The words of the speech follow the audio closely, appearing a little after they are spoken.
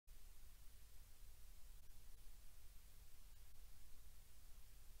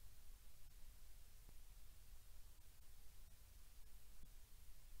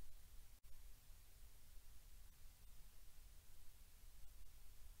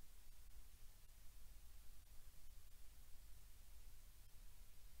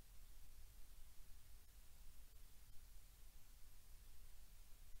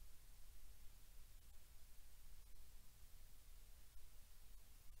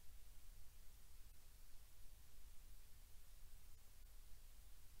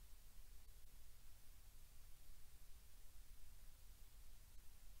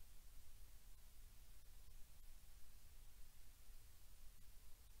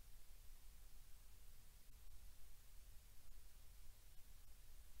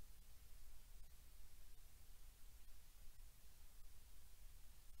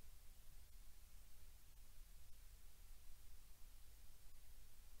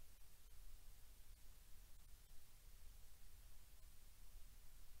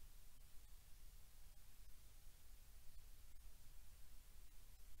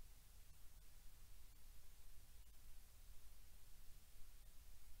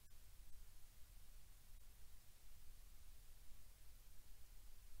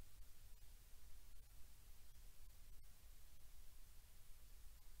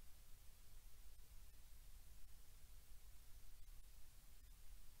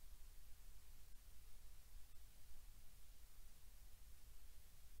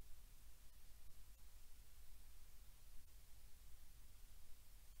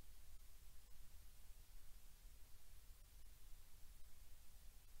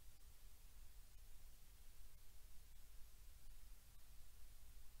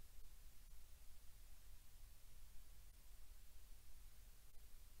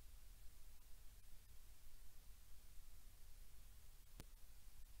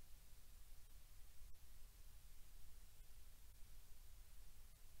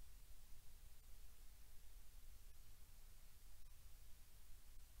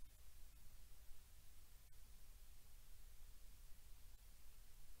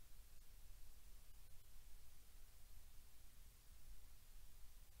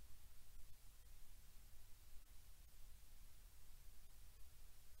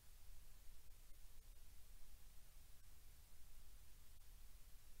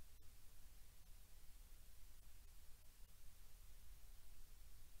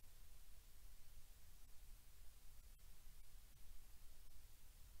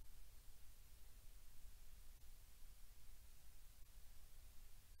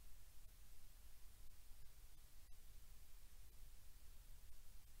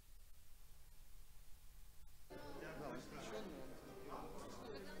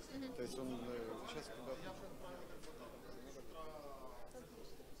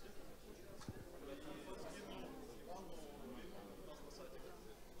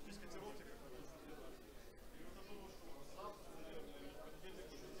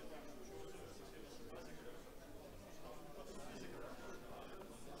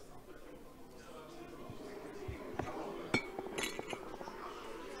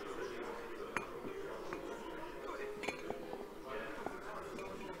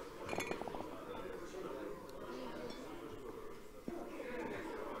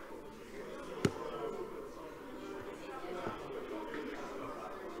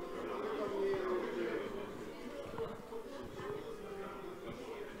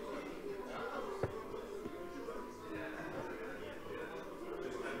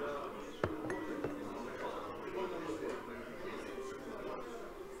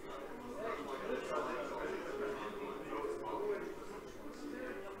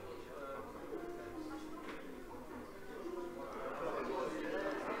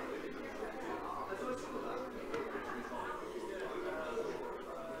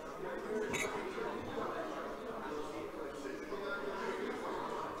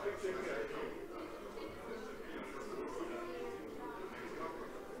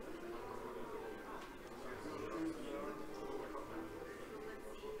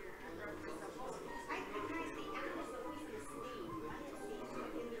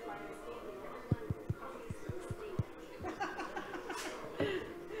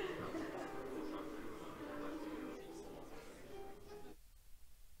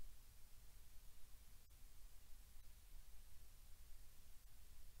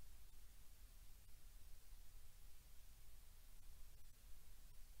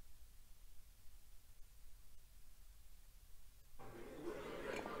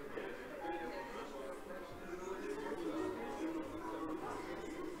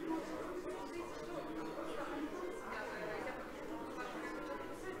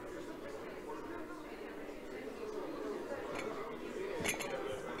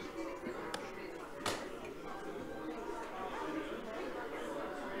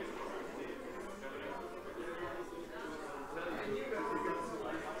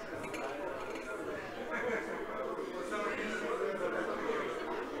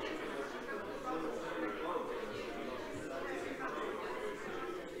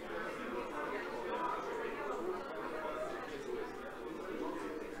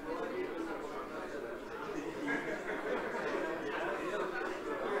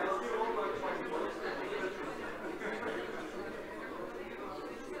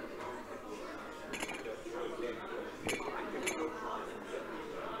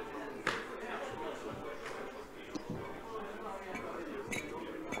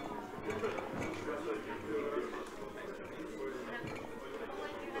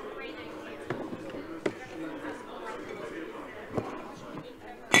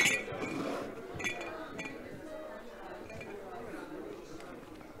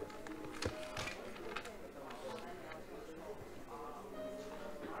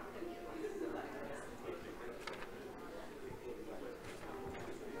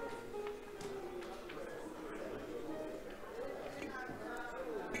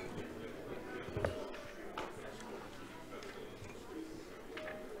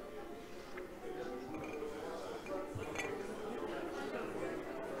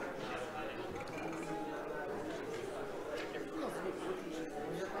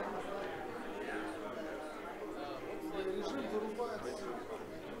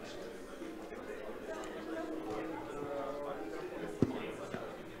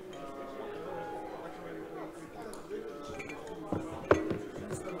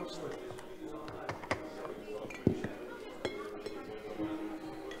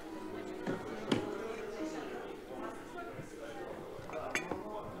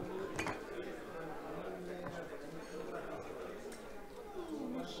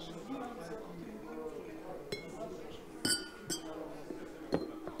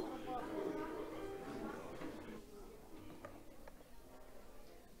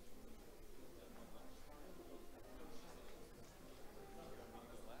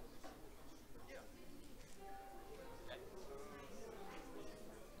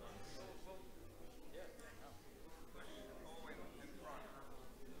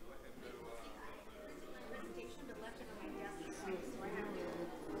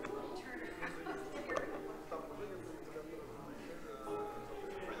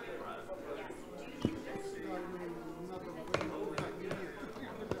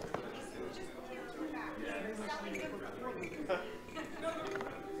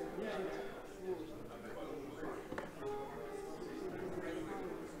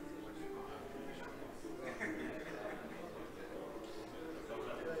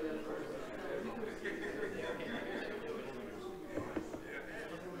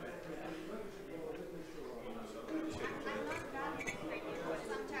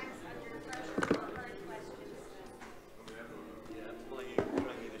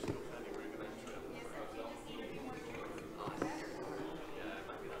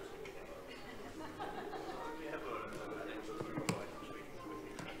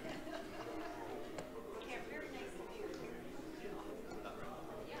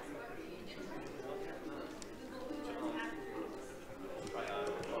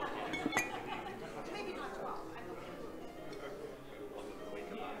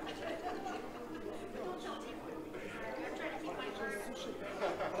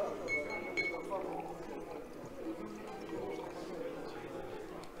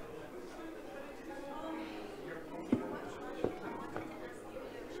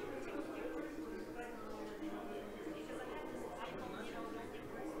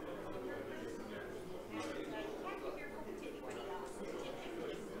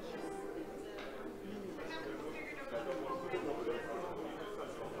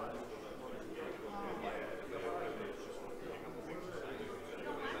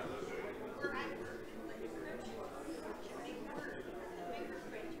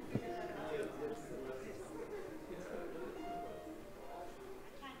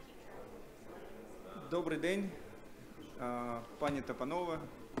день, пані та панове,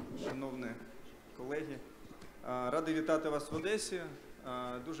 шановні колеги. Радий вітати вас в Одесі.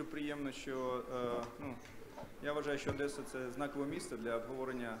 Дуже приємно, що я вважаю, що Одеса – це знакове місце для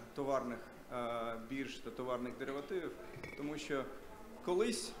обговорення товарних бірж та товарних деривативів, тому що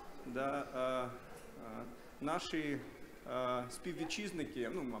колись наші співвітчизники,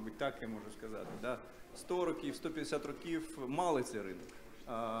 мабуть, так я можу сказати, 100 років, 150 років мали цей ринок.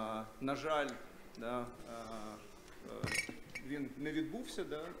 На жаль, він не відбувся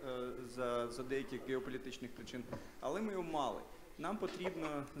за деяких геополітичних причин, але ми його мали. Нам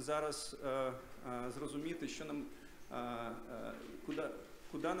потрібно зараз зрозуміти, що нам,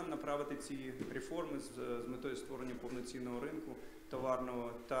 куди нам направити ці реформи з метою створення повноцінного ринку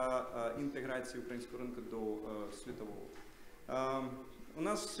товарного та інтеграції українського ринку до світового. У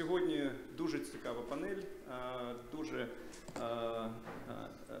нас сьогодні дуже цікава панель, дуже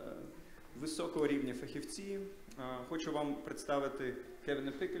високого рівня фахівці. Хочу вам представити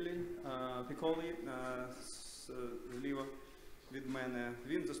Кевіна Піколі зліва від мене.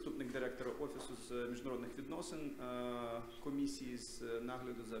 Він заступник директора Офісу з міжнародних відносин комісії з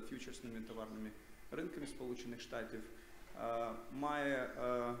нагляду за ф'ючерсними товарними ринками Сполучених Штатів. Має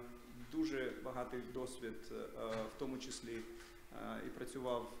дуже багатий досвід, в тому числі і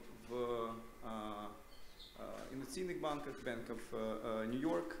працював в інвестиційних банках, Bank of New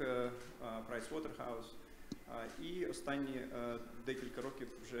York, Pricewaterhouse, і останні декілька років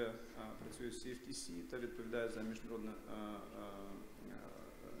вже працює в CFTC та відповідає за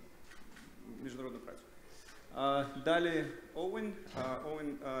міжнародну працю. Далі Оуен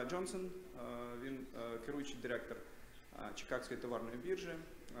Джонсон, він керуючий директор Чикагської товарної біржі.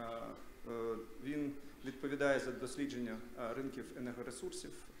 Він відповідає за дослідження ринків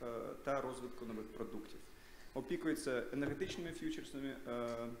енергоресурсів та розвитку нових продуктів. Опікується енергетичними ф'ючерсами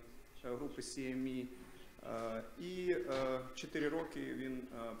групи CME. І 4 роки він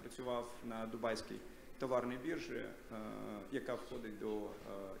працював на Дубайській товарній біржі, яка входить до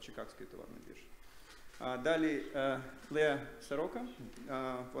Чикагської товарної біржі. Далі Леа Сорока,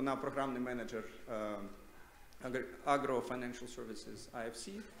 вона програмний менеджер Agro Financial Services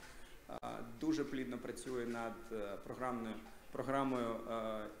IFC. Дуже плідно працює над програмою,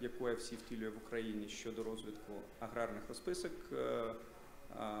 яку IFC втілює в Україні щодо розвитку аграрних розписок.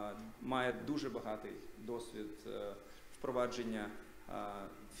 Має дуже багатий досвід впровадження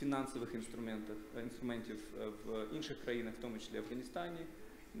фінансових інструментів в інших країнах, в тому числі в Афганістані,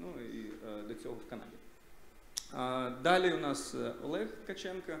 і до цього в Канаді. Далі у нас Олег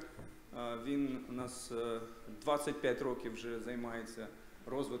Ткаченко. Він у нас 25 років вже займається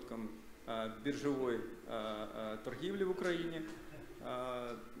розвитком біржової торгівлі в Україні.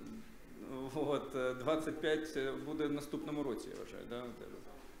 25 буде в наступному році, я вважаю. Да?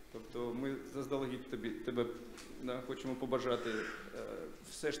 Тобто ми заздалегідь тебе хочемо побажати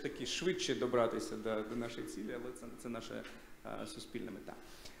все ж таки швидше добратися до нашої цілі, але це наша суспільна мета.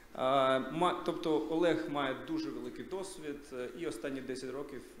 Тобто Олег має дуже великий досвід, і останні 10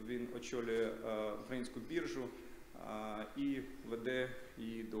 років він очолює українську біржу і веде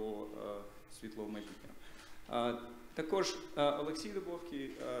її до світлого майбутнього. Також Олексій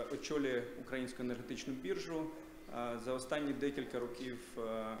Дубовський очолює українську енергетичну біржу. За останні декілька років,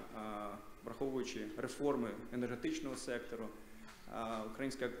 враховуючи реформи енергетичного сектору,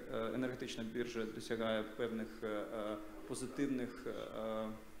 українська енергетична біржа досягає певних позитивних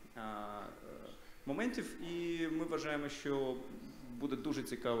моментів, і ми вважаємо, що буде дуже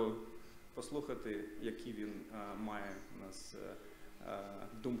цікаво послухати, які він має у нас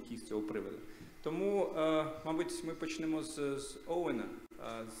думки з цього приводу. Тому, мабуть, ми почнемо з Оуена,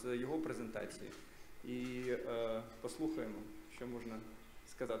 з його презентації, і послухаємо, що можна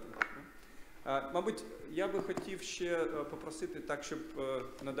сказати. Мабуть, я би хотів ще попросити так, щоб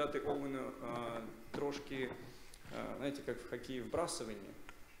надати Оуену трошки, знаєте, як в хокеї вбрасування.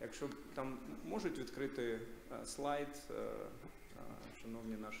 Якщо там можуть відкрити слайд,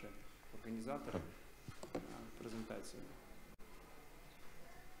 шановні наші організатори презентації.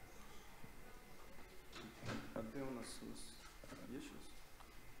 А де у нас є щось?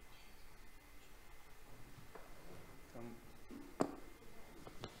 Там.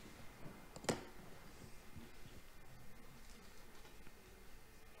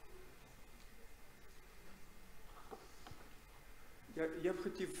 Я б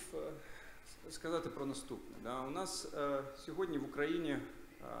хотів сказати про наступне. У нас сьогодні в Україні,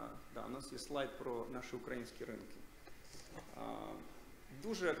 у нас є слайд про наші українські ринки.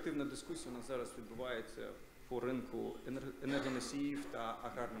 Дуже активна дискусія у нас зараз відбувається по ринку енергоносіїв та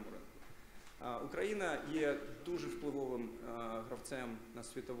аграрному ринку. Україна є дуже впливовим гравцем на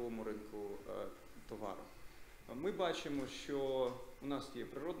світовому ринку товару. Ми бачимо, що у нас є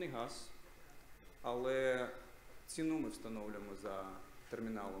природний газ, але ціну ми встановлюємо за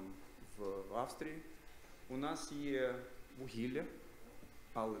терміналом в Австрії. У нас є вугілля,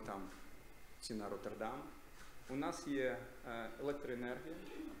 але там ціна Роттердам. У нас є електроенергія,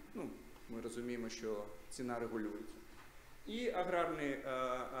 ну, ми розуміємо, що ціна регулюється. І аграрні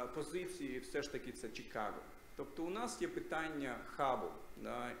позиції все ж таки це Чикаго. Тобто у нас є питання хабу,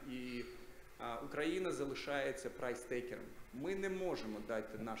 да, і Україна залишається прайстейкером. Ми не можемо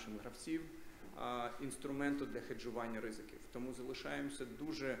дати нашим гравців інструменту для хеджування ризиків. Тому залишаємося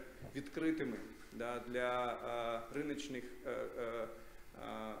дуже відкритими, да, для риночних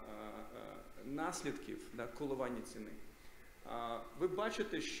наслідків, да, коливання ціни. Ви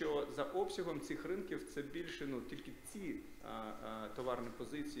бачите, що за обсягом цих ринків це більше, ну, тільки ці товарні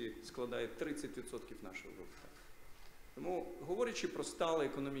позиції складають 30% нашого ВВП. Тому, говорячи про сталий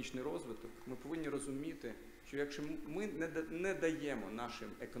економічний розвиток, ми повинні розуміти, що якщо ми не даємо нашим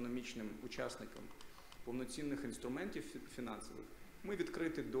економічним учасникам повноцінних інструментів фінансових, ми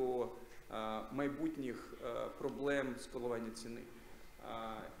відкриті до майбутніх проблем з коливання ціни.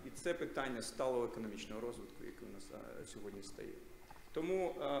 І це питання сталого економічного розвитку, яке у нас сьогодні стає.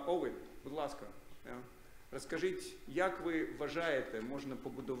 Тому, Овен, будь ласка, розкажіть, як ви вважаєте, можна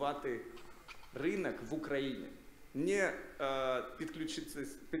побудувати ринок в Україні? Не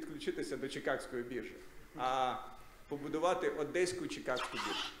підключитися до Чикагської біржі, а побудувати Одеську Чикагську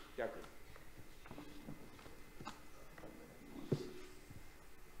біржу. Дякую.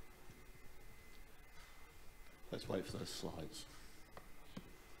 Let's wait for those slides.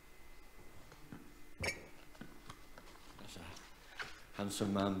 That's a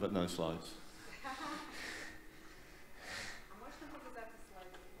handsome man, but no slides.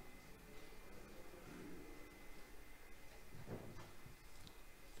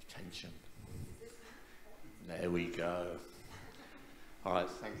 Attention. There we go. All right,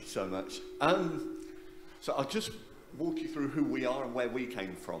 thank you so much. So I'll just walk you through who we are and where we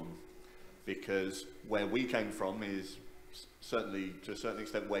came from, because where we came from is certainly, to a certain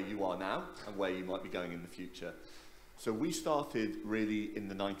extent, where you are now and where you might be going in the future. So we started really in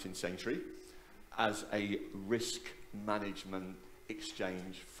the 19th century as a risk management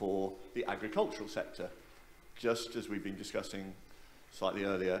exchange for the agricultural sector. Just as we've been discussing slightly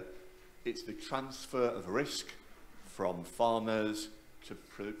earlier, it's the transfer of risk from farmers to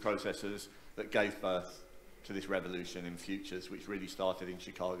processors that gave birth to this revolution in futures, which really started in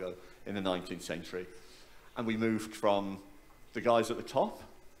Chicago in the 19th century. And we moved from the guys at the top,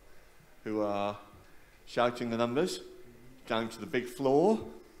 who are shouting the numbers, down to the big floor,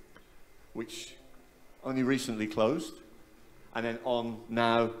 which only recently closed, and then on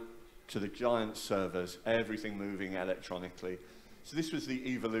now to the giant servers, everything moving electronically. So this was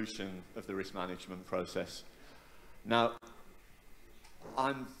the evolution of the risk management process. Now,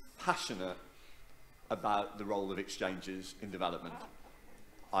 I'm passionate about the role of exchanges in development.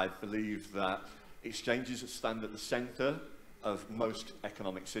 I believe that exchanges stand at the center of most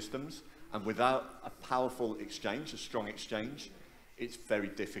economic systems, and without a powerful exchange, a strong exchange, it's very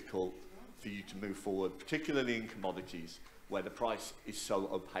difficult for you to move forward, particularly in commodities, where the price is so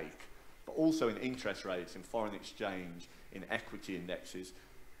opaque, but also in interest rates, in foreign exchange, in equity indexes.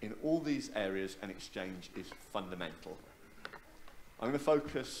 In all these areas, an exchange is fundamental. I'm going to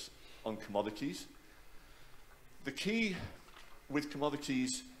focus on commodities. The key with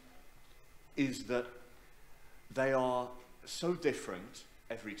commodities is that they are so different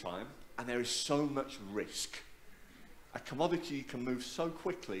every time, and there is so much risk. A commodity can move so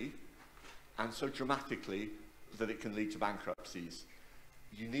quickly and so dramatically that it can lead to bankruptcies.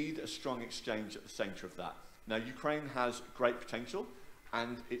 You need a strong exchange at the center of that. Now, Ukraine has great potential,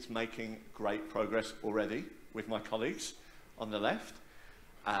 and it's making great progress already with my colleagues on the left.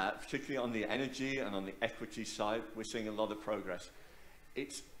 Particularly on the energy and on the equity side, we're seeing a lot of progress.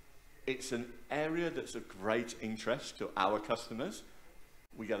 It's an area that's of great interest to our customers.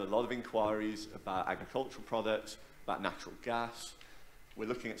 We get a lot of inquiries about agricultural products, about natural gas. We're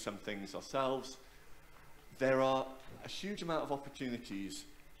looking at some things ourselves. There are a huge amount of opportunities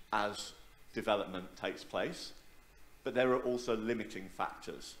as development takes place, but there are also limiting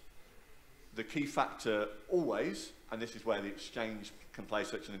factors. The key factor always, and this is where the exchange can play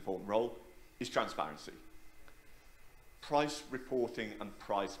such an important role, is transparency. Price reporting and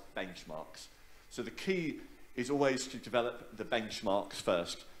price benchmarks. So the key is always to develop the benchmarks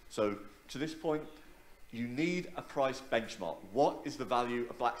first. So to this point, you need a price benchmark. What is the value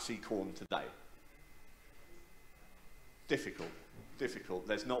of Black Sea corn today? Difficult, difficult.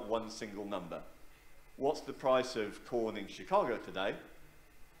 There's not one single number. What's the price of corn in Chicago today?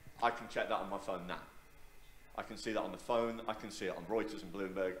 I can check that on my phone now. I can see that on the phone, I can see it on Reuters and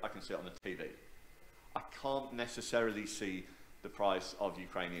Bloomberg, I can see it on the TV. I can't necessarily see the price of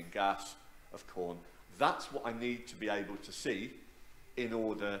Ukrainian gas, of corn. That's what I need to be able to see in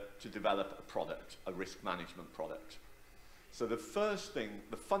order to develop a product, a risk management product. So the first thing,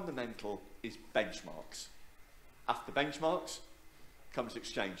 the fundamental, is benchmarks. After benchmarks comes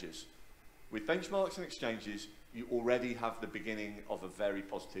exchanges. With benchmarks and exchanges, you already have the beginning of a very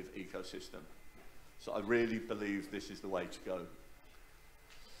positive ecosystem. So I really believe this is the way to go.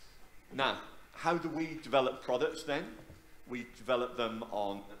 Now, how do we develop products then? We develop them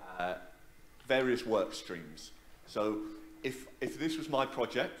on various work streams. So if this was my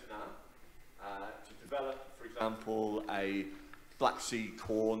project now, to develop, for example, a Black Sea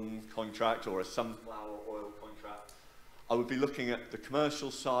corn contract or a sunflower oil contract, I would be looking at the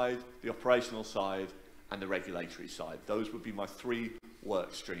commercial side, the operational side, and the regulatory side. Those would be my three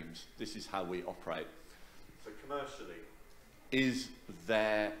work streams. This is how we operate. So commercially, is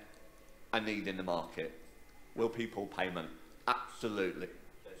there a need in the market? Will people pay money? Absolutely.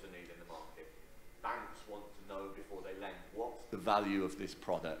 There's a need in the market. Banks want to know before they lend, what's the value of this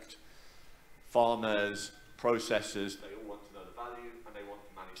product? Farmers, processors, they all want to know the value and they want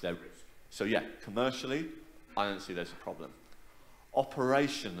to manage their risk. So yeah, commercially, I don't see there's a problem.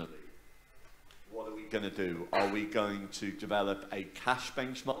 Operationally, what are we going to do? Are we going to develop a cash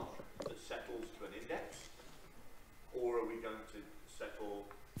benchmark that settles to an index? Or are we going to settle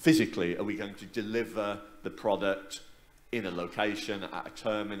physically? Are we going to deliver the product in a location, at a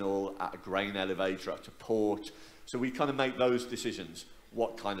terminal, at a grain elevator, at a port? So we kind of make those decisions.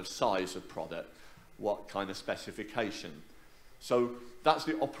 What kind of size of product? What kind of specification? So that's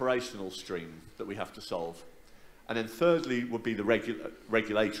the operational stream that we have to solve. And then thirdly would be the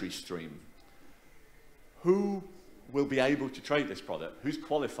regulatory stream. Who will be able to trade this product? Who's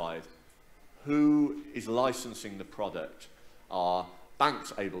qualified? Who is licensing the product? Are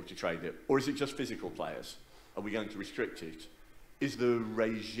banks able to trade it? Or is it just physical players? Are we going to restrict it? Is the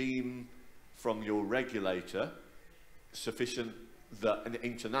regime from your regulator sufficient that an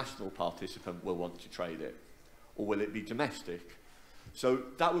international participant will want to trade it? Or will it be domestic? So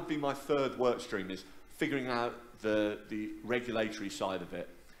that would be my third work stream, is figuring out the regulatory side of it.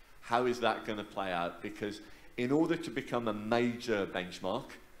 How is that going to play out? Because in order to become a major benchmark,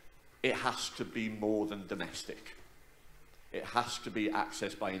 it has to be more than domestic. It has to be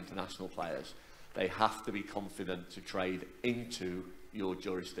accessed by international players. They have to be confident to trade into your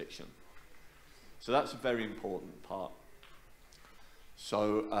jurisdiction. So that's a very important part.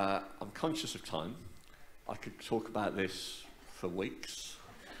 So I'm conscious of time. I could talk about this for weeks.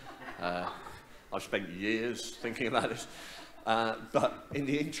 I've spent years thinking about this. But in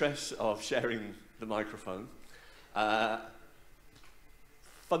the interest of sharing the microphone,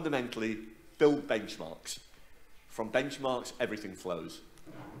 fundamentally, build benchmarks. From benchmarks, everything flows.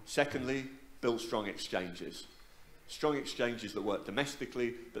 Secondly, build strong exchanges. Strong exchanges that work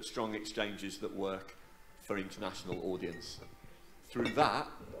domestically, but strong exchanges that work for international audience. Through that,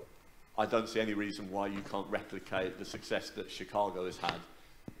 I don't see any reason why you can't replicate the success that Chicago has had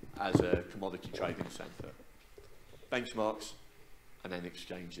as a commodity trading center. Benchmarks and then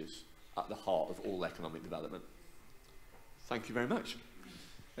exchanges at the heart of all economic development. Thank you very much.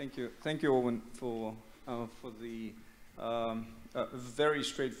 Thank you, Owen, for the very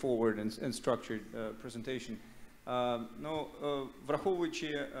straightforward and structured presentation.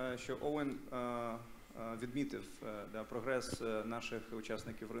 Враховуючи, що Оуен відмітив прогрес наших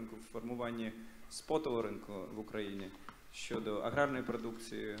учасників ринку в формуванні спотового ринку в Україні щодо аграрної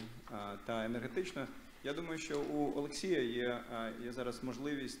продукції та енергетичної, я думаю, що у Олексія є зараз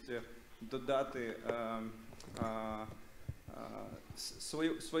можливість додати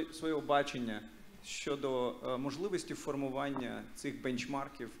своє бачення щодо можливості формування цих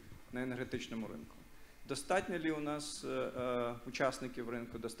бенчмарків на енергетичному ринку. Достатньо ли у нас учасників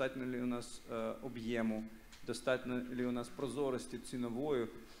ринку, достатньо ли у нас об'єму, достатньо ли у нас прозорості цінової,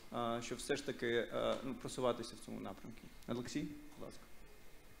 щоб все ж таки просуватися в цьому напрямку? Олексій, будь ласка.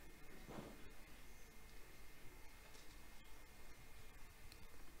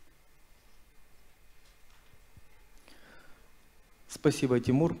 Спасибо,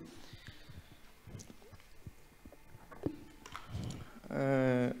 Тимур.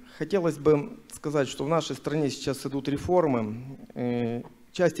 Хотелось бы сказать, что в нашей стране сейчас идут реформы.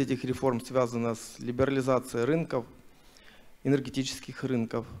 Часть этих реформ связана с либерализацией рынков, энергетических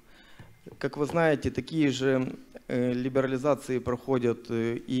рынков. Как вы знаете, такие же либерализации проходят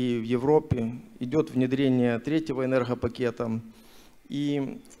и в Европе. Идет внедрение третьего энергопакета.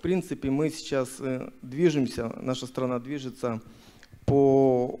 И, в принципе, мы сейчас движемся, наша страна движется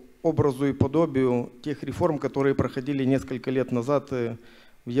по образу и подобию тех реформ, которые проходили несколько лет назад в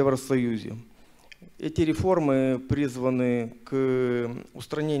Евросоюзе. Эти реформы призваны к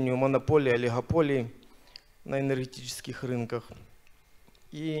устранению монополий, олигополий на энергетических рынках.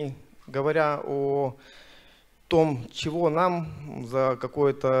 И говоря о том, чего нам за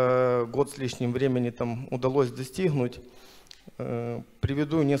какой-то год с лишним времени там удалось достигнуть,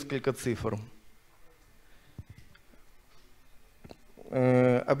 приведу несколько цифр.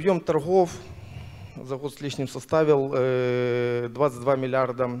 Объем торгов за год с лишним составил 22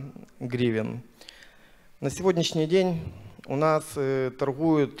 миллиарда гривен. На сегодняшний день у нас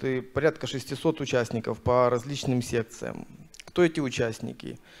торгуют порядка 600 участников по различным секциям. Кто эти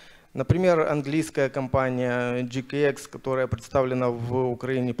участники? Например, английская компания GKX, которая представлена в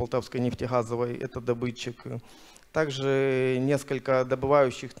Украине Полтавской нефтегазовой, это добытчик. Также несколько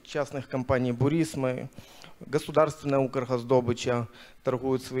добывающих частных компаний Бурисмы, государственная Укргаздобыча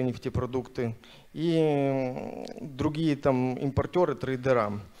торгуют свои нефтепродукты и другие там импортеры,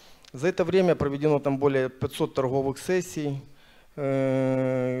 трейдера. За это время проведено там более 500 торговых сессий,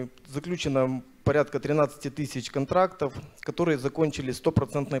 заключено порядка 13 тысяч контрактов, которые закончили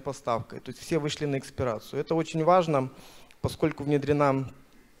 100% поставкой. То есть все вышли на экспирацию. Это очень важно, поскольку внедрена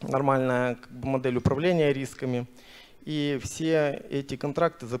нормальная модель управления рисками. И все эти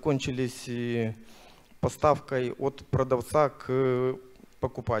контракты закончились поставкой от продавца к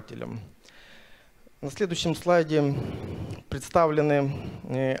покупателям. На следующем слайде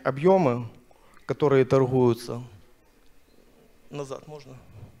представлены объемы, которые торгуются. Назад можно?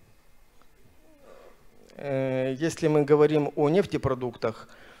 Если мы говорим о нефтепродуктах,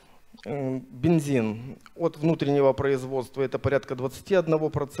 бензин от внутреннего производства это порядка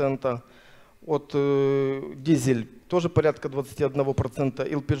 21%, от дизель тоже порядка 21%,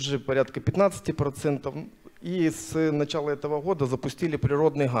 LPG порядка 15%. И с начала этого года запустили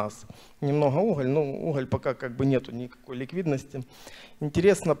природный газ. Немного уголь, но уголь пока как бы нету никакой ликвидности.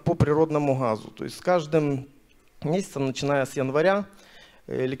 Интересно по природному газу. То есть с каждым месяцем, начиная с января,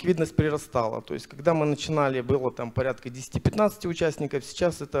 ликвидность прирастала. То есть когда мы начинали, было там порядка 10-15 участников,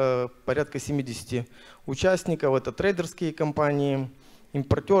 сейчас это порядка 70 участников. Это трейдерские компании,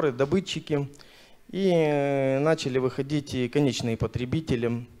 импортеры, добытчики. И начали выходить и конечные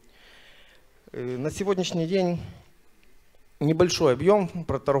потребители. На сегодняшний день небольшой объем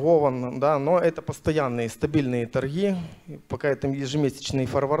проторгован, да, но это постоянные стабильные торги, пока это ежемесячные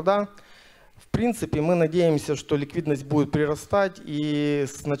форварда. В принципе, мы надеемся, что ликвидность будет прирастать, и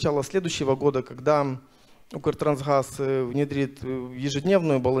с начала следующего года, когда Укртрансгаз внедрит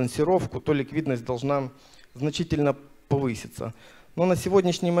ежедневную балансировку, то ликвидность должна значительно повыситься. Но на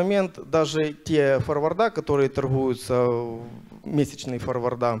сегодняшний момент даже те форварда, которые торгуются, месячные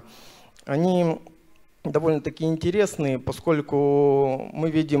форварда, они довольно-таки интересные, поскольку мы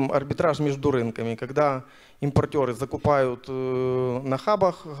видим арбитраж между рынками. Когда импортеры закупают на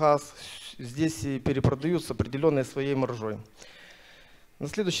хабах газ, здесь перепродают с определенной своей маржой. На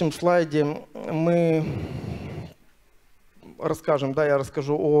следующем слайде мы расскажем, да, я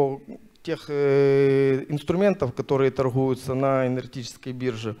расскажу о тех инструментов, которые торгуются на энергетической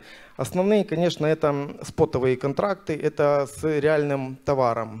бирже. Основные, конечно, это спотовые контракты, это с реальным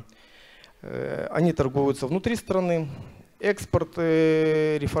товаром. Они торгуются внутри страны, экспорт,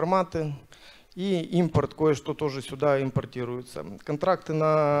 реформаты и импорт, кое-что тоже сюда импортируется. Контракты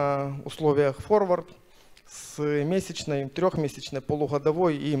на условиях форвард с месячной, трехмесячной,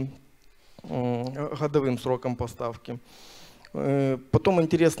 полугодовой и годовым сроком поставки. Потом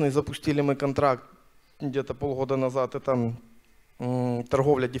интересный запустили мы контракт где-то полгода назад, это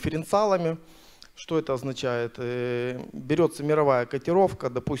торговля дифференциалами. Что это означает? Берется мировая котировка,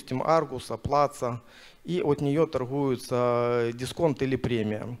 допустим, Аргуса, Плаца, и от нее торгуются дисконт или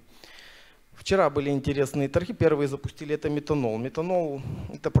премия. Вчера были интересные торги. Первые запустили это метанол. Метанол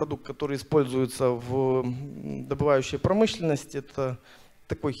 – это продукт, который используется в добывающей промышленности. Это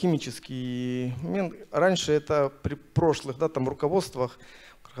такой химический момент. Раньше это при прошлых, да, там, руководствах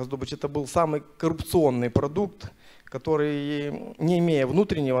это был самый коррупционный продукт, который, не имея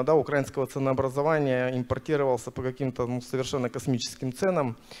внутреннего, да, украинского ценообразования, импортировался по каким-то совершенно космическим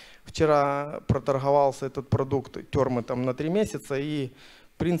ценам. Вчера проторговался этот продукт термы там на 3 месяца. И,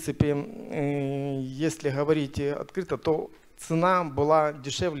 в принципе, если говорить открыто, то цена была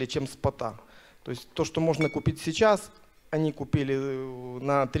дешевле, чем спота. То есть то, что можно купить сейчас, они купили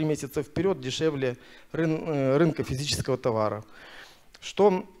на 3 месяца вперед дешевле рынка физического товара.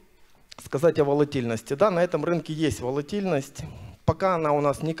 Что сказать о волатильности? Да, на этом рынке есть волатильность. Пока она у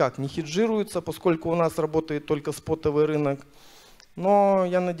нас никак не хеджируется, поскольку у нас работает только спотовый рынок. Но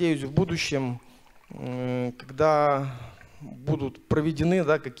я надеюсь, в будущем, когда будут проведены,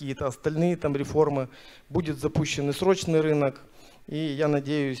 да, какие-то остальные там реформы, будет запущен срочный рынок. И я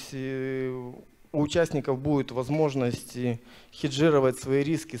надеюсь, у участников будет возможность хеджировать свои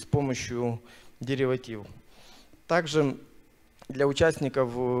риски с помощью деривативов. Также для участников,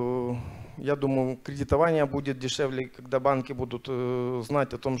 я думаю, кредитование будет дешевле, когда банки будут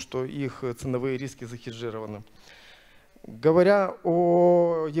знать о том, что их ценовые риски захеджированы. Говоря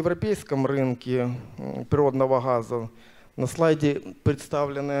о европейском рынке природного газа, на слайде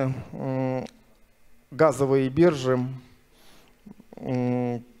представлены газовые биржи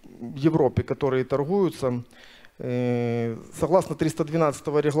в Европе, которые торгуются. Согласно 312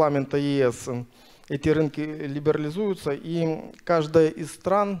 регламента ЕС, эти рынки либерализуются, и каждая из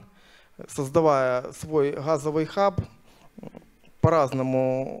стран, создавая свой газовый хаб,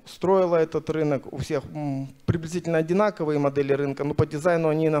 по-разному строила этот рынок. У всех приблизительно одинаковые модели рынка, но по дизайну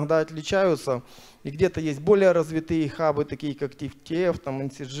они иногда отличаются. И где-то есть более развитые хабы, такие как TFTF, там,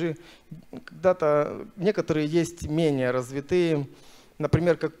 NCG. Когда-то некоторые есть менее развитые,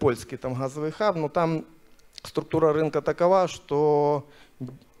 например, как польский там, газовый хаб, но там структура рынка такова, что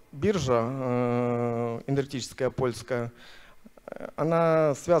биржа энергетическая польская,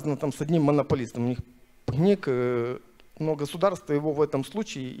 она связана там с одним монополистом. У них ПГНИК, но государство его в этом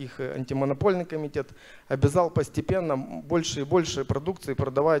случае, их антимонопольный комитет, обязал постепенно больше и больше продукции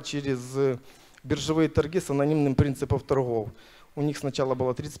продавать через биржевые торги с анонимным принципом торгов. У них сначала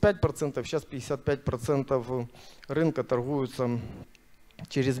было 35%, сейчас 55% рынка торгуются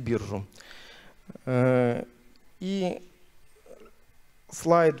через биржу. И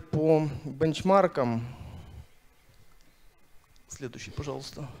слайд по бенчмаркам. Следующий,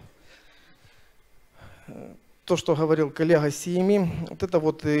 пожалуйста. То, что говорил коллега CME, вот это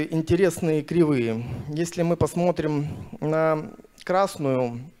вот интересные кривые. Если мы посмотрим на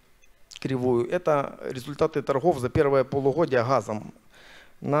красную кривую, это результаты торгов за первое полугодие газом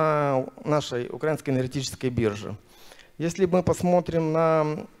на нашей украинской энергетической бирже. Если мы посмотрим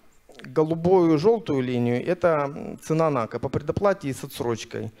на голубую и желтую линию, это цена НАКа по предоплате и с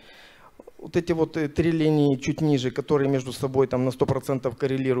отсрочкой. Вот эти вот три линии чуть ниже, которые между собой там на 100%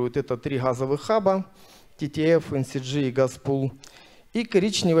 коррелируют, это три газовых хаба. TTF, NCG и Газпул. И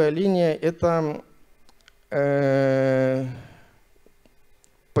коричневая линия – это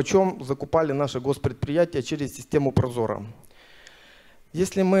почем закупали наши госпредприятия через систему Прозора.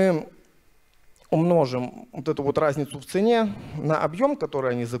 Если мы умножим вот эту вот разницу в цене на объем,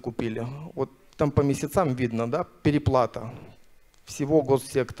 который они закупили, вот там по месяцам видно, да, переплата всего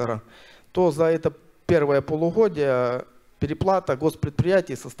госсектора, то за это первое полугодие переплата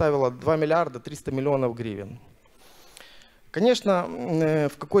госпредприятий составила 2 миллиарда 300 миллионов гривен. Конечно,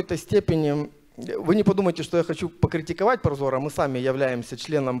 в какой-то степени, вы не подумайте, что я хочу покритиковать Прозора, мы сами являемся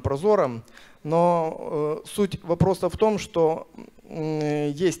членом Прозора, но суть вопроса в том, что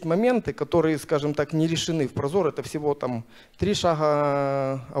есть моменты, которые, скажем так, не решены в Прозор, это всего там 3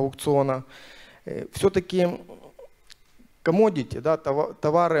 шага аукциона. Все-таки коммодити, да,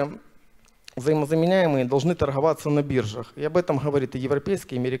 товары взаимозаменяемые должны торговаться на биржах. И об этом говорит и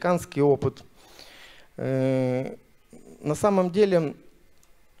европейский, и американский опыт. На самом деле,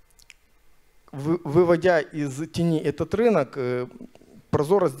 выводя из тени этот рынок,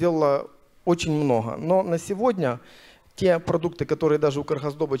 Прозора сделала очень много. Но на сегодня те продукты, которые даже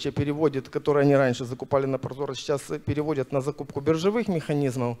Укргаздобыча переводит, которые они раньше закупали на Прозора, сейчас переводят на закупку биржевых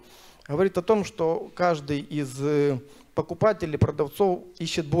механизмов, говорит о том, что каждый из покупателей, продавцов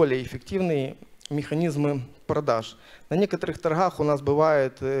ищет более эффективные механизмы продаж. На некоторых торгах у нас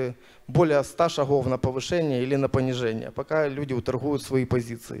бывает более 100 шагов на повышение или на понижение, пока люди торгуют свои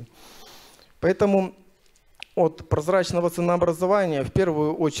позиции. Поэтому от прозрачного ценообразования в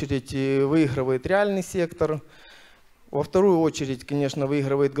первую очередь выигрывает реальный сектор, во вторую очередь, конечно,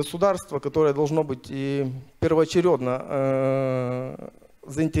 выигрывает государство, которое должно быть первоочередно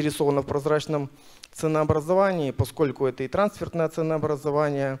заинтересовано в прозрачном ценообразовании, поскольку это и трансфертное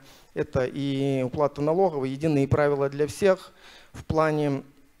ценообразование, это и уплата налогов, и единые правила для всех в плане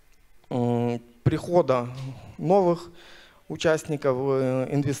прихода новых участников,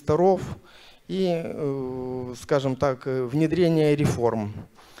 инвесторов и, скажем так, внедрения реформ.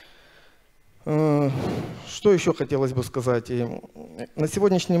 Что еще хотелось бы сказать? На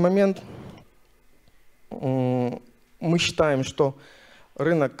сегодняшний момент мы считаем, что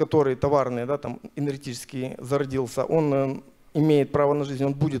рынок, который товарный, да, там, энергетический зародился, он имеет право на жизнь,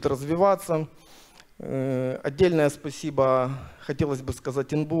 он будет развиваться. Отдельное спасибо хотелось бы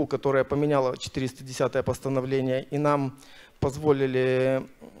сказать НБУ, которая поменяла 410-е постановление и нам позволили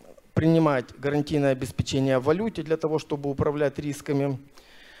принимать гарантийное обеспечение в валюте для того, чтобы управлять рисками.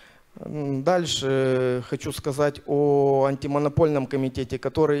 Дальше хочу сказать о антимонопольном комитете,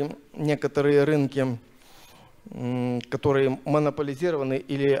 который некоторые рынки, которые монополизированы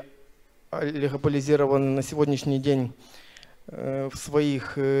или олигополизированы на сегодняшний день, в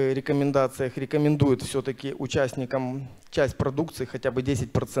своих рекомендациях рекомендует все-таки участникам часть продукции, хотя бы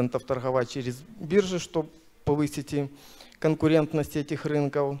 10% торговать через биржи, чтобы повысить конкурентность этих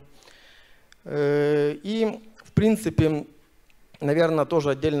рынков. И, в принципе, наверное,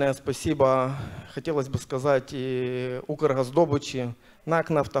 тоже отдельное спасибо хотелось бы сказать и Укргаздобычи, НАК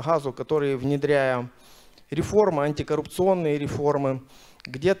 «Нафтогазу», которые, внедряя реформы, антикоррупционные реформы,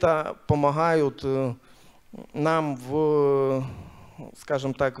 где-то помогают нам в,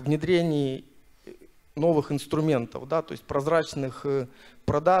 скажем так, внедрении новых инструментов, да, то есть прозрачных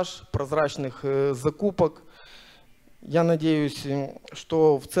продаж, прозрачных закупок. Я надеюсь,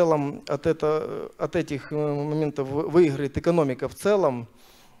 что в целом от этих моментов выиграет экономика в целом.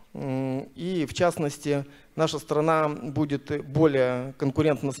 И в частности, наша страна будет более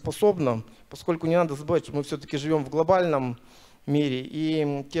конкурентоспособна, поскольку не надо забывать, что мы все-таки живем в глобальном мире.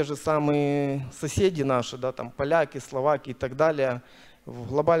 И те же самые соседи наши, да, там поляки, словаки и так далее, в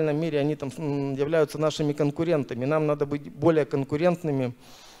глобальном мире они там являются нашими конкурентами. Нам надо быть более конкурентными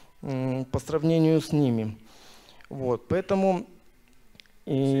по сравнению с ними. Вот, поэтому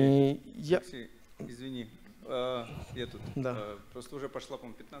я... Извини, я тут просто уже пошла,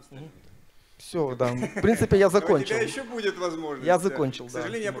 по-моему, 15 минут. Все, да. В принципе, я закончил. У тебя еще будет возможность. Я закончил, да. К да.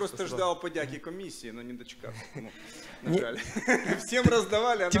 сожалению, я просто ждал подяки комиссии, но не дочекался. На жаль. Всем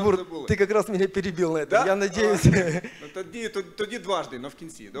роздавали, а нам Тимур, забули. ти якраз мене перебив на це. Да? Я надіюсь. Тоді дважди, але в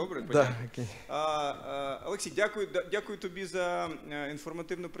кінці. Добре? Да, окей. Олексій, дякую тобі за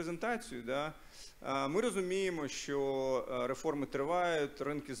інформативну презентацію. Да? Ми розуміємо, що реформи тривають,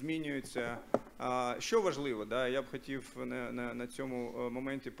 ринки змінюються. Що важливо, да? Я б хотів на цьому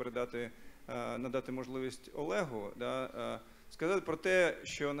моменті надати можливість Олегу, да? Сказати про те,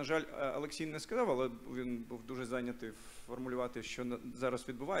 що, на жаль, Олексій не сказав, але він був дуже зайнятий формулювати, що зараз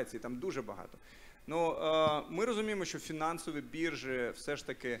відбувається, і там дуже багато. Ну, ми розуміємо, що фінансові біржі все ж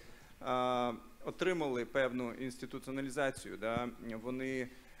таки отримали певну інституціоналізацію. Да? Вони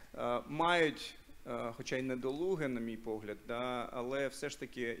мають, хоча й недолуге, на мій погляд, да? Але все ж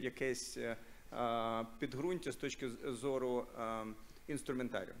таки якесь підґрунтя з точки зору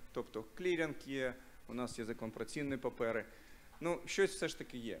інструментарію. Тобто клірінг є, у нас є закон про цінні папери. Ну, щось все ж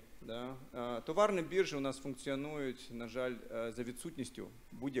таки є. Да? Товарні біржі у нас функціонують, на жаль, за відсутністю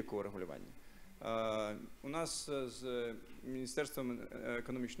будь-якого регулювання. У нас з Міністерством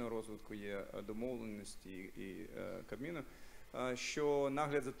економічного розвитку є домовленості і Кабміну, що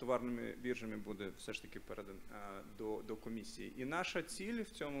нагляд за товарними біржами буде все ж таки передан до комісії. І наша ціль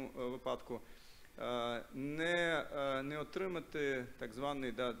в цьому випадку не отримати так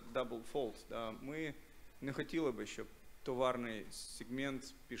званий double fault. Да? Ми не хотіли би, щоб товарний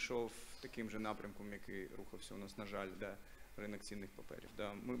сегмент пішов таким же напрямком, який рухався у нас, на жаль, да, ринок цінних паперів.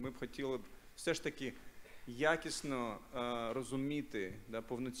 Да. Ми б хотіли все ж таки якісно розуміти, да,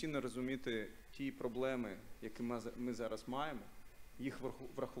 повноцінно розуміти ті проблеми, які ми зараз маємо, їх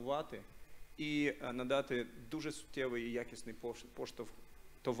врахувати і надати дуже суттєвий і якісний поштовх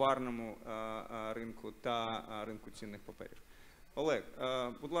товарному ринку та ринку цінних паперів. Олег,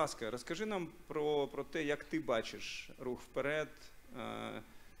 будь ласка, розкажи нам про те, як ти бачиш рух вперед,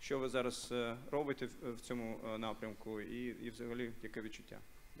 що ви зараз робите в цьому напрямку і взагалі, яке відчуття?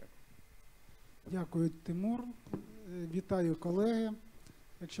 Дякую. Дякую, Тимур. Вітаю, колеги.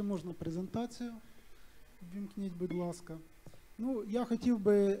 Якщо можна, презентацію ввімкніть, будь ласка. Ну, я хотів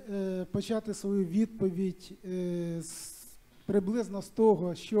би почати свою відповідь приблизно з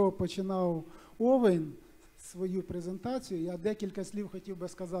того, що починав Овен свою презентацію. Я декілька слів хотів би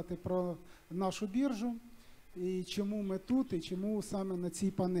сказати про нашу біржу, і чому ми тут, і чому саме на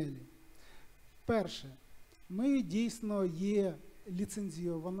цій панелі. Перше, ми дійсно є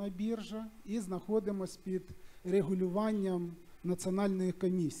ліцензійована біржа і знаходимося під регулюванням Національної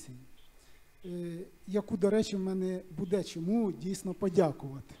комісії, яку, до речі, в мене буде чому дійсно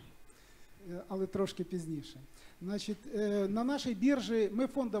подякувати, але трошки пізніше. Значить, на нашій біржі, ми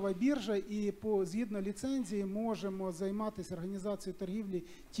фондова біржа і згідно ліцензії можемо займатися організацією торгівлі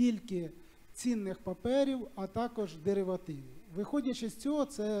тільки цінних паперів, а також деривативів. Виходячи з цього,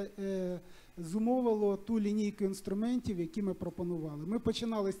 це зумовило ту лінійку інструментів, які ми пропонували. Ми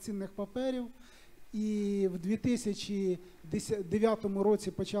починали з цінних паперів, і в 2009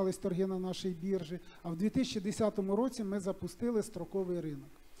 році почались торги на нашій біржі, а в 2010 році ми запустили строковий ринок.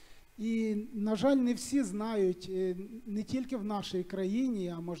 І, на жаль, не всі знають, не тільки в нашій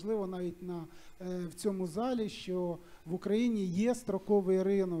країні, а можливо навіть в цьому залі, що в Україні є строковий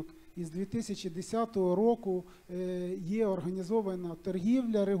ринок і з 2010 року є організована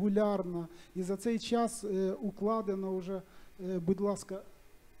торгівля регулярна, і за цей час укладено вже, будь ласка,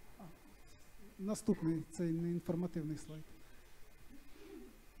 наступний, цей не інформативний слайд.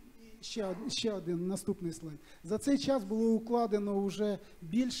 Ще один наступний слайд. За цей час було укладено вже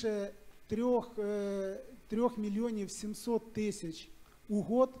більше 3 мільйонів 700 тисяч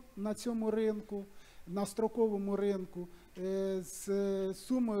угод на цьому ринку, на строковому ринку, з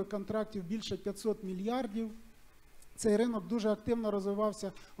сумою контрактів більше 500 мільярдів. Цей ринок дуже активно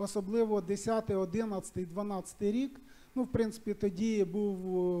розвивався, особливо 10, 11, 12 рік. Ну, в принципі, тоді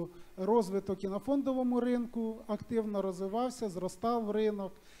був розвиток і на фондовому ринку, активно розвивався, зростав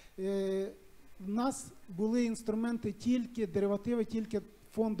ринок. У нас були інструменти тільки, деривативи тільки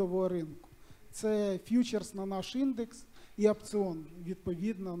фондового ринку. Це ф'ючерс на наш індекс і опціон,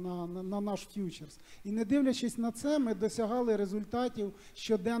 відповідно, на наш ф'ючерс. І не дивлячись на це, ми досягали результатів,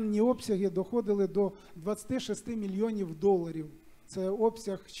 щоденні обсяги доходили до 26 мільйонів доларів. Це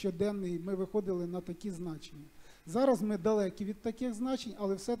обсяг щоденний, ми виходили на такі значення. Зараз ми далекі від таких значень,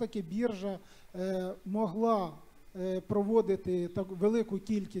 але все-таки біржа могла проводити велику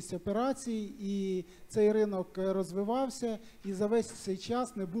кількість операцій, і цей ринок розвивався, і за весь цей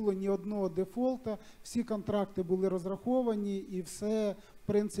час не було ні одного дефолта, всі контракти були розраховані, і все, в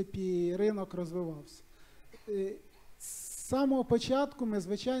принципі, ринок розвивався. З самого початку ми,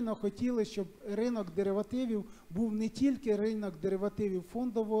 звичайно, хотіли, щоб ринок деривативів був не тільки ринок деривативів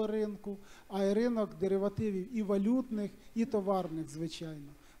фондового ринку, а й ринок деривативів і валютних, і товарних, звичайно.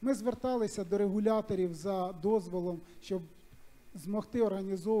 Ми зверталися до регуляторів за дозволом, щоб змогти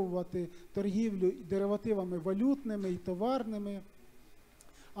організовувати торгівлю деривативами валютними і товарними.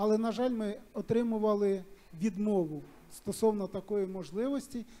 Але, на жаль, ми отримували відмову стосовно такої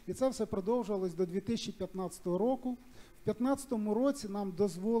можливості, і це все продовжувалось до 2015 року. В 2015 році нам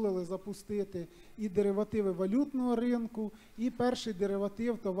дозволили запустити і деривативи валютного ринку, і перший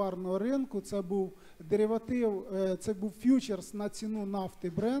дериватив товарного ринку. Це був ф'ючерс на ціну нафти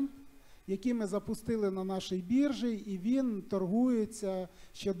Brent, який ми запустили на нашій біржі, і він торгується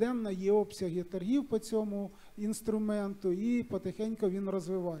щоденно, є обсяги торгів по цьому інструменту, і потихеньку він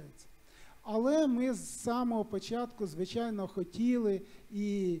розвивається. Але ми з самого початку, звичайно, хотіли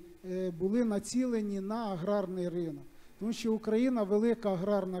і були націлені на аграрний ринок. Тому що Україна – велика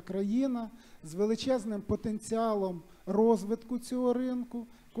аграрна країна з величезним потенціалом розвитку цього ринку.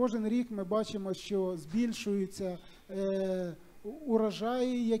 Кожен рік ми бачимо, що збільшуються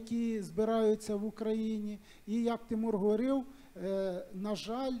урожаї, які збираються в Україні. І, як Тимур говорив, на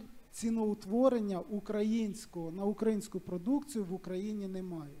жаль, ціноутворення українського на українську продукцію в Україні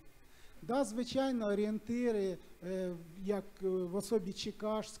немає. Да, звичайно, орієнтири, як в особі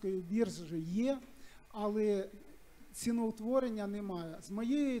Чикагської біржі, є, але ціноутворення немає. З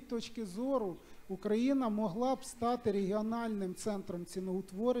моєї точки зору, Україна могла б стати регіональним центром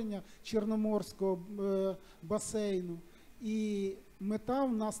ціноутворення Чорноморського басейну. І мета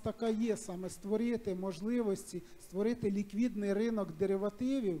в нас така є, саме створити можливості, створити ліквідний ринок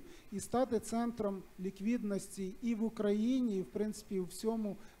деривативів і стати центром ліквідності і в Україні, і, в принципі, у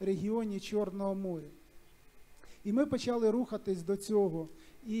всьому регіоні Чорного моря. І ми почали рухатись до цього.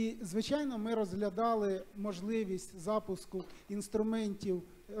 І, звичайно, ми розглядали можливість запуску інструментів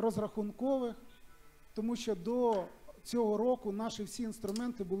розрахункових, тому що до цього року наші всі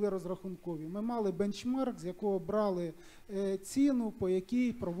інструменти були розрахункові. Ми мали бенчмарк, з якого брали ціну, по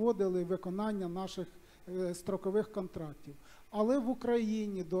якій проводили виконання наших строкових контрактів. Але в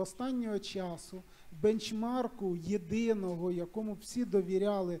Україні до останнього часу бенчмарку єдиного, якому всі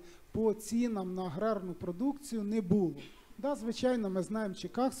довіряли по цінам на аграрну продукцію, не було. Да, звичайно, ми знаємо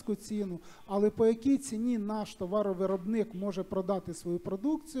чикагську ціну, але по якій ціні наш товаровиробник може продати свою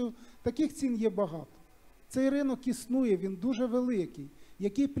продукцію, таких цін є багато. Цей ринок існує, він дуже великий.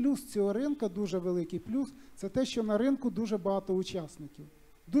 Який плюс цього ринку, дуже великий плюс, це те, що на ринку дуже багато учасників.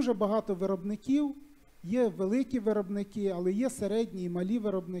 Дуже багато виробників, є великі виробники, але є середні і малі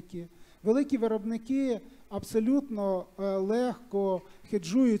виробники. Великі виробники абсолютно легко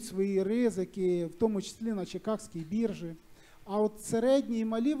хеджують свої ризики, в тому числі на Чикагській біржі. А от середні і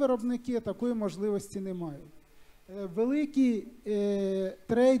малі виробники такої можливості не мають. Великі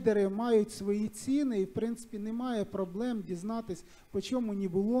трейдери мають свої ціни і, в принципі, немає проблем дізнатись, по чому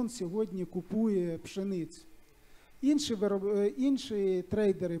Нібулон сьогодні купує пшеницю. Інші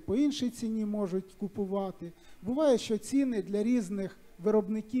трейдери по іншій ціні можуть купувати. Буває, що ціни для різних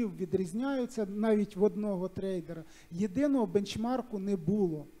виробників відрізняються навіть в одного трейдера. Єдиного бенчмарку не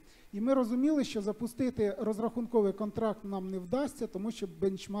було. І ми розуміли, що запустити розрахунковий контракт нам не вдасться, тому що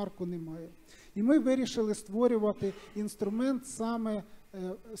бенчмарку немає. І ми вирішили створювати інструмент саме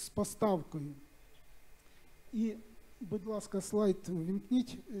з поставкою. І, будь ласка, слайд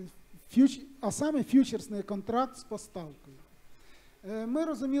вімкніть. А саме ф'ючерсний контракт з поставкою. Ми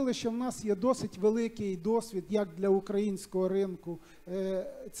розуміли, що в нас є досить великий досвід як для українського ринку,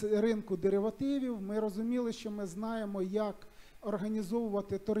 ринку деривативів. Ми розуміли, що ми знаємо, як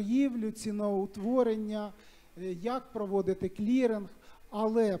організовувати торгівлю, ціноутворення, як проводити кліринг.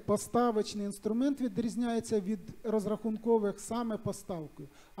 Але поставочний інструмент відрізняється від розрахункових саме поставкою.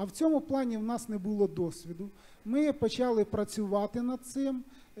 А в цьому плані в нас не було досвіду. Ми почали працювати над цим,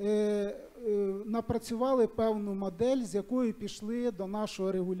 напрацювали певну модель, з якою пішли до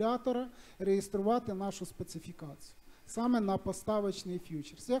нашого регулятора реєструвати нашу специфікацію. Саме на поставочний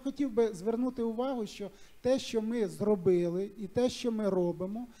ф'ючерс. Я хотів би звернути увагу, що те, що ми зробили і те, що ми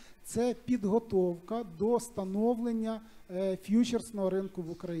робимо, це підготовка до становлення ф'ючерсного ринку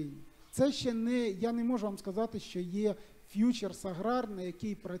в Україні. Це ще не, я не можу вам сказати, що є ф'ючерс аграрний,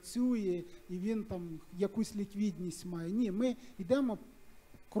 який працює і він там якусь ліквідність має. Ні, ми йдемо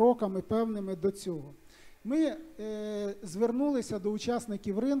кроками певними до цього. Ми звернулися до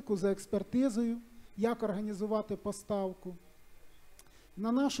учасників ринку за експертизою, як організувати поставку.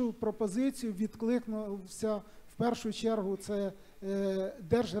 На нашу пропозицію відкликнувся в першу чергу це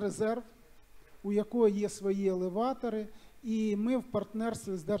Держрезерв, у якого є свої елеватори, і ми в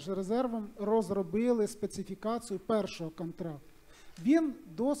партнерстві з Держрезервом розробили специфікацію першого контракту. Він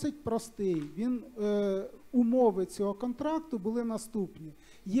досить простий. Умови цього контракту були наступні.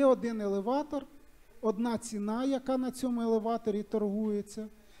 Є один елеватор, одна ціна, яка на цьому елеваторі торгується,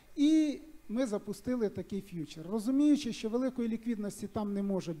 і ми запустили такий ф'ючер. Розуміючи, що великої ліквідності там не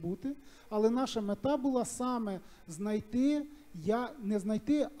може бути, але наша мета була саме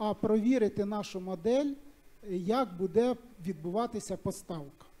а провірити нашу модель, як буде відбуватися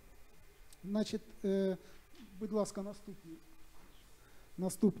поставка. Значить, будь ласка,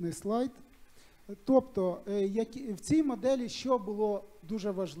 наступний слайд. Тобто, в цій моделі що було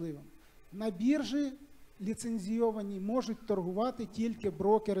дуже важливим? На біржі ліцензійовані можуть торгувати тільки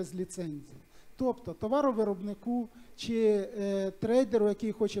брокери з ліцензії. Тобто, товаровиробнику чи трейдеру,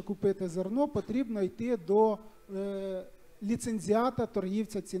 який хоче купити зерно, потрібно йти до ліцензіата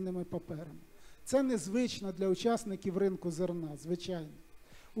торгівця цінними паперами. Це незвично для учасників ринку зерна, звичайно.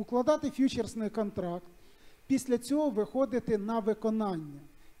 Укладати ф'ючерсний контракт, після цього виходити на виконання.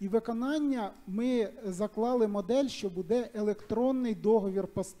 І виконання ми заклали модель, що буде електронний договір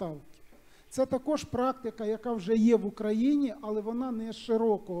поставки. Це також практика, яка вже є в Україні, але вона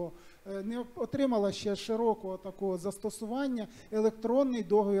не отримала ще широкого такого застосування – електронний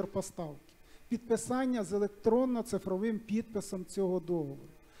договір поставки. Підписання з електронно-цифровим підписом цього договору.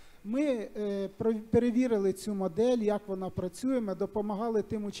 Ми перевірили цю модель, як вона працює, ми допомагали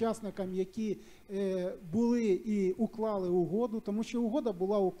тим учасникам, які були і уклали угоду, тому що угода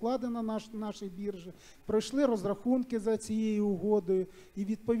була укладена на нашій біржі, пройшли розрахунки за цією угодою, і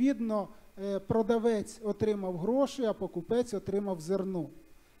відповідно продавець отримав гроші, а покупець отримав зерно.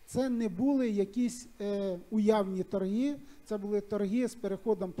 Це не були якісь уявні торги, це були торги з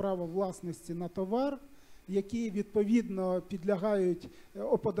переходом права власності на товар, які відповідно підлягають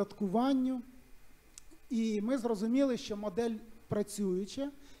оподаткуванню. І ми зрозуміли, що модель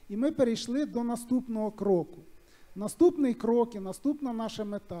працююча, і ми перейшли до наступного кроку. Наступний крок і наступна наша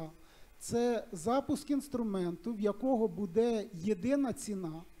мета – це запуск інструменту, в якого буде єдина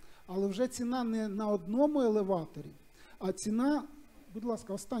ціна, але вже ціна не на одному елеваторі, а ціна, будь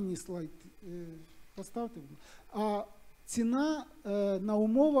ласка, останній слайд поставте, а ціна на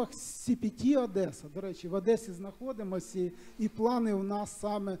умовах CPT Одеса. До речі, в Одесі знаходимося, і плани у нас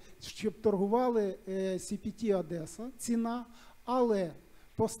саме, щоб торгували CPT Одеса, ціна, але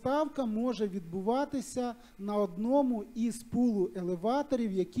поставка може відбуватися на одному із пулу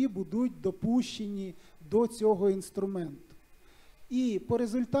елеваторів, які будуть допущені до цього інструменту. І по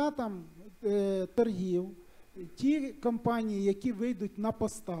результатам торгів, ті компанії, які вийдуть на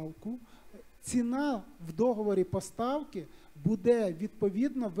поставку, ціна в договорі поставки буде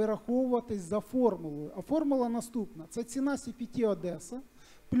відповідно вираховуватись за формулою. А формула наступна. Це ціна CPT Одеса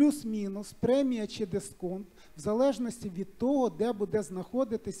плюс-мінус премія чи дисконт в залежності від того, де буде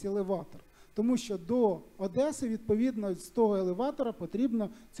знаходитись елеватор. Тому що до Одеси, відповідно, з того елеватора потрібно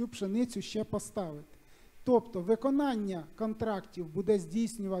цю пшеницю ще поставити. Тобто виконання контрактів буде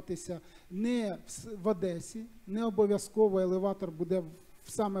здійснюватися не в Одесі, не обов'язково елеватор буде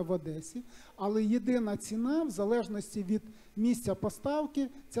саме в Одесі, але єдина ціна, в залежності від місця поставки,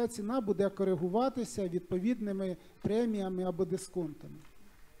 ця ціна буде коригуватися відповідними преміями або дисконтами.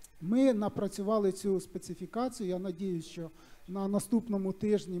 Ми напрацювали цю специфікацію, я сподіваюся, що на наступному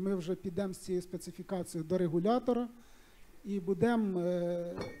тижні ми вже підемо з цією специфікацією до регулятора і будемо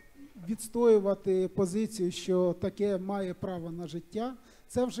відстоювати позицію, що таке має право на життя.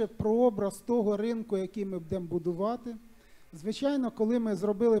 Це вже прообраз того ринку, який ми будемо будувати. Звичайно, коли ми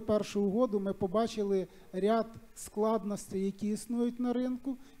зробили першу угоду, ми побачили ряд складностей, які існують на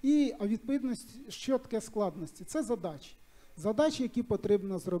ринку. І, відповідно, що таке складності? Це задачі. Задачі, які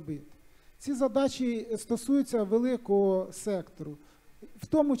потрібно зробити. Ці задачі стосуються великого сектору, в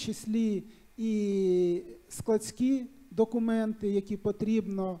тому числі і складські документи, які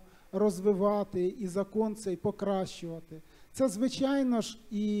потрібно розвивати, і закон цей покращувати. Це, звичайно ж,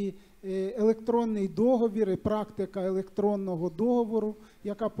 і електронний договір, і практика електронного договору,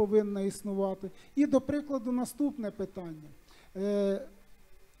 яка повинна існувати. І, до прикладу, наступне питання.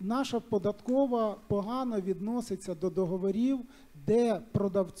 Наша податкова погано відноситься до договорів, де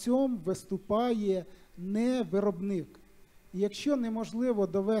продавцем виступає не виробник. І якщо неможливо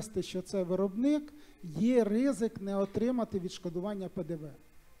довести, що це виробник, є ризик не отримати відшкодування ПДВ.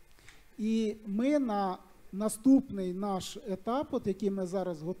 І ми на наступний наш етап, от який ми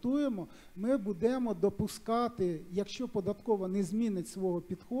зараз готуємо, ми будемо допускати, якщо податкова не змінить свого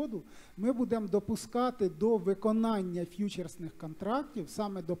підходу, ми будемо допускати до виконання ф'ючерсних контрактів,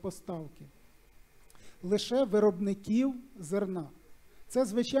 саме до поставки, лише виробників зерна. Це,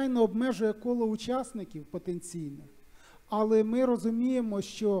 звичайно, обмежує коло учасників потенційних. Але ми розуміємо,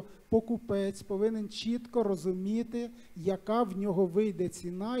 що покупець повинен чітко розуміти, яка в нього вийде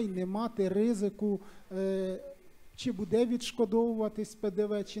ціна, і не мати ризику, чи буде відшкодовуватись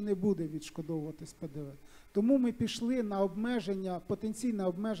ПДВ, чи не буде відшкодовуватись ПДВ. Тому ми пішли на обмеження, потенційне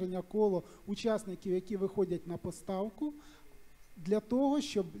обмеження коло учасників, які виходять на поставку, для того,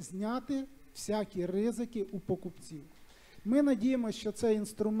 щоб зняти всякі ризики у покупців. Ми надіємося, що цей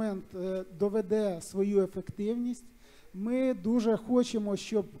інструмент доведе свою ефективність. Ми дуже хочемо,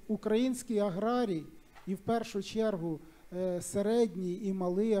 щоб український аграрій, і в першу чергу середній і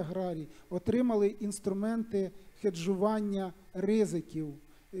малий аграрій, отримали інструменти хеджування ризиків,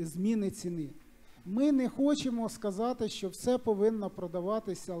 зміни ціни. Ми не хочемо сказати, що все повинно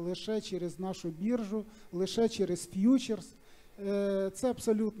продаватися лише через нашу біржу, лише через ф'ючерс. Це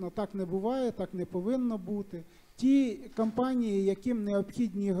абсолютно так не буває, так не повинно бути. Ті компанії, яким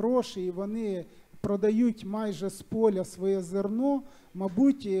необхідні гроші, і вони продають майже з поля своє зерно,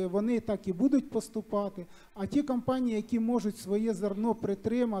 мабуть, вони так і будуть поступати. А ті компанії, які можуть своє зерно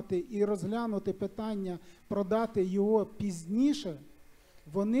притримати і розглянути питання, продати його пізніше,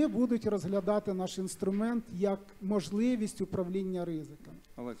 вони будуть розглядати наш інструмент як можливість управління ризиком.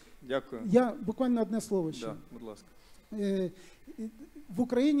 Олег, дякую. Я буквально одне слово ще. Да, будь ласка. В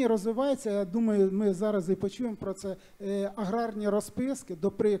Україні розвивається, я думаю, ми зараз і почуємо про це, аграрні розписки,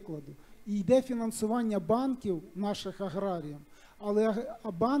 до прикладу. І йде фінансування банків наших аграріям, але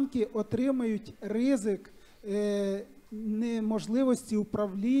банки отримають ризик неможливості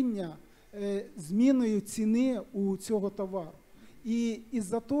управління зміною ціни у цього товару. І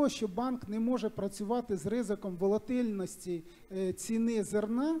із-за того, що банк не може працювати з ризиком волатильності ціни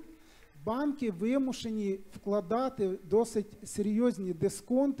зерна, банки вимушені вкладати досить серйозні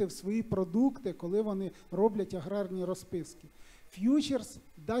дисконти в свої продукти, коли вони роблять аграрні розписки. Ф'ючерс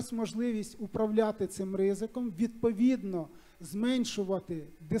дасть можливість управляти цим ризиком, відповідно зменшувати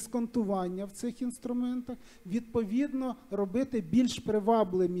дисконтування в цих інструментах, відповідно робити більш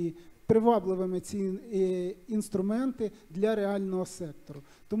привабливими ці інструменти для реального сектору.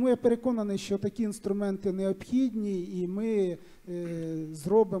 Тому я переконаний, що такі інструменти необхідні, і ми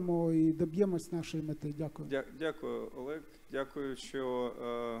зробимо і доб'ємось нашої мети. Дякую. Дякую, Олег. Дякую, що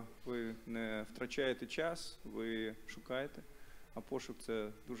ви не втрачаєте час, ви шукаєте. А пошук – це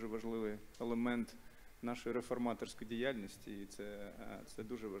дуже важливий елемент нашої реформаторської діяльності, і це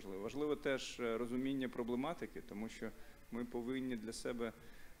дуже важливо. Важливо теж розуміння проблематики, тому що ми повинні для себе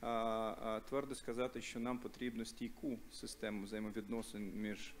твердо сказати, що нам потрібно стійку систему взаємовідносин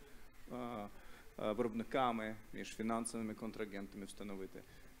між виробниками, між фінансовими контрагентами встановити.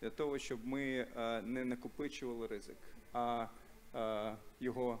 Для того, щоб ми не накопичували ризик, а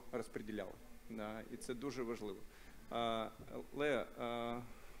його розподіляли. І це дуже важливо. Лея,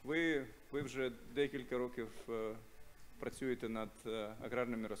 ви вже декілька років працюєте над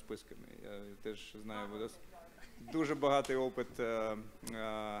аграрними розписками. Я теж знаю, у вас дуже багатий опит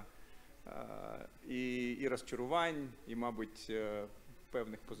і розчарувань, і, мабуть,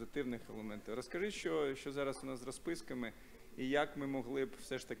 певних позитивних елементів. Розкажи, що зараз у нас з розписками, і як ми могли б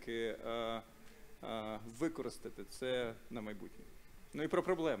все ж таки використати це на майбутнє. Ну і про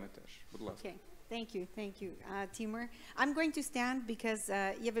проблеми теж, будь ласка. Okay. Thank you, Timur. I'm going to stand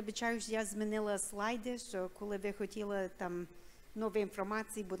because я вибачаю, що я змінила слайди, що коли ви хотіли там нової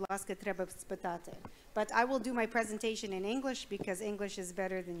інформації, будь ласка, треба спитати. But I will do my presentation in English because English is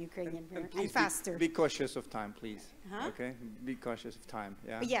better than Ukrainian here, and faster. Be cautious of time, please. Huh? Okay? Be cautious of time.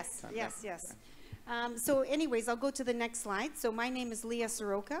 Yeah. Yes, Time, yes, yeah. yes. So anyways, I'll go to the next slide. So my name is Leah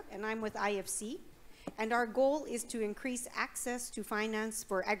Soroka, and I'm with IFC. And our goal is to increase access to finance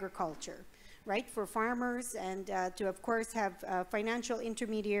for agriculture, right? For farmers and to, of course, have financial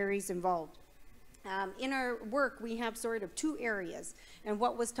intermediaries involved. In our work, we have sort of two areas. And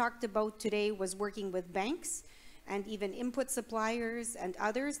what was talked about today was working with banks and even input suppliers and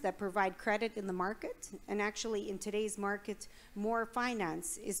others that provide credit in the market. And actually, in today's market, more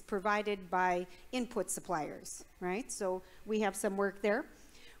finance is provided by input suppliers, right? So we have some work there.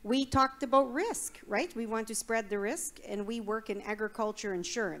 We talked about risk, right? We want to spread the risk, and we work in agriculture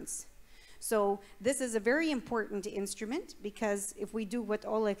insurance. So this is a very important instrument because if we do what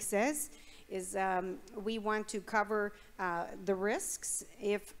Oleg says, is we want to cover the risks.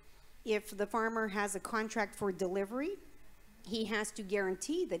 If the farmer has a contract for delivery, he has to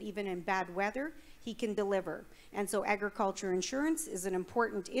guarantee that even in bad weather, he can deliver. And so agriculture insurance is an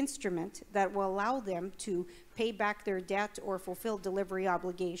important instrument that will allow them to pay back their debt or fulfill delivery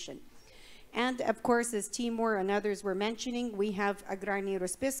obligation. And of course, as Timur and others were mentioning, we have agrarni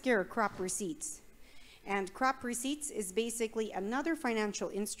rozpiski, or crop receipts. And crop receipts is basically another financial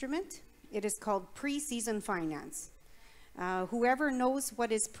instrument. It is called pre-season finance. Whoever knows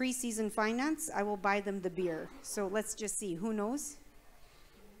what is pre-season finance, I will buy them the beer. So let's just see, who knows?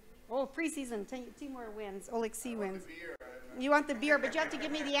 Oh, pre-season, Timur wins, Oleksiy wins. You want the beer, but you have to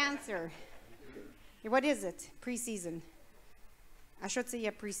give me the answer. What is it, pre-season? А що це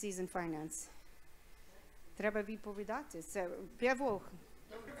є pre-season finance? Треба відповідати. Це п'явох.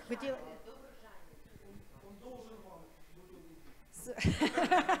 Хотіла...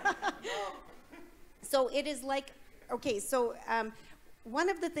 So it is like, okay, so one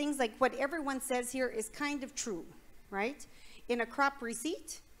of the things, like what everyone says here is kind of true, right? In a crop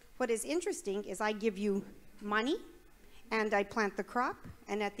receipt, what is interesting is I give you money and I plant the crop,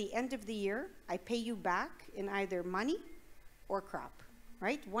 and at the end of the year, I pay you back in either money or crop,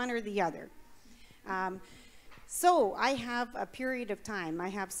 right? One or the other. So I have a period of time, I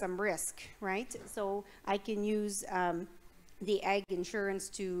have some risk, right? So I can use the ag insurance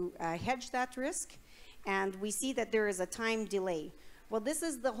to hedge that risk, and we see that there is a time delay. Well, this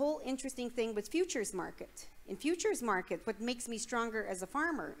is the whole interesting thing with futures market. In futures market, what makes me stronger as a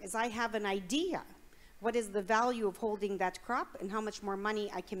farmer is I have an idea what is the value of holding that crop and how much more money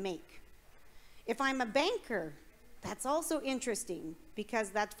I can make. If I'm a banker, that's also interesting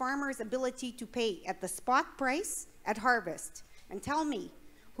because that farmer's ability to pay at the spot price at harvest. And tell me,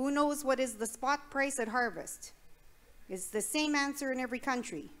 who knows what is the spot price at harvest? It's the same answer in every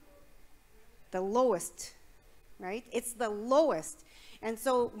country. The lowest, right? It's the lowest. And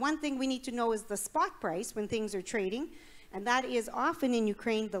so one thing we need to know is the spot price when things are trading, and that is often in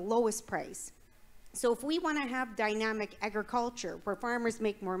Ukraine the lowest price. So if we want to have dynamic agriculture where farmers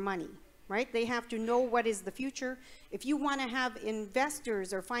make more money, right? They have to know what is the future. If you want to have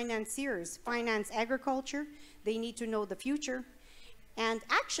investors or financiers finance agriculture, they need to know the future. And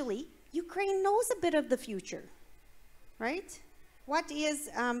actually, Ukraine knows a bit of the future, right? What is,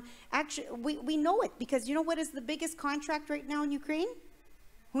 actually, we know it because you know what is the biggest contract right now in Ukraine?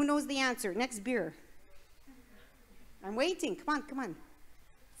 Who knows the answer? Next beer. I'm waiting, come on.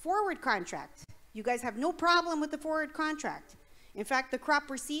 Forward contract. You guys have no problem with the forward contract. In fact, the crop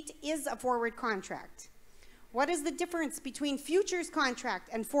receipt is a forward contract. What is the difference between futures contract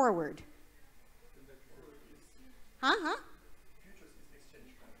and forward? Huh?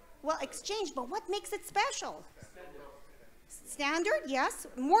 Well, exchange, but what makes it special? Standard, yes.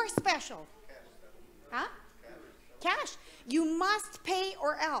 More special. Huh? Cash. You must pay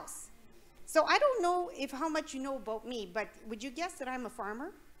or else. So I don't know how much you know about me, but would you guess that I'm a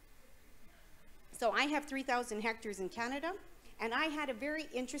farmer? So I have 3,000 hectares in Canada, and I had a very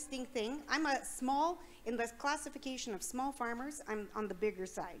interesting thing. I'm in the classification of small farmers, I'm on the bigger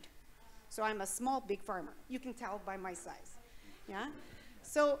side. So I'm a small, big farmer. You can tell by my size, yeah?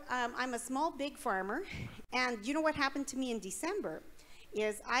 So I'm a small, big farmer, and you know what happened to me in December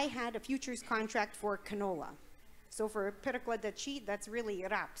is I had a futures contract for canola. So for perikladachit, that's really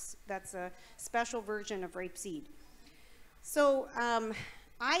raps. That's a special version of rapeseed. So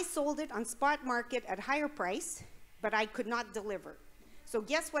I sold it on spot market at higher price, but I could not deliver. So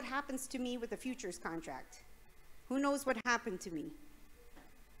guess what happens to me with a futures contract? Who knows what happened to me?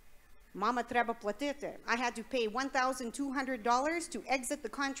 Mama треба платити. I had to pay $1,200 to exit the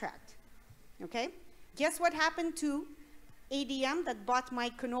contract. Okay? Guess what happened to ADM that bought my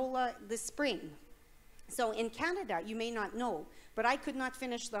canola this spring? So in Canada, you may not know, but I could not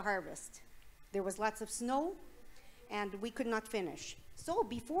finish the harvest. There was lots of snow, and we could not finish. So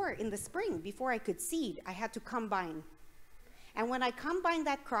before, in the spring, before I could seed, I had to combine. And when I combined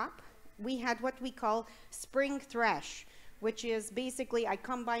that crop, we had what we call spring thresh, which is basically I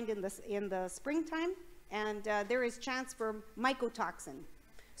combined in the springtime, and there is chance for mycotoxin.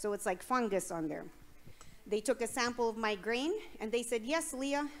 So it's like fungus on there. They took a sample of my grain, and they said, yes,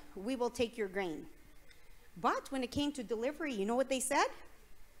 Leah, we will take your grain. But when it came to delivery, you know what they said?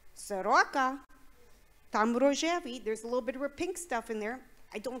 Soroka, tam roževi, there's a little bit of pink stuff in there.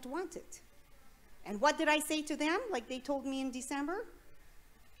 I don't want it. And what did I say to them, like they told me in December?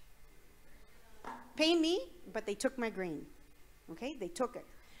 Pay me, but they took my grain. Okay, they took it.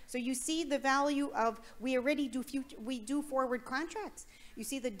 So you see the value of, we already do forward contracts. You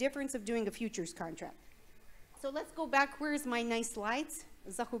see the difference of doing a futures contract. So let's go back. Where's my nice slides?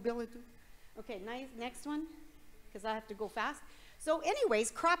 Okay, nice. Next one, because I have to go fast. So anyways,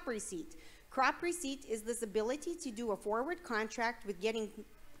 crop receipt. Crop receipt is this ability to do a forward contract with getting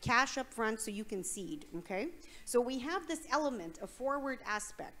cash up front so you can seed, okay? So we have this element, a forward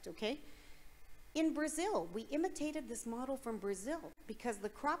aspect, okay? In Brazil, we imitated this model from Brazil because the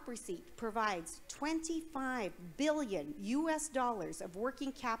crop receipt provides $25 billion of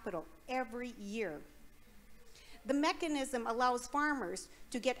working capital every year. The mechanism allows farmers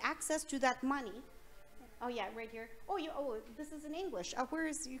to get access to that money. Oh yeah, right here. Oh, this is in English. Where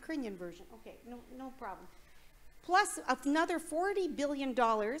is the Ukrainian version? Okay, no problem. Plus another $40 billion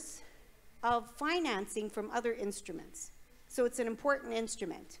of financing from other instruments. So it's an important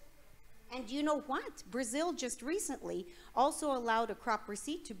instrument. And you know what? Brazil just recently also allowed a crop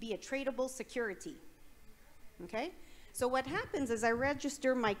receipt to be a tradable security. Okay? So what happens is I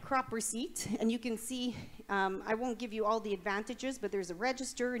register my crop receipt, and you can see, I won't give you all the advantages, but there's a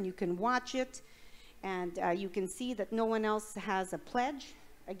register, and you can watch it, and you can see that no one else has a pledge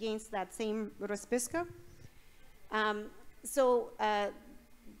against that same rozpiska.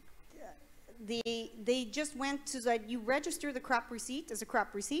 They just went to that you register the crop receipt as a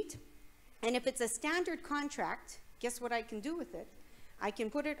crop receipt, and if it's a standard contract, guess what I can do with it? I can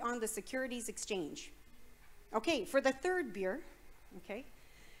put it on the securities exchange. Okay, for the third beer, okay,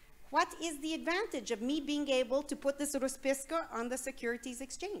 what is the advantage of me being able to put this rozpiska on the securities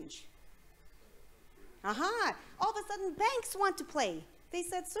exchange? Aha, all of a sudden banks want to play. They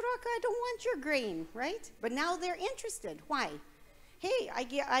said, Soroka, I don't want your grain, right? But now they're interested. Why? Hey,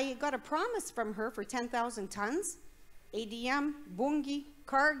 I got a promise from her for 10,000 tons. ADM, Bungi,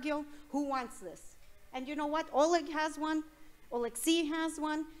 Cargill, who wants this? And you know what? Oleg has one, Oleksiy has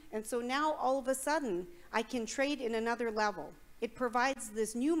one, and so now all of a sudden, I can trade in another level. It provides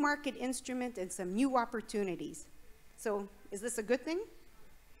this new market instrument and some new opportunities. So is this a good thing?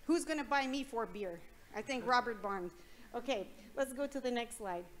 Who's going to buy me 4 beer? I think Robert Bond. Okay, let's go to the next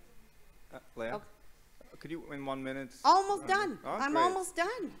slide. Leah, Okay. could you, in 1 minute? Almost done. Oh, I'm great. almost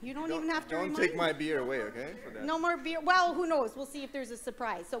done. You don't even have to Don't remind take me. my beer away, okay? For that. No more beer. Well, who knows? We'll see if there's a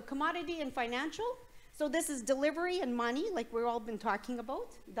surprise. So commodity and financial. So this is delivery and money, like we've all been talking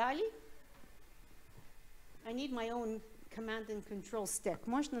about. Dali. I need my own command and control stick.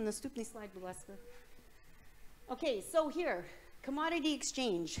 Можна наступний слайд, будь ласка. Okay, so here, commodity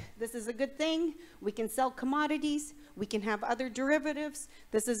exchange. This is a good thing. We can sell commodities. We can have other derivatives.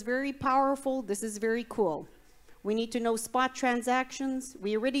 This is very powerful. This is very cool. We need to know spot transactions.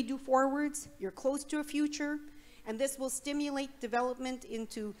 We already do forwards. You're close to a future. And this will stimulate development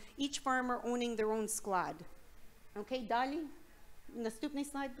into each farmer owning their own sklad. Okay, Dali? Наступний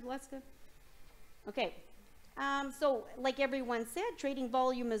слайд, будь ласка. Okay. So, like everyone said, trading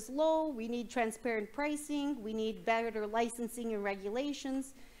volume is low. We need transparent pricing. We need better licensing and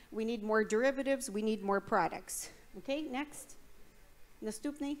regulations. We need more derivatives. We need more products. Okay, next.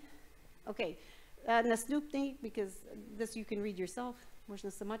 Наступний. Okay, наступний, because this you can read yourself.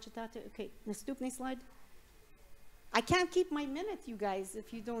 Можна сама читати. Okay, наступний slide. I can't keep my minute, you guys,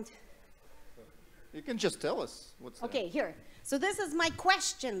 if you don't. You can just tell us what's Okay, here. So this is my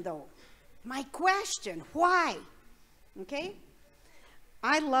question, though. My question, why? Okay?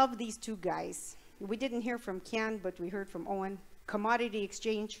 I love these two guys. We didn't hear from Ken, but we heard from Owen. Commodity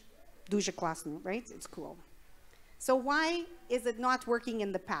exchange, дуже класно, right? It's cool. So why is it not working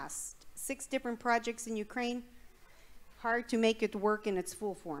in the past? 6 different projects in Ukraine, hard to make it work in its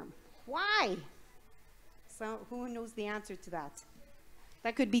full form. Why? So who knows the answer to that?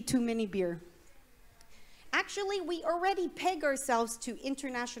 That could be too many beer. Actually, we already peg ourselves to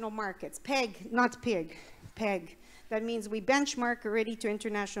international markets. Peg, not pig, peg. That means we benchmark already to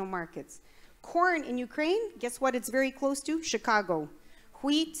international markets. Corn in Ukraine, guess what it's very close to? Chicago.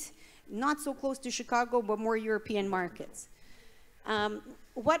 Wheat, not so close to Chicago, but more European markets.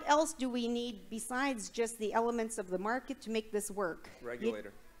 What else do we need besides just the elements of the market to make this work?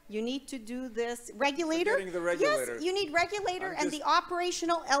 Regulator. You need to do this. Regulator? Forgetting the regulator. Yes, you need regulator and the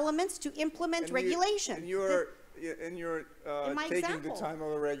operational elements to implement regulation. And you're my taking example. the time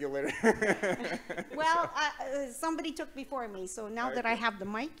of a regulator. Well, somebody took before me, so now that I have the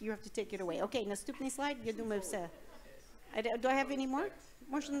mic, you have to take it away. Okay, наступний slide. Я думаю, все. Do I have any more?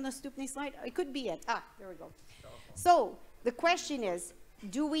 Може, наступний slide? It could be it. Ah, there we go. So, the question is,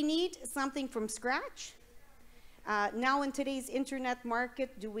 do we need something from scratch? Now in today's internet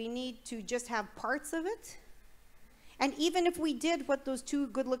market, do we need to just have parts of it? And even if we did what those two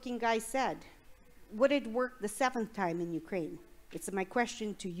good-looking guys said, would it work the 7th time in Ukraine? It's my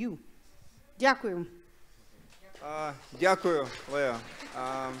question to you. Дякую. Дякую, Лео.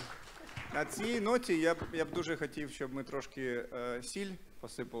 На цій ноті я б дуже хотів, щоб ми трошки сіль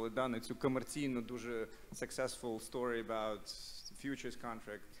посипали на цю комерційну, дуже successful story about futures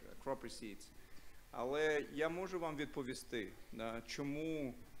contract, crop receipts. Але я можу вам відповісти,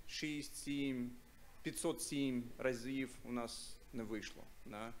 чому 507 разів у нас не вийшло.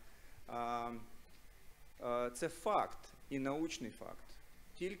 Це факт і научний факт.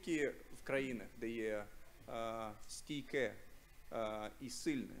 Тільки в країнах, де є стійке і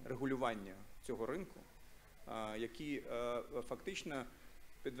сильне регулювання цього ринку, які фактично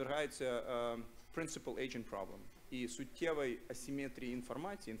підвергаються principal agent problem і суттєвій асиметрії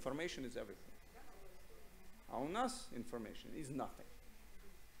інформації. Information is everything. А у нас information is nothing.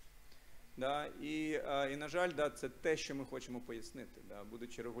 І на жаль, це те, що ми хочемо пояснити.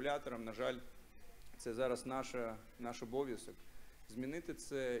 Будучи регулятором, на жаль, це зараз наш обов'язок змінити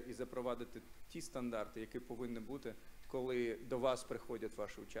це і запровадити ті стандарти, які повинні бути, коли до вас приходять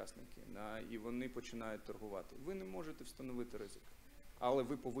ваші учасники, і вони починають торгувати. Ви не можете встановити ризик, але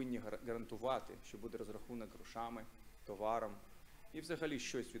ви повинні гарантувати, що буде розрахунок грошами, товаром і взагалі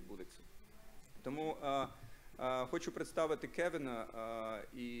щось відбудеться. Тому хочу представити Кевіна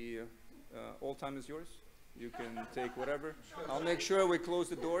і all time is yours. You can take whatever. I'll make sure we close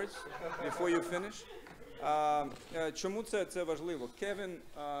the doors before you finish. Чому це важливо? Кевін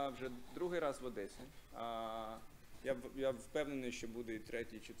вже другий раз в Одесі. Я впевнений, що буде і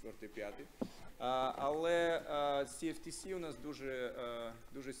третій, четвертий, п'ятий. Але з CFTC у нас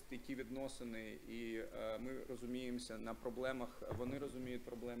дуже стійкі відносини, і ми розуміємося на проблемах, вони розуміють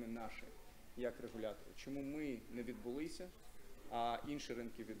проблеми наші, як регулятори. Чому ми не відбулися, а інші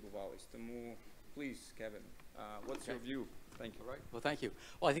ринки відбувались. Тому, please, Kevin, what's your view? Thank you. Right. Well, thank you.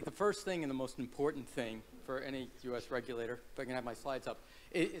 Well, I think the first thing and the most important thing for any U.S. regulator, if I can have my slides up,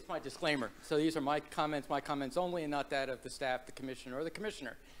 is my disclaimer. So these are my comments only, and not that of the staff, the commissioner, or the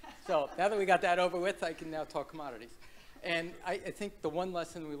commissioner. So now that we got that over with, I can now talk commodities. And I think the one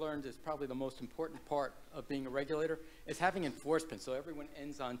lesson we learned is probably the most important part of being a regulator is having enforcement, so everyone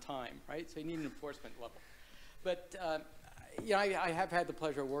ends on time, right? So you need an enforcement level. But I have had the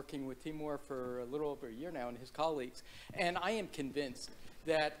pleasure of working with Timur for a little over a year now and his colleagues, and I am convinced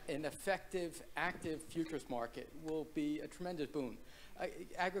that an effective, active futures market will be a tremendous boon.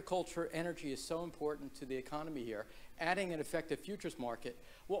 Agriculture, energy is so important to the economy here. Adding an effective futures market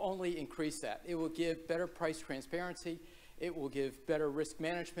will only increase that. It will give better price transparency. It will give better risk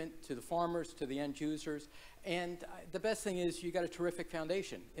management to the farmers, to the end users. And the best thing is you got a terrific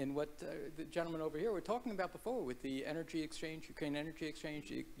foundation in what the gentleman over here were talking about before with the energy exchange, Ukraine energy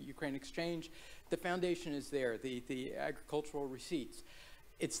exchange, Ukraine exchange. The foundation is there, the agricultural receipts.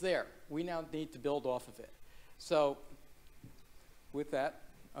 It's there. We now need to build off of it. So with that,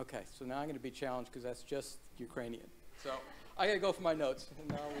 okay, so now I'm going to be challenged because that's just Ukrainian. So I got to go for my notes,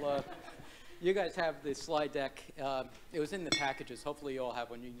 and I'll, you guys have the slide deck. It was in the packages. Hopefully you all have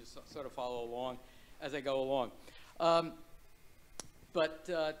one. You can just sort of follow along as I go along.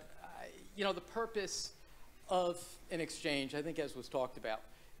 The purpose of an exchange, I think as was talked about,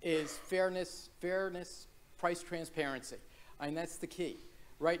 is fairness, price transparency. I mean, that's the key.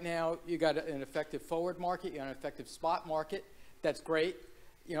 Right now, you got an effective forward market, you got an effective spot market. That's great,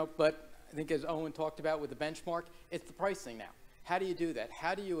 but I think as Owen talked about with the benchmark, it's the pricing now. How do you do that?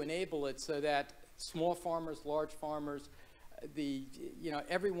 How do you enable it so that small farmers, large farmers,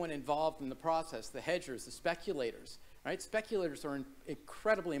 everyone involved in the process, the hedgers, the speculators, right? Speculators are an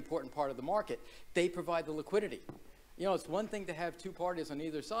incredibly important part of the market. They provide the liquidity. It's one thing to have two parties on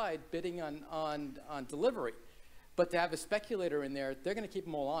either side bidding on delivery, but to have a speculator in there, they're going to keep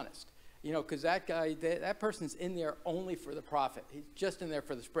them all honest. Because that guy, that person's in there only for the profit. He's just in there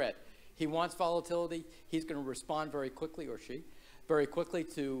for the spread. He wants volatility. He's going to respond very quickly, or she, very quickly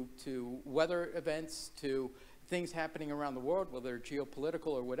to weather events, to things happening around the world, whether they're geopolitical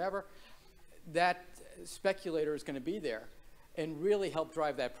or whatever, that speculator is going to be there and really help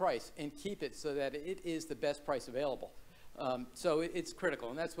drive that price and keep it so that it is the best price available. So it's critical,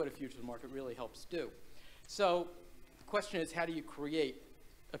 and that's what a futures market really helps do. So the question is, how do you create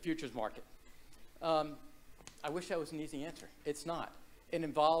a futures market? I wish that was an easy answer. It's not. It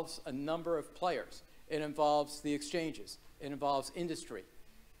involves a number of players. It involves the exchanges. It involves industry.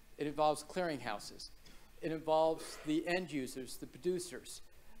 It involves clearinghouses. It involves the end users, the producers,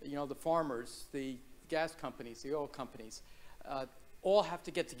 you know, the farmers, the gas companies, the oil companies, all have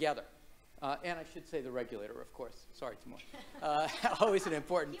to get together. And I should say the regulator, of course. Sorry, Timur. Always an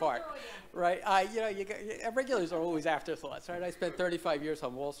important part, right? You know, regulators are always afterthoughts, right? I spent 35 years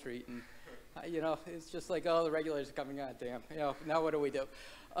on Wall Street, and you know, it's just like, oh, the regulators are coming out, damn. You know, now what do we do?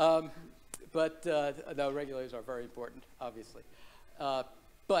 But no, regulators are very important, obviously.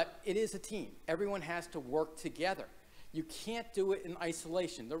 But it is a team. Everyone has to work together. You can't do it in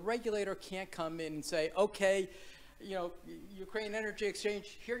isolation. The regulator can't come in and say, okay, you know, Ukraine Energy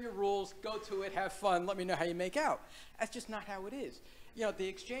Exchange, here are your rules, go to it, have fun, let me know how you make out. That's just not how it is. You know, the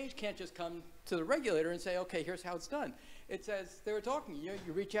exchange can't just come to the regulator and say, okay, here's how it's done. It's as they were talking, you know,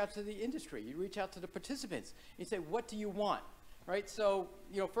 you reach out to the industry, you reach out to the participants, you say, what do you want, right? So,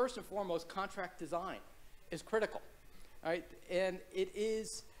 you know, first and foremost, contract design is critical, right? And it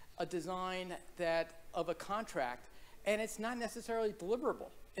is a design that of a contract, and it's not necessarily deliverable.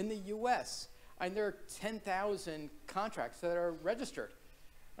 In the US, and there are 10,000 contracts that are registered,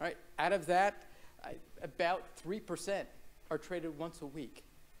 right? Out of that, about 3% are traded once a week.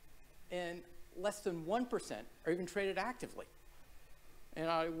 And less than 1% are even traded actively. And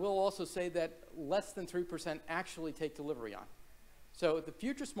I will also say that less than 3% actually take delivery on. So the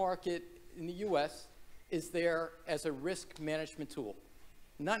futures market in the US is there as a risk management tool.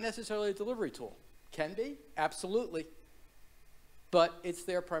 Not necessarily a delivery tool. Can be, absolutely. But it's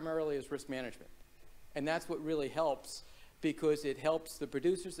there primarily as risk management. And that's what really helps, because it helps the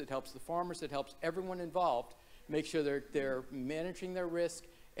producers, it helps the farmers, it helps everyone involved make sure they're managing their risk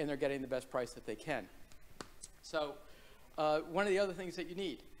and they're getting the best price that they can. So one of the other things that you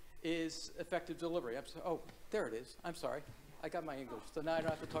need is effective delivery. Oh, there it is. I'm sorry. I got my English, so now I don't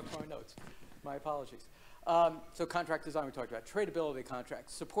have to talk to my notes. My apologies. So contract design we talked about, tradability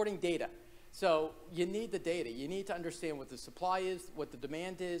contracts, supporting data. So you need the data. You need to understand what the supply is, what the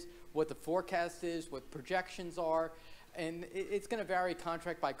demand is, what the forecast is, what projections are, and it's going to vary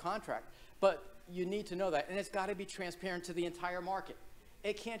contract by contract. But you need to know that, and it's got to be transparent to the entire market.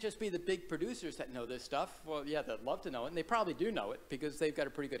 It can't just be the big producers that know this stuff. Well, yeah, they'd love to know it, and they probably do know it because they've got a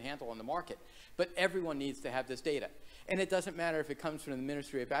pretty good handle on the market. But everyone needs to have this data. And it doesn't matter if it comes from the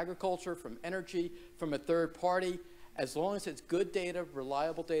Ministry of Agriculture, from Energy, from a third party. As long as it's good data,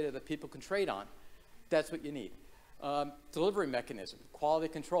 reliable data that people can trade on, that's what you need. Delivery mechanism, quality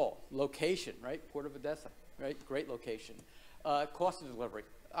control, location, right? Port of Odessa, right? Great location. Cost of delivery,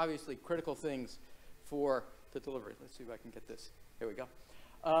 obviously critical things for the delivery. Let's see if I can get this. There we go.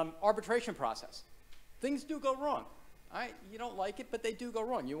 Arbitration process. Things do go wrong. You don't like it, but they do go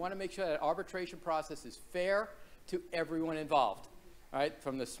wrong. You want to make sure that arbitration process is fair to everyone involved, right?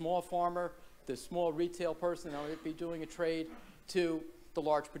 From the small farmer, the small retail person that might be doing a trade, to the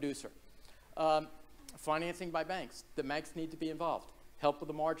large producer. Financing by banks. The banks need to be involved. Help with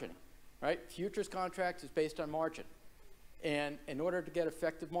the margining, right? Futures contracts is based on margin. And in order to get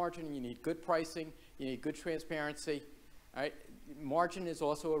effective margining, you need good pricing, you need good transparency, right? Margin is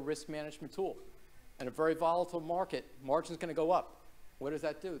also a risk management tool. In a very volatile market, margin is going to go up. What does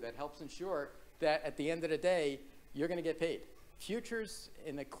that do? That helps ensure that at the end of the day, you're going to get paid. Futures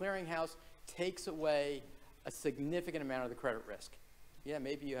in the clearinghouse takes away a significant amount of the credit risk. Yeah,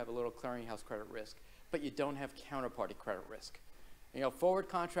 maybe you have a little clearinghouse credit risk, but you don't have counterparty credit risk. You know, forward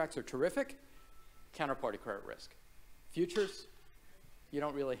contracts are terrific, counterparty credit risk. Futures, you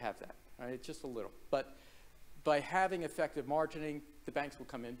don't really have that, right? It's just a little. But by having effective margining, the banks will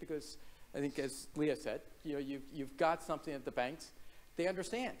come in because I think, as Leah said, you know, you've got something at the banks. They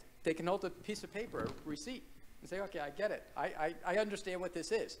understand. They can hold a piece of paper, a receipt, and say, okay, I get it. I understand what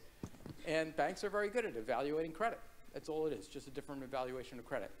this is. And banks are very good at evaluating credit. That's all it is, just a different evaluation of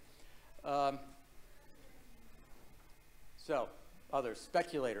credit. So, others,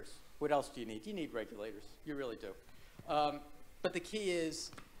 speculators. What else do you need? You need regulators. You really do. But the key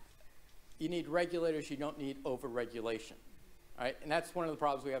is you need regulators. You don't need over-regulation. Right? And that's one of the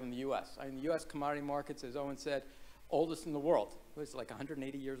problems we have in the U.S. I mean, the U.S. commodity markets, as Owen said, oldest in the world. It was like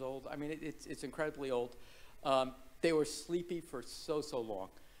 180 years old. I mean, it's incredibly old. They were sleepy for so long.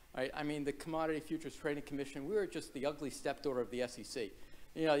 Right? I mean, the Commodity Futures Trading Commission, we were just the ugly stepdaughter of the SEC.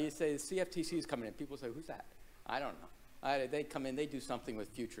 You know, you say the CFTC is coming in. People say, who's that? I don't know. They come in, they do something with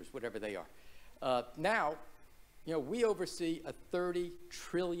futures, whatever they are. Now, you know, we oversee a $30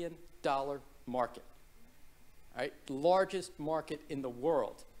 trillion market, right? Largest market in the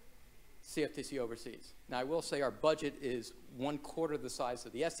world, CFTC oversees. Now, I will say our budget is 1/4 the size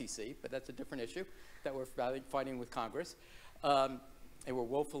of the SEC, but that's a different issue that we're fighting with Congress. And we're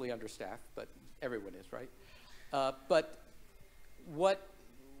woefully understaffed, but everyone is, right? But what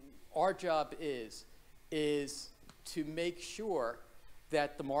our job is to make sure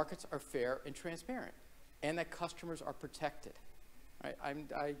that the markets are fair and transparent and that customers are protected. Right?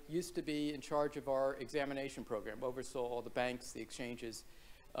 I used to be in charge of our examination program, oversaw all the banks, the exchanges,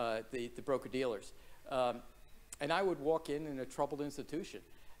 the broker-dealers. And I would walk in a troubled institution,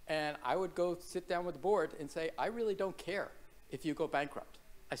 and I would go sit down with the board and say, I really don't care if you go bankrupt.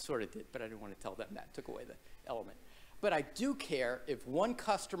 I sort of did, but I didn't want to tell them that. Took away the element. But I do care if one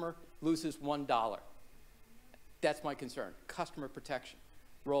customer loses $1. That's my concern. Customer protection,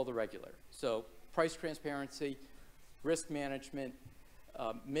 role of the regulator. So price transparency, risk management,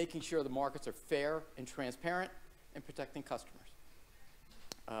 making sure the markets are fair and transparent, and protecting customers.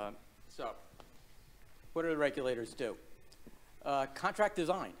 So what do the regulators do? Contract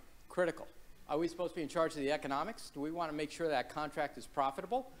design, critical. Are we supposed to be in charge of the economics? Do we want to make sure that contract is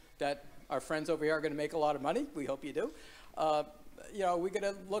profitable, that our friends over here are going to make a lot of money? We hope you do. You know, we're going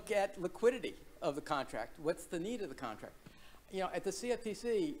to look at liquidity of the contract. What's the need of the contract? You know, at the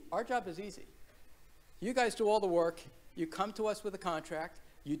CFTC, our job is easy. You guys do all the work. You come to us with a contract.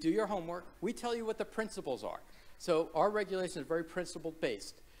 You do your homework. We tell you what the principles are. So our regulation is very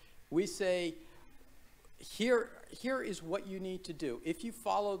principle-based. We say, here is what you need to do. If you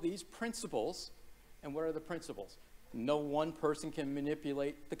follow these principles, and what are the principles? No one person can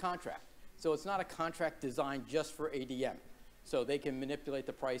manipulate the contract. So it's not a contract designed just for ADM. So they can manipulate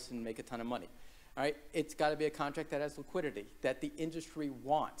the price and make a ton of money. All right? It's got to be a contract that has liquidity, that the industry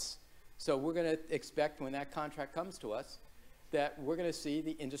wants. So we're going to expect when that contract comes to us that we're going to see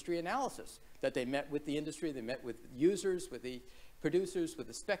the industry analysis, that they met with the industry, they met with users, with the producers, with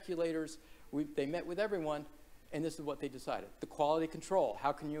the speculators. They met with everyone, and this is what they decided. The quality control.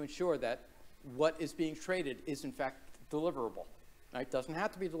 How can you ensure that what is being traded is, in fact, deliverable? Right? It doesn't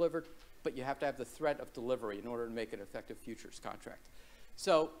have to be delivered, but you have to have the threat of delivery in order to make an effective futures contract.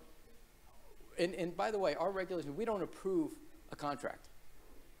 So, and by the way, our regulation, we don't approve a contract.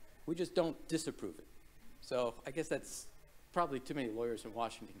 We just don't disapprove it. So I guess that's probably too many lawyers in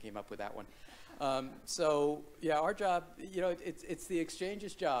Washington came up with that one. So yeah, our job, you know, it's the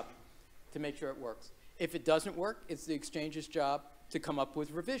exchange's job to make sure it works. If it doesn't work, it's the exchange's job to come up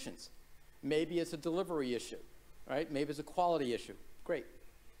with revisions. Maybe it's a delivery issue, right? Maybe it's a quality issue. Great.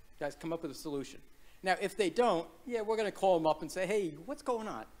 Guys, come up with a solution. Now, if they don't, yeah, we're going to call them up and say, hey, what's going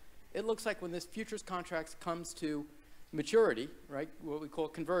on? It looks like when this futures contract comes to maturity, right, what we call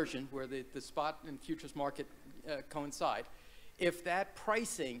conversion, where the spot and futures market coincide, if that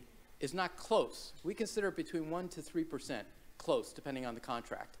pricing is not close, we consider it between 1% to 3% close, depending on the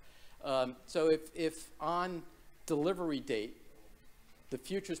contract. So if on delivery date, the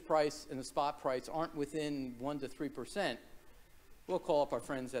futures price and the spot price aren't within 1% to 3%, we'll call up our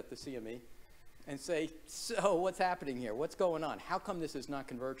friends at the CME and say, so what's happening here? What's going on? How come this is not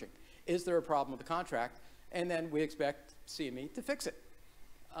converging? Is there a problem with the contract? And then we expect CME to fix it.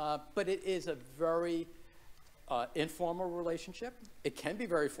 But it is a very informal relationship. It can be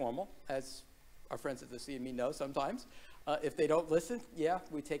very formal, as our friends at the CME know sometimes. If they don't listen, yeah,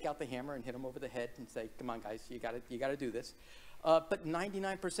 we take out the hammer and hit them over the head and say, come on, guys, you gotta do this. But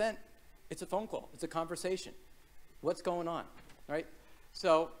 99%, it's a phone call. It's a conversation. What's going on, right?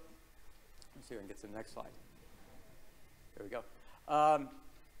 So let's see if I can get to the next slide. There we go.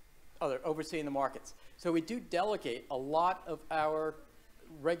 They're overseeing the markets. So we do delegate a lot of our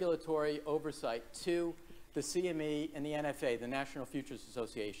regulatory oversight to the CME and the NFA, the National Futures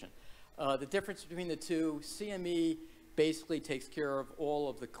Association. The difference between the two, CME basically takes care of all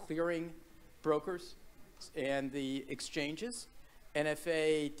of the clearing brokers and the exchanges.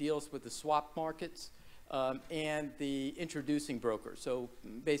 NFA deals with the swap markets and the introducing brokers, so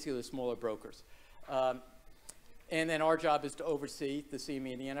basically the smaller brokers. And then our job is to oversee the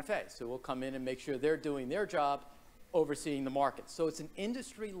CME and the NFA. So we'll come in and make sure they're doing their job overseeing the markets. So it's an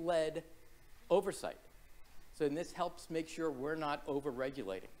industry-led oversight. So this helps make sure we're not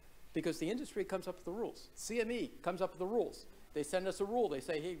over-regulating, because the industry comes up with the rules. CME comes up with the rules. They send us a rule. They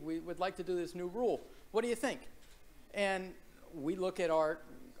say, hey, we would like to do this new rule. What do you think? And we look at our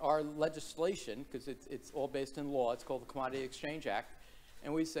legislation, because it's all based in law. It's called the Commodity Exchange Act.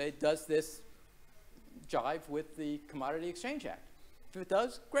 And we say, does this jive with the Commodity Exchange Act? If it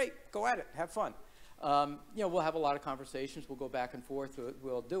does, great, go at it, have fun. You know, we'll have a lot of conversations. We'll go back and forth.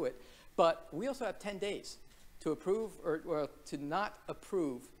 We'll do it. But we also have 10 days to approve or to not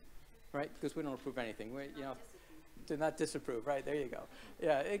approve, right? Because we don't approve anything. You know, to not disapprove, right? There you go.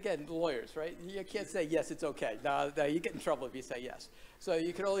 Yeah, again, lawyers, right? You can't say, yes, it's okay. No, you get in trouble if you say yes. So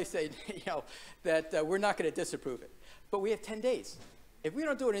you can only say, you know, that we're not going to disapprove it. But we have 10 days. If we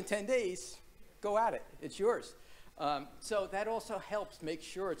don't do it in 10 days, go at it. It's yours. So that also helps make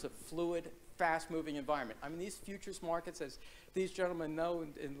sure it's a fluid, fast-moving environment. I mean, these futures markets, as these gentlemen know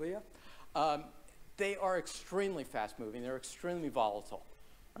and Leah, they are extremely fast-moving. They're extremely volatile.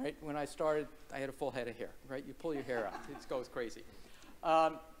 Right? When I started, I had a full head of hair, right? You pull your hair out, it goes crazy.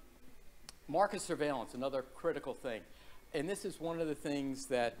 Market surveillance, another critical thing. And this is one of the things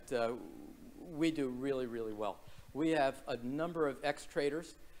that we do really, really well. We have a number of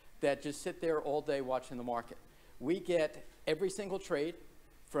ex-traders that just sit there all day watching the market. We get every single trade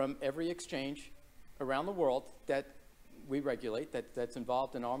from every exchange around the world that we regulate, that's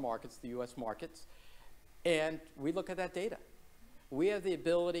involved in our markets, the US markets, and we look at that data. We have the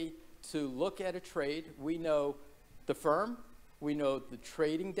ability to look at a trade. We know the firm, we know the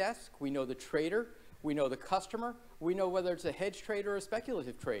trading desk, we know the trader, we know the customer, we know whether it's a hedge trade or a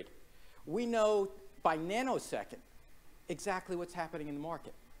speculative trade. We know by nanosecond exactly what's happening in the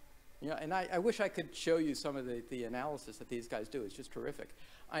market. You know, and I wish I could show you some of the analysis that these guys do. It's just terrific.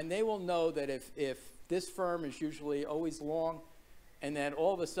 And they will know that if this firm is usually always long, and then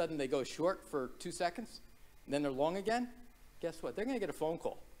all of a sudden they go short for 2 seconds, and then they're long again, guess what? They're going to get a phone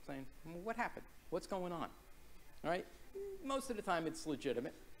call saying, well, what happened? What's going on? All right? Most of the time it's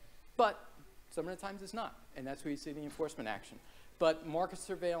legitimate, but some of the times it's not, and that's where you see the enforcement action. But market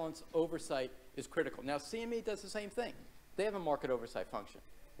surveillance oversight is critical. Now, CME does the same thing. They have a market oversight function.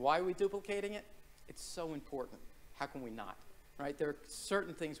 Why are we duplicating it? It's so important. How can we not? Right? There are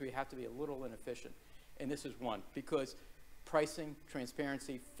certain things we have to be a little inefficient, and this is one, because pricing,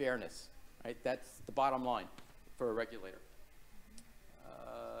 transparency, fairness, right? That's the bottom line for a regulator.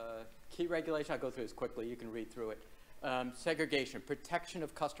 Key regulation, I'll go through this quickly, you can read through it. Segregation, protection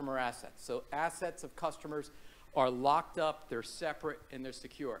of customer assets. So assets of customers are locked up, they're separate, and they're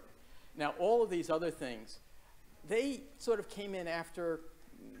secure. Now, all of these other things, they sort of came in after,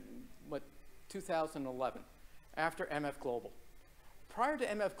 2011, after MF Global. Prior to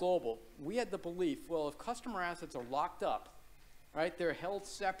MF Global, we had the belief, well, if customer assets are locked up, right, they're held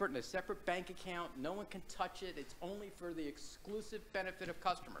separate in a separate bank account, no one can touch it, it's only for the exclusive benefit of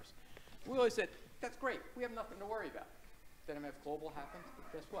customers. We always said, that's great, we have nothing to worry about. Then MF Global happened,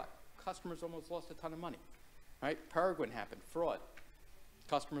 guess what? Customers almost lost a ton of money, right? Peregrine happened, fraud.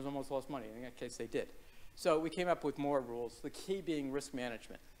 Customers almost lost money, in that case they did. So we came up with more rules, the key being risk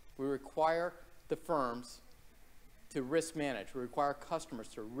management. We require the firms to risk manage. We require customers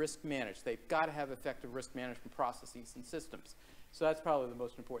to risk manage. They've got to have effective risk management processes and systems. So that's probably the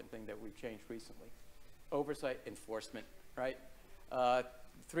most important thing that we've changed recently. Oversight, enforcement, right?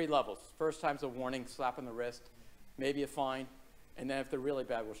 3 levels. First time's a warning, slap on the wrist, maybe a fine, and then if they're really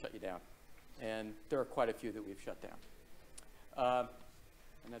bad, we'll shut you down. And there are quite a few that we've shut down.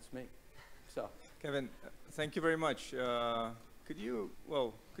 And that's me. So, Kevin, thank you very much. Could you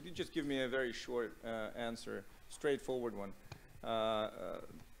just give me a very short answer, straightforward one?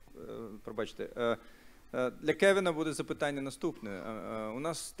 Пробачте. Для Кевіна буде запитання наступне. У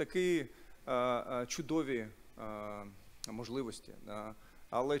нас такі чудові можливості,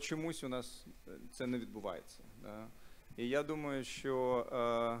 але чомусь у нас це не відбувається. І я думаю, що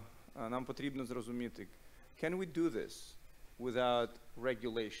нам потрібно зрозуміти, can we do this without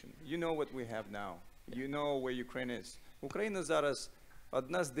regulation? You know what we have now. You know where Ukraine is. Україна зараз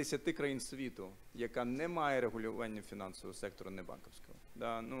одна з 10 країн світу, яка не має регулювання фінансового сектору, не банківського.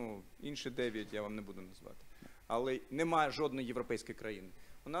 Ну, інші 9 я вам не буду назвати. Але немає жодної європейської країни.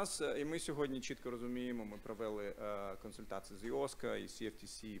 У нас, і ми сьогодні чітко розуміємо, ми провели консультації з IOSCO і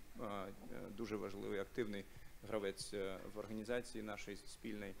CFTC, дуже важливий, активний гравець в організації нашої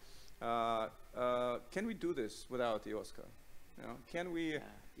спільної. Can we do this without IOSCO? You know, can we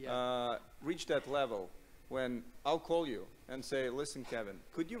reach that level when I'll call you and say, listen, Kevin,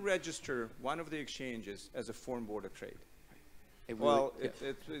 could you register one of the exchanges as a foreign border trade?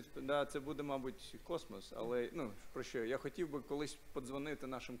 Це буде, мабуть, космос, але, про що? Я хотів би колись подзвонити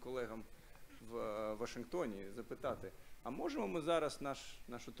нашим колегам в Вашингтоні і запитати, а можемо ми зараз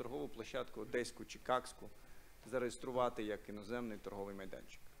нашу торгову площадку, одеську чи какську, зареєструвати як іноземний торговий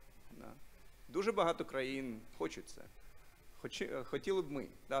майданчик? Дуже багато країн хочуть це. Хотіли б ми.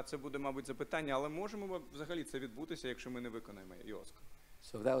 Це буде, мабуть, запитання, але можемо взагалі це відбутися, якщо ми не виконаємо IOSCO.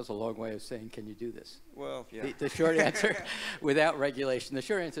 So that was a long way of saying, can you do this? Well, yeah. The short answer, without regulation, the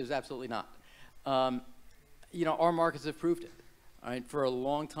short answer is absolutely not. You know, our markets have proved it. Right? For a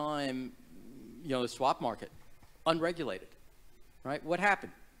long time, you know, the swap market, unregulated, right? What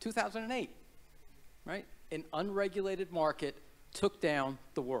happened? 2008, right? An unregulated market took down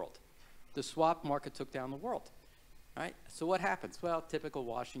the world. The swap market took down the world, right? So what happens? Well, typical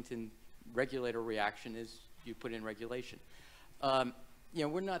Washington regulator reaction is you put in regulation. You know,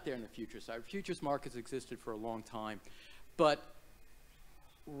 we're not there in the futures side. Futures markets existed for a long time, but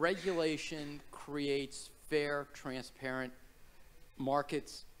regulation creates fair, transparent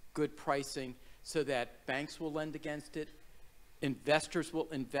markets, good pricing, so that banks will lend against it, investors will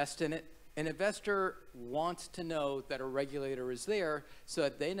invest in it. An investor wants to know that a regulator is there so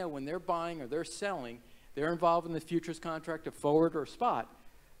that they know when they're buying or they're selling, they're involved in the futures contract, a forward or spot,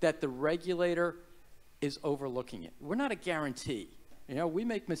 that the regulator is overlooking it. We're not a guarantee. You know, we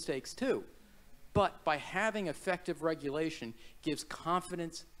make mistakes too. But by having effective regulation gives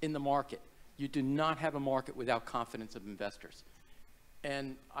confidence in the market. You do not have a market without confidence of investors.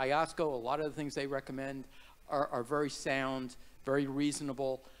 And IOSCO, a lot of the things they recommend are very sound, very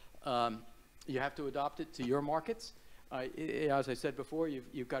reasonable. You have to adopt it to your markets. As I said before,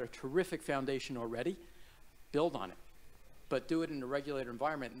 you've got a terrific foundation already. Build on it. But do it in a regulated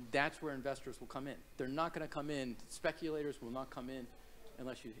environment, and that's where investors will come in. They're not going to come in, speculators will not come in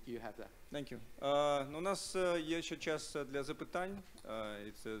unless you have that. Thank you. Ну, у нас є ще час для запитань,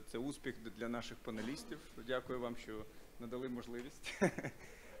 і це успіх для наших панелістів. Дякую вам, що надали можливість.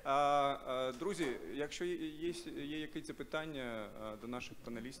 Друзі, якщо є якісь запитання до наших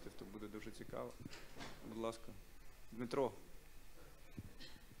панелістів, то буде дуже цікаво. Будь ласка. Дмитро.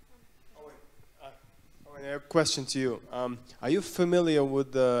 A question to you. Are you familiar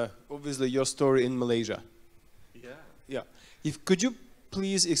with, obviously, your story in Malaysia? Yeah. Could you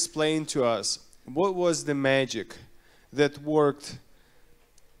please explain to us what was the magic that worked?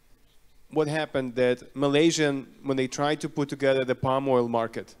 What happened that Malaysian, when they tried to put together the palm oil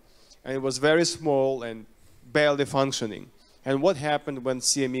market, and it was very small and barely functioning, and what happened when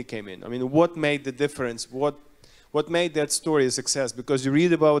CME came in? I mean, what made the difference? What made that story a success? Because you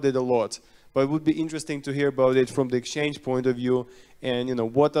read about it a lot, but it would be interesting to hear about it from the exchange point of view, and you know,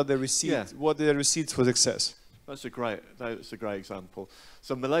 what are the receipts? What are the receipts for success? That's a great example.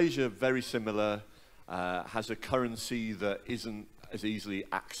 So Malaysia, very similar, has a currency that isn't as easily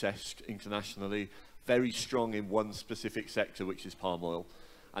accessed internationally, very strong in one specific sector, which is palm oil,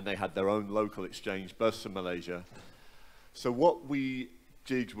 and they had their own local exchange, Bursa Malaysia. So what we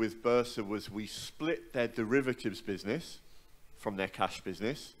did with Bursa was we split their derivatives business from their cash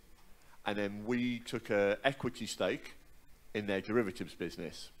business, and then we took an equity stake in their derivatives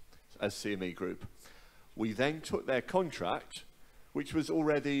business as CME Group. We then took their contract, which was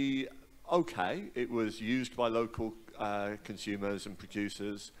already okay. It was used by local consumers and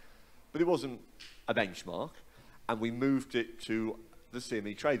producers, but it wasn't a benchmark, and we moved it to the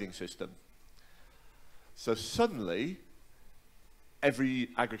CME trading system. So suddenly, every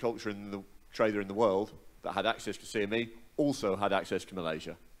agriculture trader in the world that had access to CME also had access to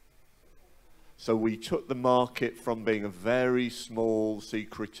Malaysia. So we took the market from being a very small,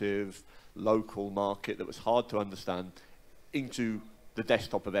 secretive, local market that was hard to understand into the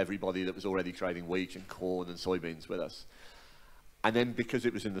desktop of everybody that was already trading wheat and corn and soybeans with us. And then because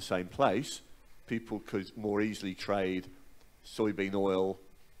it was in the same place, people could more easily trade soybean oil,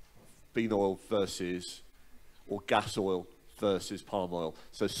 bean oil versus, or gas oil versus palm oil.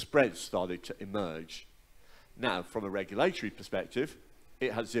 So spreads started to emerge. Now, from a regulatory perspective,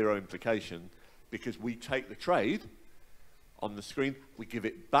 it has zero implication because we take the trade on the screen, we give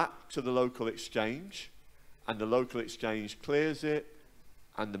it back to the local exchange, and the local exchange clears it,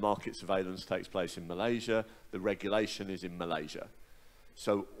 and the market surveillance takes place in Malaysia. The regulation is in Malaysia.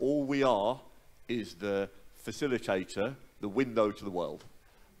 So all we are is the facilitator, the window to the world.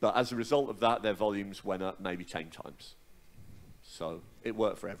 But as a result of that, their volumes went up maybe 10 times. So it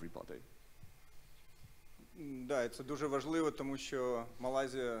worked for everybody. Да, це дуже важливо, тому що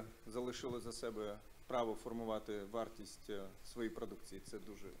Малайзія залишила за себе право формувати вартість своєї продукції. Це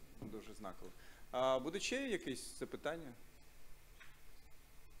дуже знаково. Буде ще якісь запитання?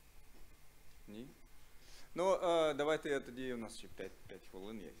 Ні? Ну, давайте я тоді, у нас ще 5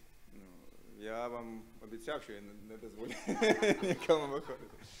 хвилин є. Я вам обіцяв, що я не дозволю нікому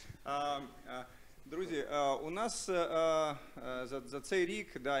виходити. Друзі, у нас за цей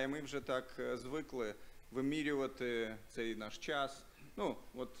рік, да, і ми вже так звикли вимірювати цей наш час. Ну,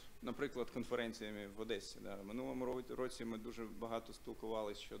 от, наприклад, конференціями в Одесі. Да. В минулому році ми дуже багато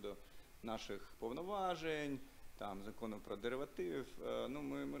спілкувалися щодо наших повноважень, там, закону про дериватив. Ну,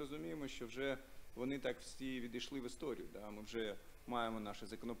 ми розуміємо, що вже вони так всі відійшли в історію. Да. Ми вже маємо наші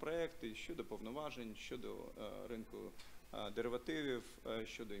законопроекти щодо повноважень, щодо ринку деривативів,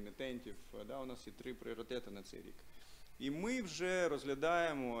 щодо емітентів. У нас є 3 пріоритети на цей рік. І ми вже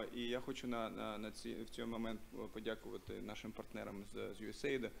розглядаємо, і я хочу в цьому момент подякувати нашим партнерам з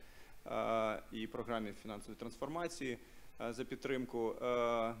USAID і програмі фінансової трансформації за підтримку,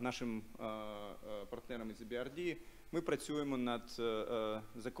 нашим партнерам із BRD. Ми працюємо над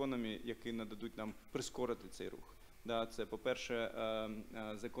законами, які нададуть нам прискорити цей рух. Це, по-перше,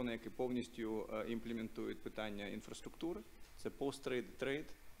 закони, які повністю імплементують питання інфраструктури. Це post-trade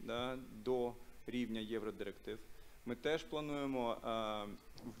до рівня євродиректив. Ми теж плануємо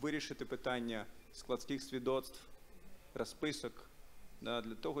вирішити питання складських свідоцтв, розписок,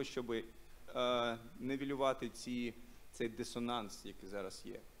 для того, щоб нівелювати цей дисонанс, який зараз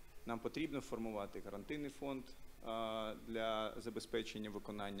є. Нам потрібно формувати гарантійний фонд для забезпечення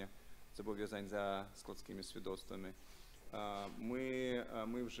виконання зобов'язань за складськими свідоцтвами.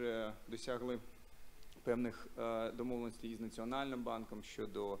 Ми вже досягли певних домовленостей із Національним банком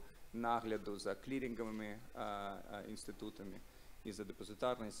щодо нагляду за кліринговими інститутами і за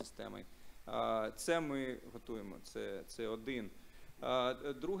депозитарною системою. Це ми готуємо, це один.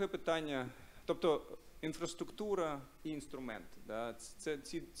 Друге питання, тобто інфраструктура і інструменти.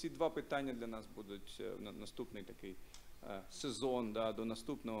 Ці 2 питання для нас будуть наступний такий сезон до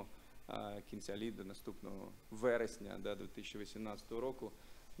наступного кінця літа, до наступного вересня 2018 року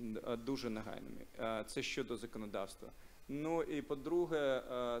дуже нагальними. Це щодо законодавства. Ну і по-друге,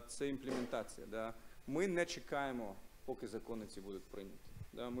 це імплементація. Ми не чекаємо, поки закони ці будуть прийняті.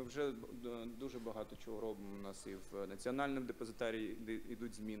 Ми вже дуже багато чого робимо. У нас і в національному депозитарії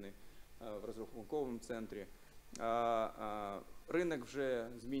йдуть зміни, в розрахунковому центрі. Ринок вже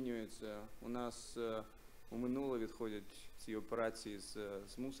змінюється. У нас у минуле відходять ці операції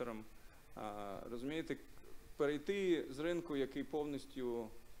з мусором. Розумієте, перейти з ринку, який повністю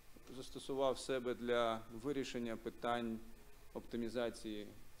застосував себе для вирішення питань оптимізації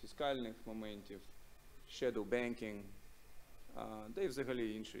фіскальних моментів, shadow banking, да і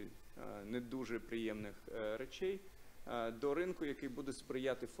взагалі інші не дуже приємних речей, до ринку, який буде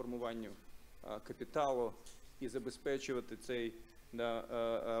сприяти формуванню капіталу і забезпечувати це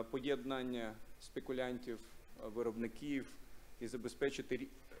поєднання спекулянтів, виробників і забезпечити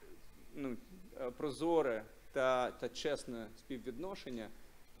прозоре та чесне співвідношення.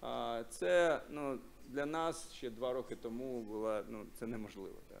 Це для нас ще 2 роки тому було це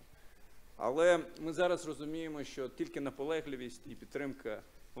неможливо. Але ми зараз розуміємо, що тільки наполегливість і підтримка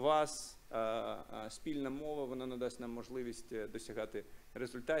вас, спільна мова, вона надасть нам можливість досягати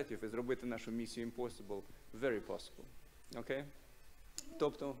результатів і зробити нашу місію impossible very possible. Окей?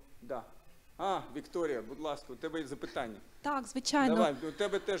 Тобто, да. Вікторія, будь ласка, у тебе є запитання. Так, звичайно. Давай, у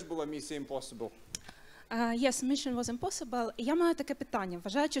тебе теж була місія impossible. Yes, mission was impossible. Я маю таке питання.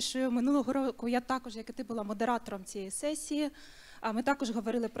 Вважаючи, що минулого року я також, як і ти, була модератором цієї сесії, ми також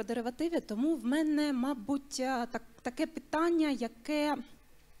говорили про деривативи, тому в мене, мабуть, таке питання, яке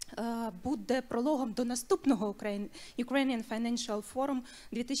буде прологом до наступного Ukrainian Financial Forum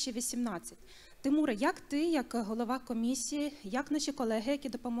 2018. Тимуре, як ти, як голова комісії, як наші колеги, які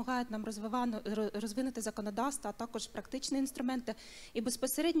допомагають нам розвинути законодавство, а також практичні інструменти, і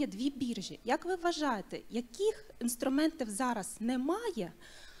безпосередньо 2 біржі, як ви вважаєте, яких інструментів зараз немає,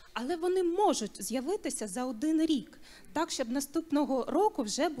 але вони можуть з'явитися за 1 рік, так, щоб наступного року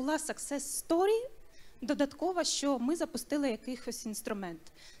вже була success story, додатково, що ми запустили якийсь інструмент.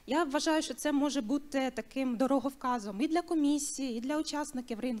 Я вважаю, що це може бути таким дороговказом і для комісії, і для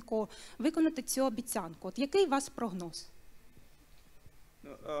учасників ринку виконати цю обіцянку. От який у вас прогноз?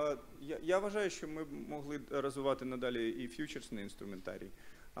 Я вважаю, що ми могли розвивати надалі і ф'ючерсний інструментарій,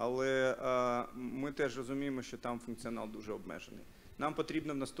 але ми теж розуміємо, що там функціонал дуже обмежений. Нам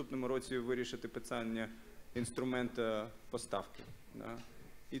потрібно в наступному році вирішити питання інструмента поставки.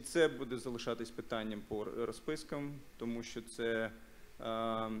 І це буде залишатись питанням по розпискам, тому що це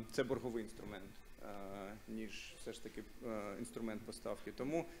борговий інструмент, ніж все ж таки інструмент поставки.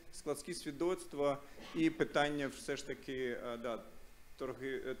 Тому складські свідоцтва і питання все ж таки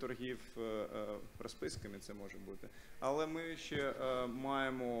торгів розписками це може бути. Але ми ще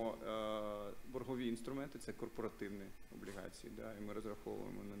маємо боргові інструменти, це корпоративні облігації, і ми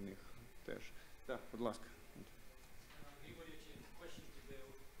розраховуємо на них теж. Так, будь ласка.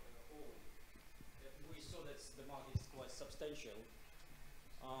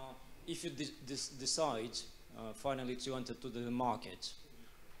 If you decide finally to enter to the market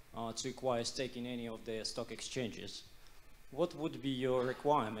to acquire stake in any of the stock exchanges, what would be your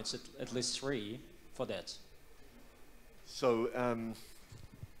requirements, at least 3, for that? So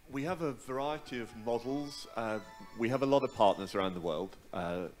We have a variety of models. We have a lot of partners around the world,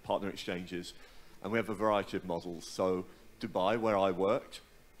 partner exchanges, and we have a variety of models. So Dubai, where I worked,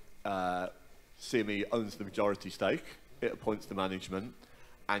 CME owns the majority stake. It appoints the management,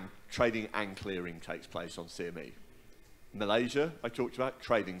 and trading and clearing takes place on CME. Malaysia, I talked about,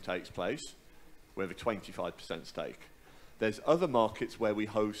 trading takes place. We have a 25% stake. There's other markets where we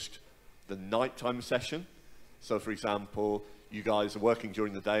host the nighttime session. So, for example, you guys are working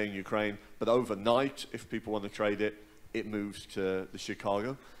during the day in Ukraine, but overnight, if people want to trade it, it moves to the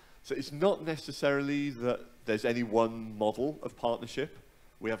Chicago. So it's not necessarily that there's any one model of partnership.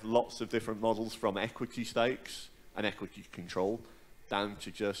 We have lots of different models, from equity stakes and equity control down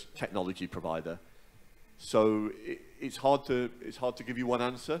to just technology provider. So it's hard to give you one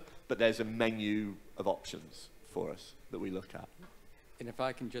answer, but there's a menu of options for us that we look at. And if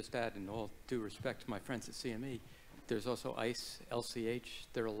I can just add, in all due respect to my friends at CME, there's also ICE, LCH.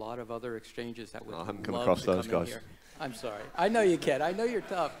 There are a lot of other exchanges that would love to come in here. I haven't come across those guys. I'm sorry. I know you can. I know you're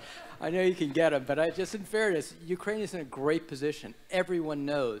tough. I know you can get them. But just in fairness, Ukraine is in a great position. Everyone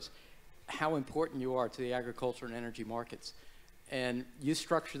knows how important you are to the agriculture and energy markets. And you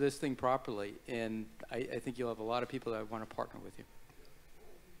structure this thing properly, and I think you'll have a lot of people that want to partner with you.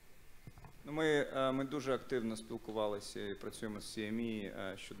 Ми дуже активно спілкувалися і працюємо з CME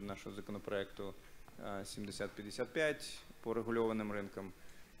щодо нашого законопроекту 7055 по регульованим ринкам.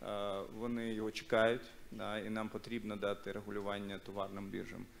 Вони його чекають, і нам потрібно дати регулювання товарним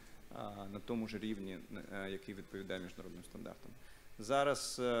біржам на тому ж рівні, який відповідає міжнародним стандартам.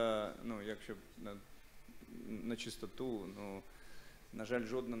 Зараз, якщо на чистоту, на жаль,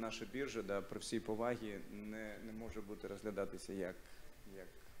 жодна наша біржа, при всій повагі, не може бути розглядатися як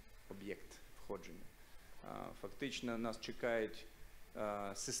об'єкт входження. Фактично нас чекають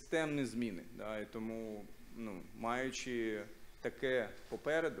системні зміни, і тому, маючи таке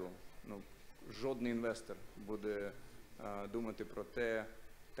попереду, жодний інвестор буде думати про те,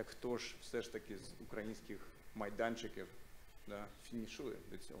 так хто ж все ж таки з українських майданчиків фінішує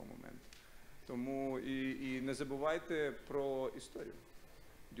до цього моменту. Тому і не забувайте про історію,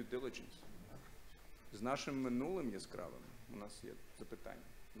 due diligence. З нашим минулим яскравим у нас є запитання,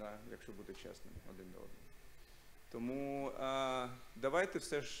 якщо бути чесним один до одного. Тому давайте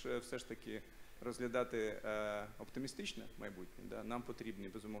все ж таки розглядати оптимістичне майбутнє. Нам потрібні,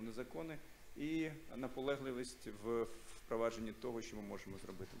 безумовно, закони і наполегливість в впровадженні того, що ми можемо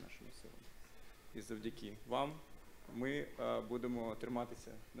зробити нашими силами. І завдяки вам ми будемо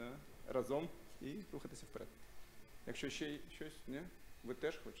триматися разом і рухатися вперед. Якщо ще щось, ви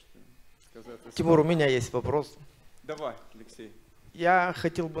теж хочете сказати? Тимур, у меня есть вопрос. Давай, Алексей. Я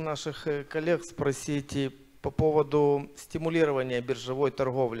хотел бы наших коллег спросить по поводу стимулирования биржевой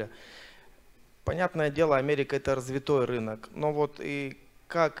торговли. Понятное дело, Америка — это развитой рынок, но вот и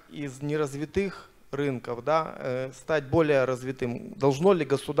как из неразвитых рынков стать более развитым? Должно ли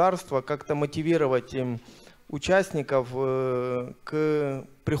государство как-то мотивировать участников к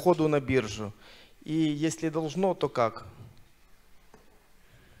приходу на биржу? И если должно, то как?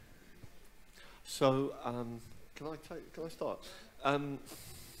 So, can I start?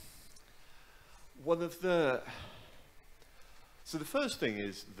 So the first thing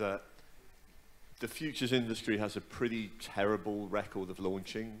is that the futures industry has a pretty terrible record of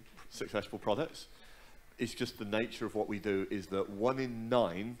launching successful products. It's just the nature of what we do is that 1 in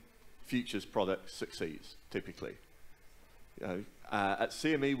 9 futures products succeeds, typically. At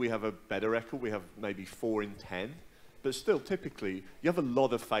CME, we have a better record. We have maybe 4 in 10. But still, typically, you have a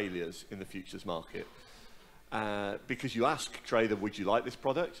lot of failures in the futures market. Because you ask a trader, would you like this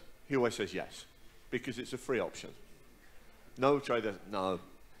product? He always says yes, because it's a free option. No trader, no.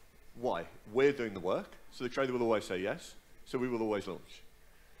 Why? We're doing the work, so the trader will always say yes, so we will always launch.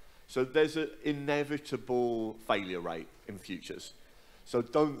 So there's an inevitable failure rate in futures. So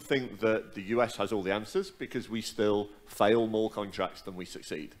don't think that the US has all the answers, because we still fail more contracts than we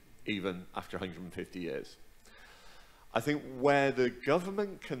succeed, even after 150 years. I think where the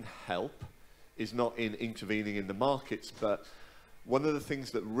government can help is not in intervening in the markets, but one of the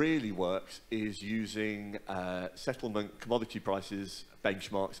things that really works is using settlement commodity prices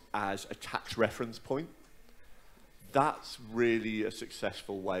benchmarks as a tax reference point. That's really a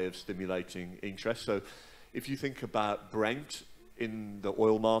successful way of stimulating interest. So if you think about Brent in the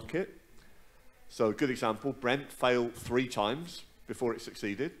oil market, so a good example, Brent failed 3 times before it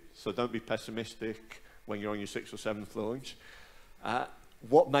succeeded, so don't be pessimistic when you're on your 6th or 7th launch.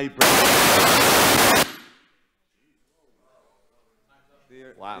 What made Brent...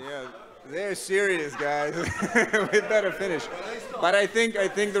 Wow. Yeah, they're serious, guys. We better finish. But I think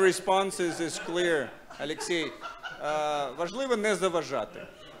the response is clear, Alexei. Важливо не заважати.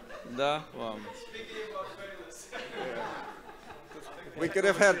 Да, вам. We could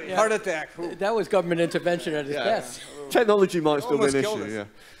have had heart attack. That was government intervention at its best. Technology might still be an Almost killed issue, us. yeah.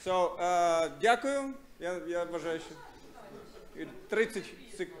 So, дякую. Я вважаю, що 30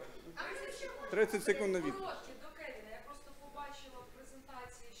 секунд на відповідь. Короткі до Кевіна. Я просто побачила в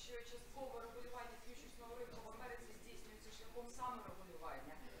презентації, що часткове регулювання фьючерсного ринку в Америці здійснюється шляхом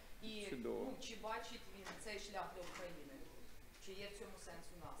саморегулювання. І чи бачить він цей шлях для України? Чи є в цьому сенс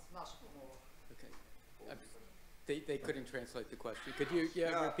у нас, в наших умовах? Okay. They couldn't translate the question. Could you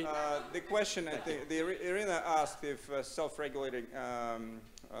repeat? The question, I think, Irina asked if a self-regulating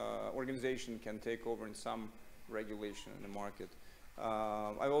organization can take over in some regulation in the market.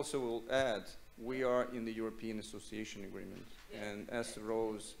 I also will add, we are in the European Association Agreement, and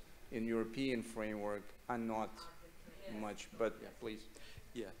SROs in European framework are not much, but please.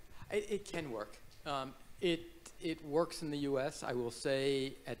 Yeah, it can work. It works in the U.S. I will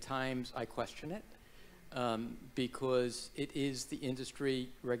say at times I question it. Because it is the industry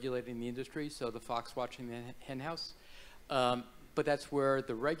regulating the industry, so the fox watching the henhouse. But that's where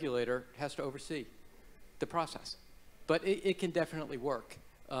the regulator has to oversee the process. But it can definitely work.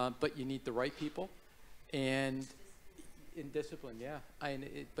 But you need the right people and in discipline, yeah.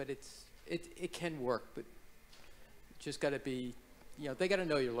 But it can work, but just got to be, they got to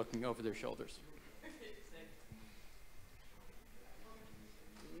know you're looking over their shoulders.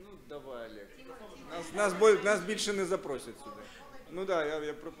 Ну, давай, Олег. Нас більше не запросять сюди. Ну так,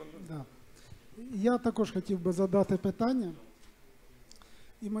 я пропоную. Да. Я також хотів би задати питання.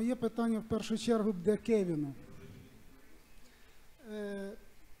 І моє питання в першу чергу буде Кевіну.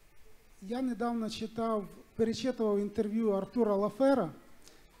 Я недавно перечитував інтерв'ю Артура Лафера,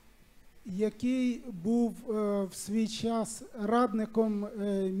 який був в свій час радником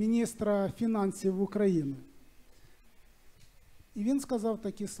міністра фінансів України. І він сказав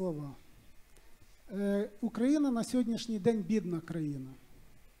такі слова. Україна на сьогоднішній день бідна країна.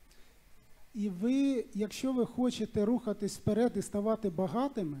 І ви, якщо ви хочете рухатись вперед і ставати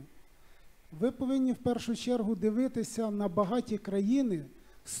багатими, ви повинні в першу чергу дивитися на багаті країни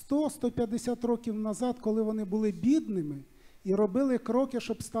 100-150 років назад, коли вони були бідними і робили кроки,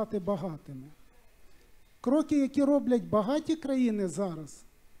 щоб стати багатими. Кроки, які роблять багаті країни зараз,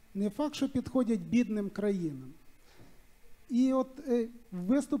 не факт, що підходять бідним країнам. І от в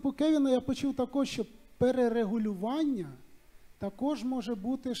виступу Кевіна я почув також, що перерегулювання також може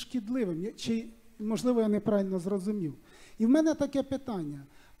бути шкідливим. Чи, можливо, я неправильно зрозумів. І в мене таке питання.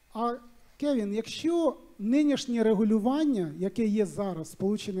 А, Кевін, якщо нинішнє регулювання, яке є зараз в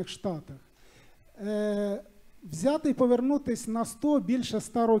Сполучених Штатах, взяти і повернутися на більше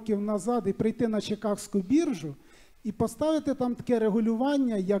 100 років назад і прийти на Чикагську біржу і поставити там таке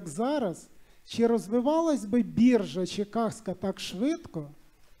регулювання, як зараз, чи розвивалась би біржа Чикагська так швидко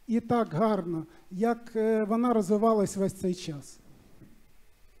і так гарно, як вона розвивалась весь цей час?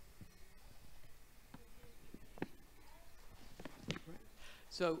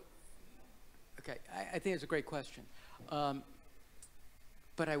 So, okay, I think it's a great question.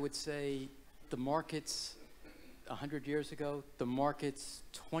 But I would say the markets 100 years ago, the markets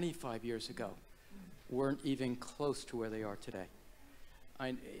 25 years ago weren't even close to where they are today.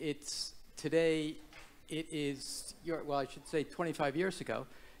 Today, it is, well, I should say 25 years ago,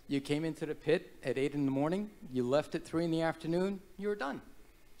 you came into the pit at 8 in the morning, you left at 3 in the afternoon, you were done.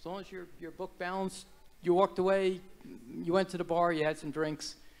 As long as your book balanced, you walked away, you went to the bar, you had some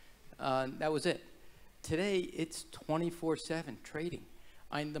drinks, that was it. Today, it's 24/7 trading.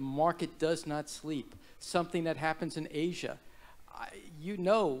 The market does not sleep. Something that happens in Asia,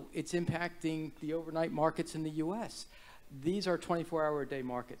 it's impacting the overnight markets in the US. These are 24-hour-a-day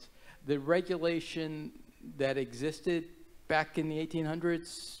markets. The regulation that existed back in the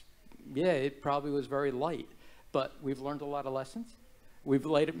 1800s, yeah, it probably was very light, but we've learned a lot of lessons. We've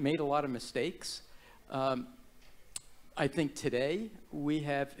made a lot of mistakes. I think today we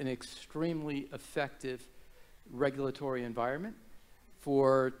have an extremely effective regulatory environment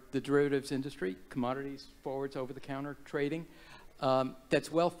for the derivatives industry, commodities, forwards, over-the-counter trading,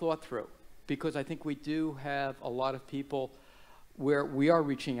 that's well thought through, because I think we do have a lot of people where we are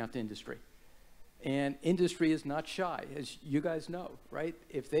reaching out to industry. And industry is not shy, as you guys know, right?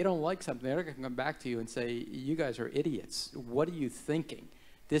 If they don't like something, they're going to come back to you and say, you guys are idiots. What are you thinking?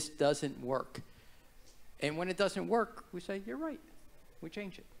 This doesn't work. And when it doesn't work, we say, you're right. We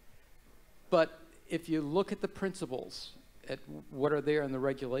change it. But if you look at the principles, at what are there in the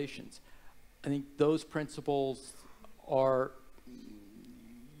regulations, I think those principles are,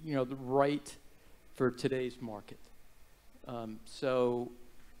 right for today's market. So,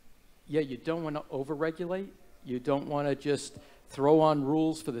 yeah, you don't want to over-regulate. You don't want to just throw on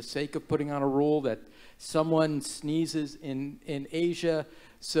rules for the sake of putting on a rule, that someone sneezes in Asia,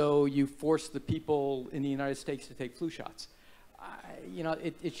 so you force the people in the United States to take flu shots. You know,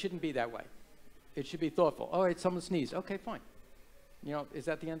 it shouldn't be that way. It should be thoughtful. All right, someone sneezed. Okay, fine. You know, is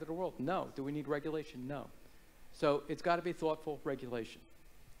that the end of the world? No. Do we need regulation? No. So it's got to be thoughtful regulation.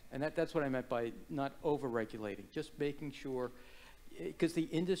 And that's what I meant by not over-regulating, just making sure, because the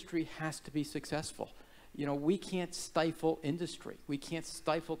industry has to be successful. You know, we can't stifle industry. We can't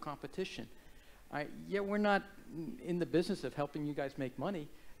stifle competition. Yeah, we're not in the business of helping you guys make money,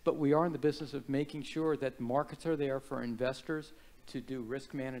 but we are in the business of making sure that markets are there for investors to do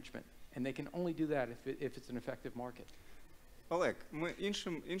risk management. And they can only do that if it's an effective market. Олег, ми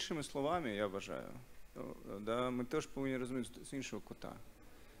іншими словами, я вважаю, ми теж повинні розуміти з іншого кута.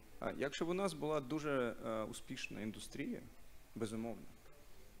 Якщо б у нас була дуже успішна індустрія, безумовно,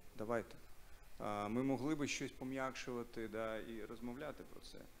 давайте, ми могли б щось пом'якшувати і розмовляти про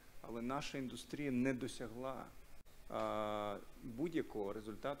це. Але наша індустрія не досягла будь-якого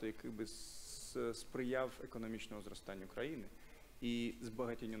результату, який би сприяв економічному зростанню країни і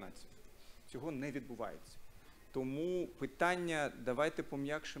збагатінню нації. Цього не відбувається. Тому питання, давайте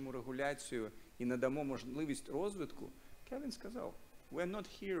пом'якшимо регуляцію і надамо можливість розвитку, Кевін сказав, we're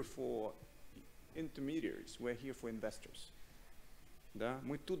not here for intermediaries, we're here for investors.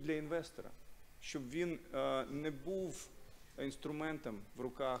 Ми тут для інвестора, щоб він не був інструментом в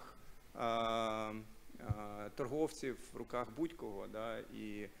руках торговців, в руках будь-кого,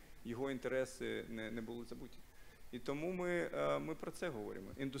 і його інтереси не були забуті. І тому ми про це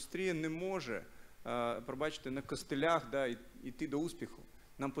говоримо. Індустрія не може, пробачте, на костелях йти до успіху.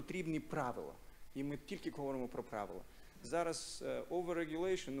 Нам потрібні правила. І ми тільки говоримо про правила. Зараз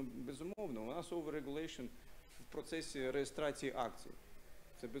overregulation, безумовно, у нас overregulation в процесі реєстрації акцій.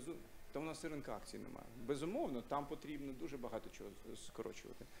 Це безумовно. То у нас і ринку акцій немає. Безумовно, там потрібно дуже багато чого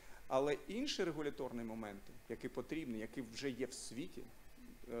скорочувати. Але інші регуляторні моменти, які потрібні, які вже є в світі,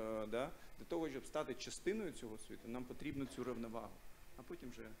 для того, щоб стати частиною цього світу, нам потрібно цю рівновагу. А потім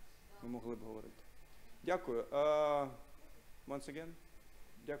вже ми могли б говорити. Дякую. Once again,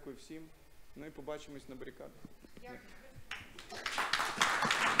 дякую всім. Ну і побачимось на барикадах.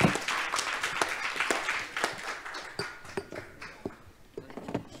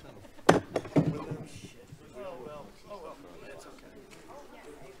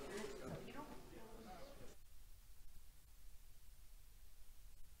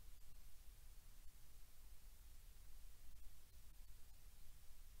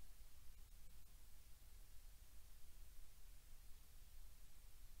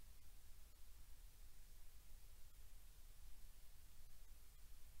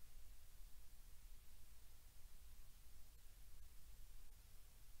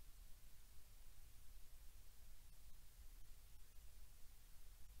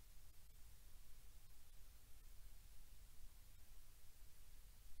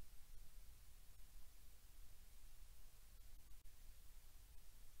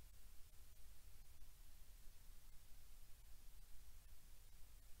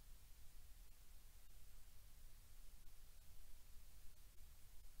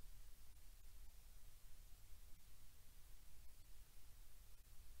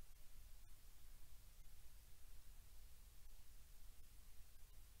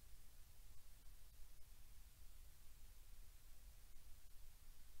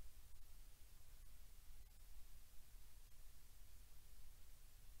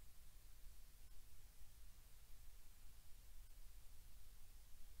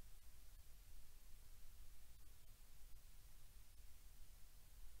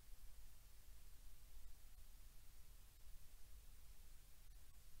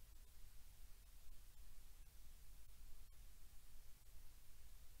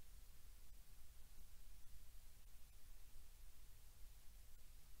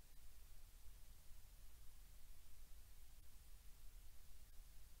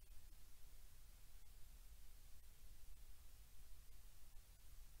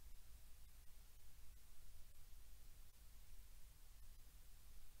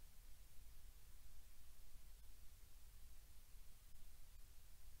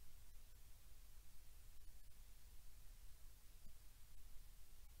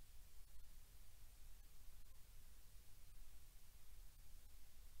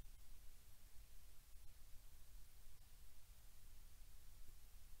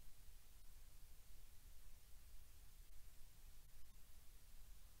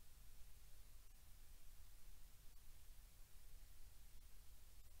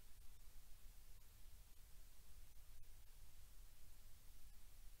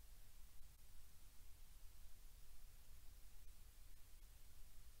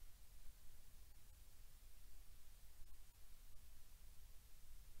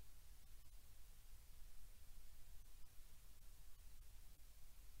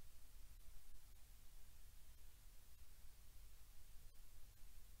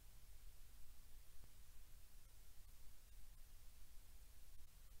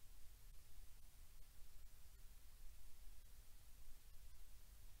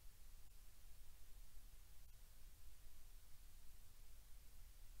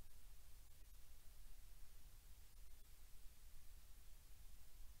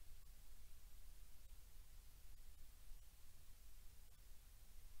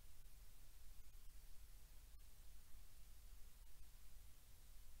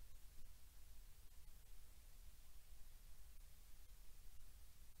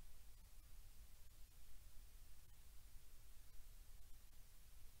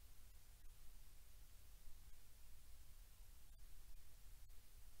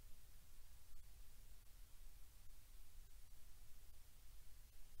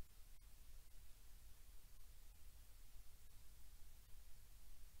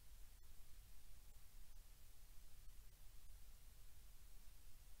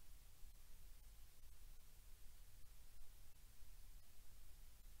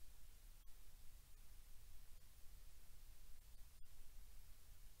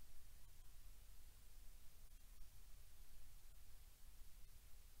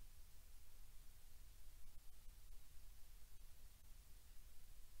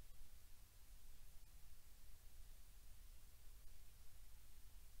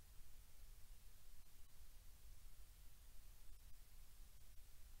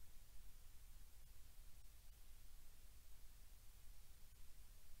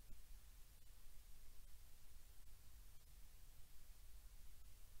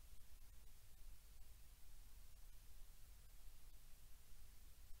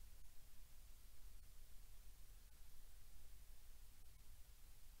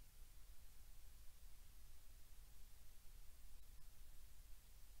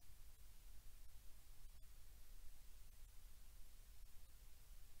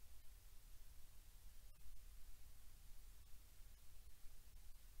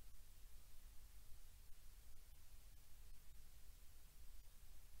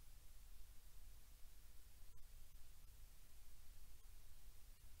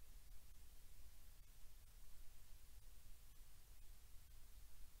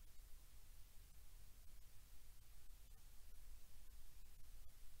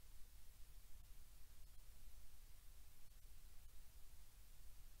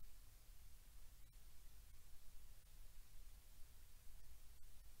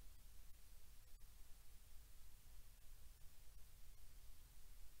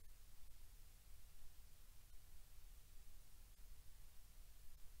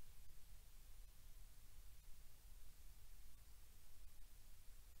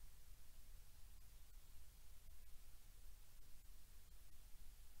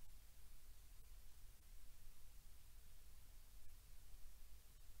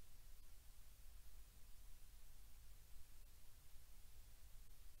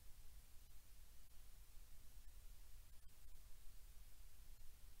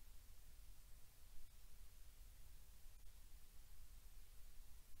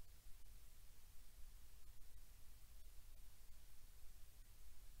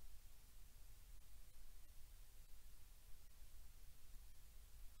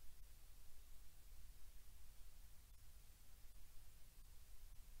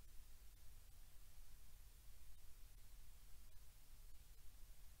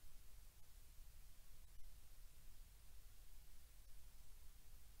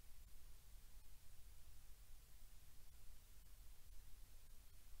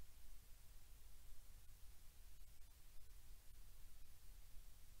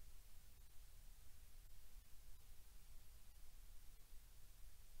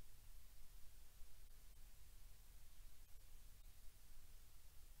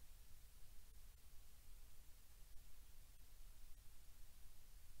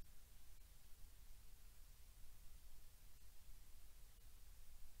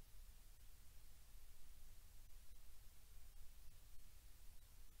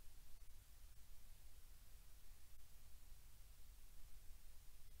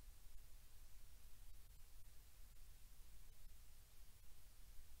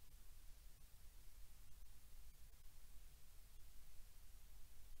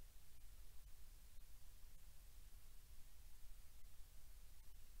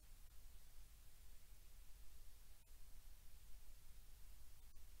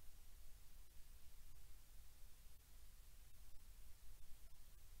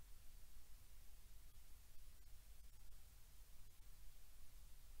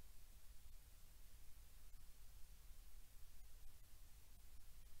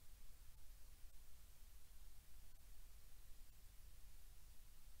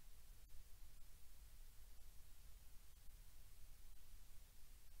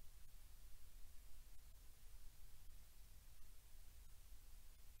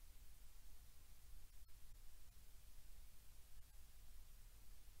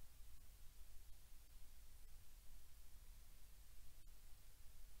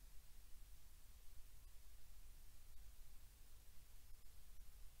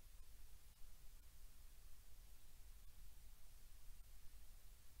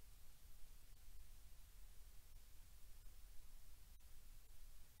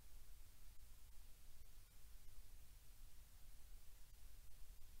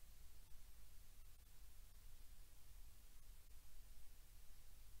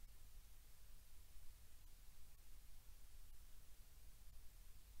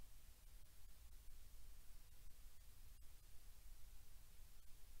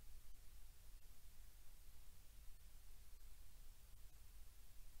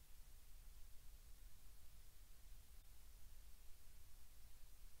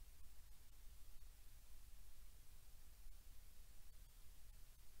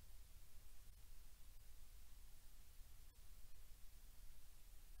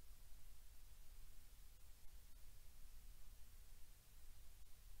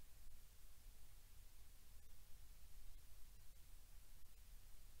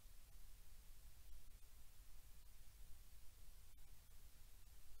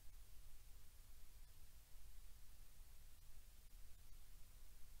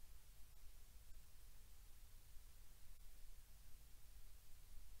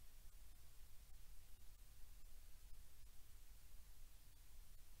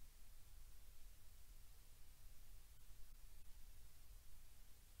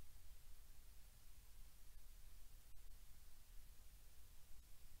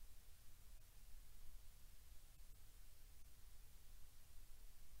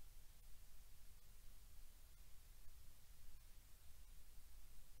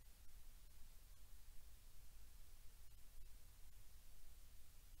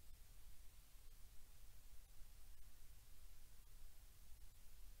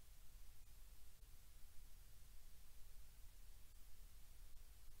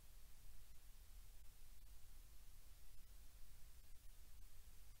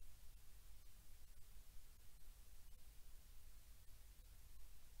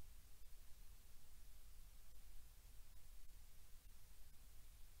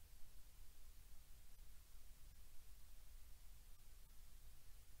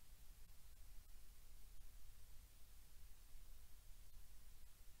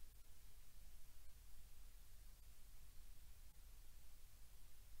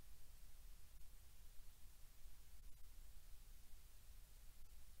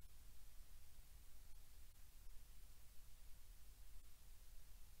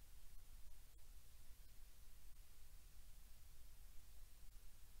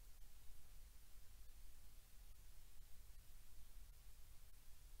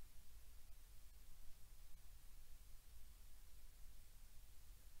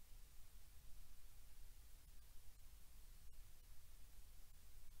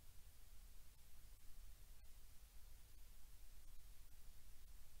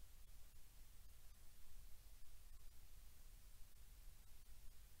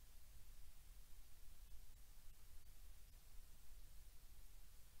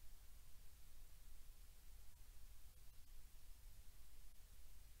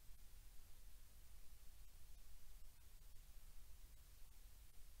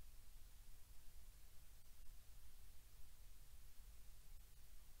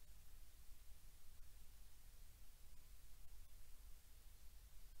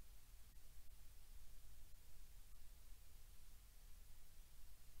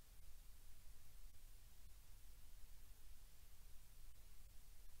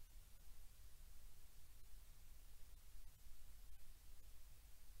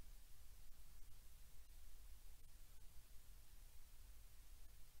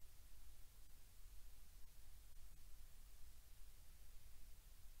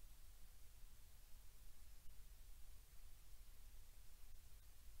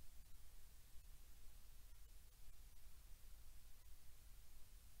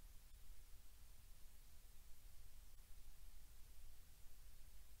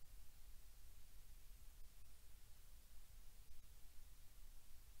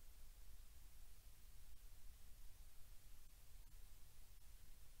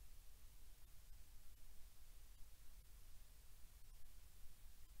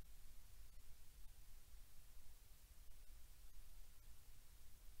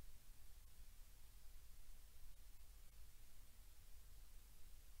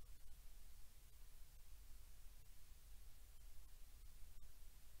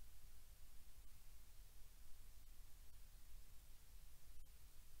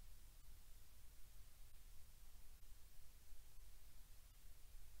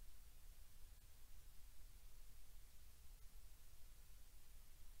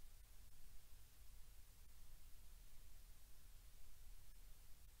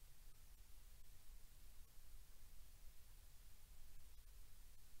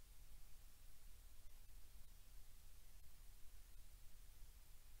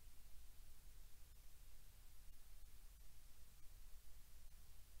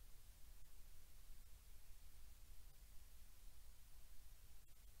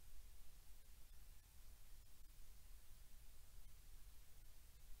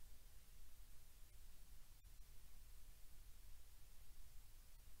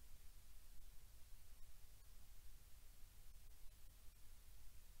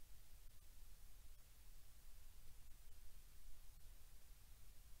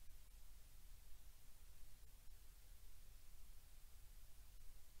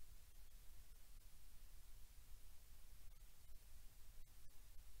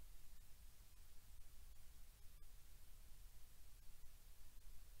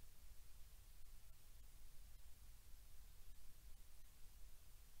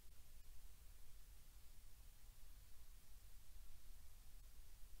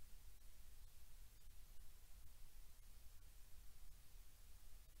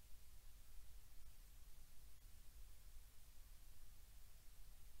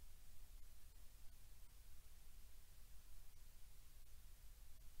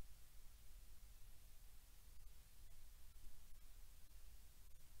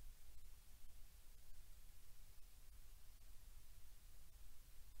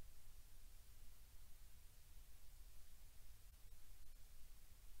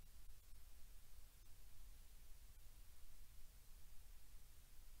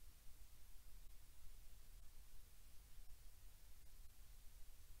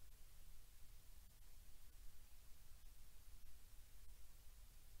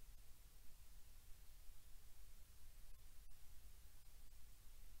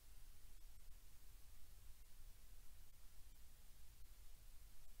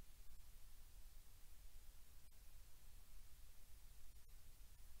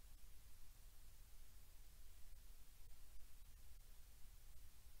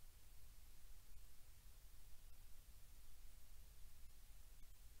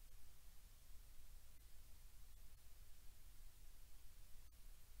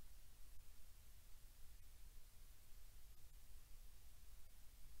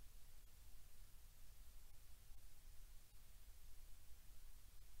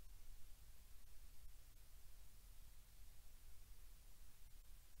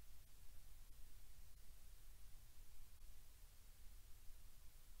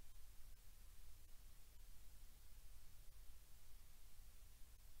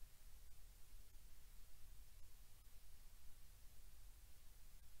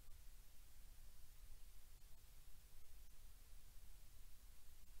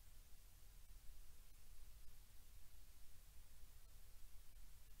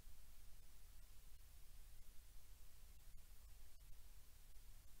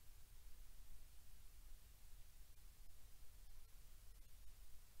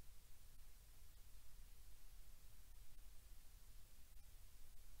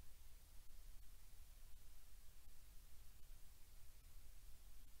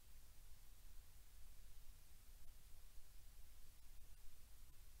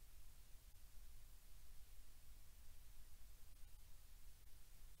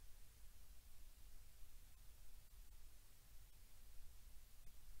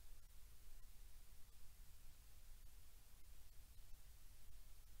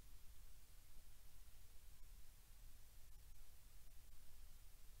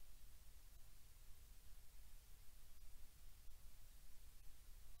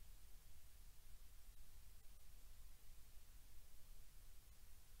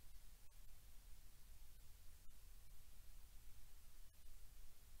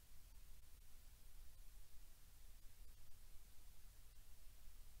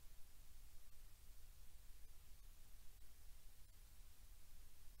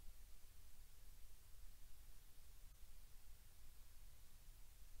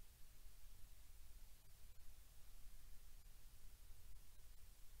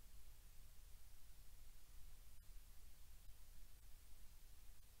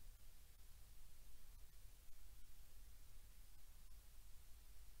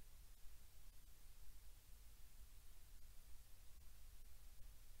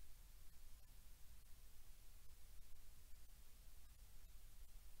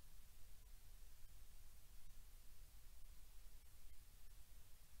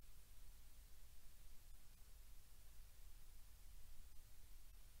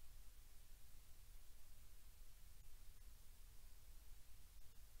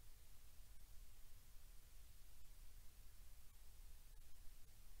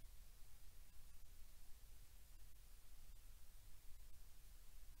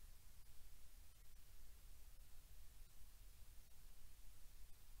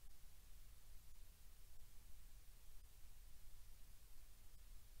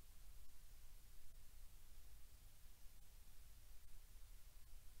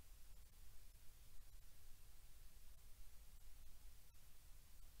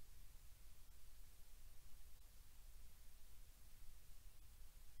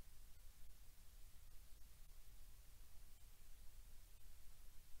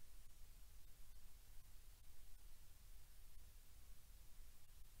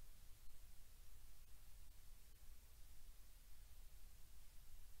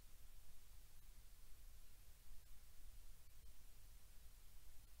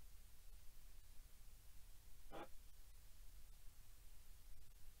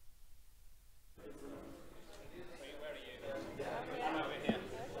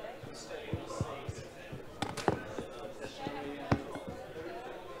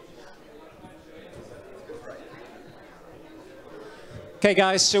 Okay,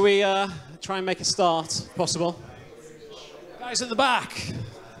 guys, shall we try and make a start, if possible? Guys at the back.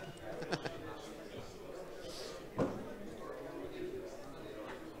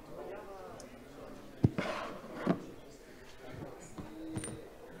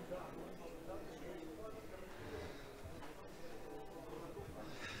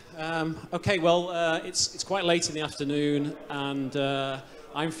 Okay, well, it's quite late in the afternoon, and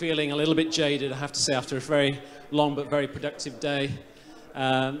I'm feeling a little bit jaded, I have to say, after a very long but very productive day.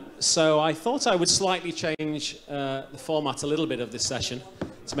 So I thought I would slightly change the format a little bit of this session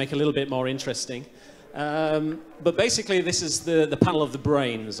to make it a little bit more interesting. But basically, this is the panel of the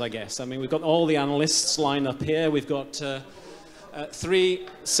brains, I guess. I mean, we've got all the analysts lined up here. We've got 3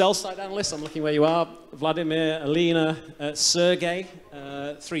 sell-side analysts. I'm looking where you are. Vladimir, Alina, Sergey.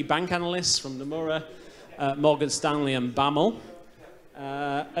 3 bank analysts from Nomura, Morgan Stanley and BAML.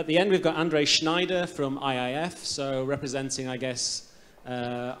 At the end, we've got Andre Schneider from IIF, so representing, I guess,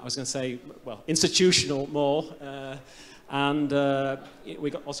 I was going to say, well, institutional more. And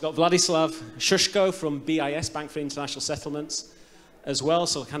we also got Vladislav Shushko from BIS, Bank for International Settlements, as well,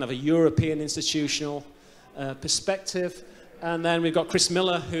 so kind of a European institutional perspective. And then we've got Chris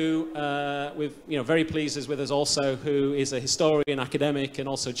Miller, who we're very pleased is with us also, who is a historian, academic, and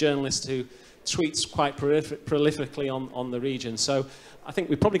also journalist who tweets quite prolifically on the region. So I think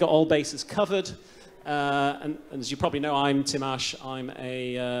we've probably got all bases covered. And as you probably know, I'm Tim Ash. I'm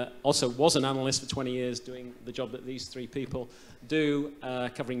also was an analyst for 20 years doing the job that these 3 people do,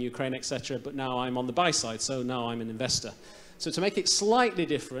 covering Ukraine, etc. But now I'm on the buy side, so now I'm an investor. So to make it slightly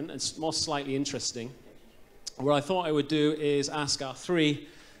different and more slightly interesting, what I thought I would do is ask our 3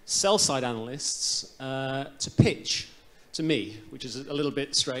 sell-side analysts to pitch to me, which is a little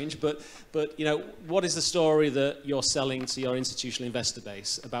bit strange, but you know, what is the story that you're selling to your institutional investor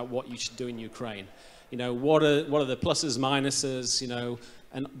base about what you should do in Ukraine? You know, what are the pluses, minuses, you know,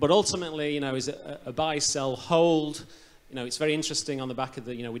 but ultimately, you know, is it a buy, sell, hold? You know, it's very interesting on the back of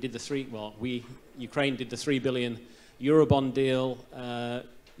the, you know, Ukraine did the 3 billion Eurobond deal.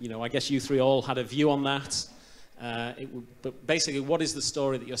 You know, I guess you 3 all had a view on that. But basically, what is the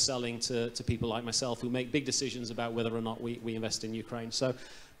story that you're selling to people like myself who make big decisions about whether or not we invest in Ukraine? So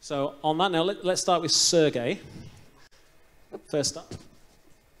on that note, let's start with Sergey. First up.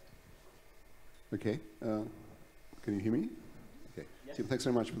 Okay. Can you hear me? Okay. Yeah. Tim, thanks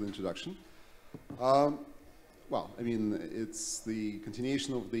very much for the introduction. Well, I mean, it's the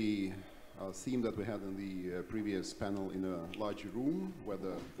continuation of the theme that we had in the previous panel in a larger room, where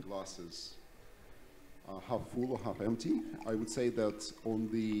the glass is half full or half empty. I would say that on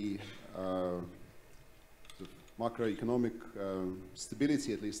the macroeconomic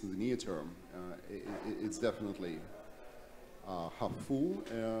stability, at least in the near term, it's definitely half full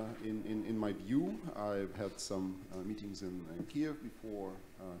in my view. I've had some meetings in Kiev before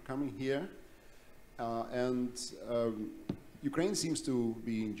coming here, and Ukraine seems to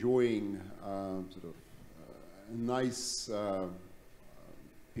be enjoying sort of a nice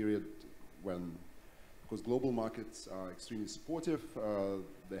period when, of course, global markets are extremely supportive.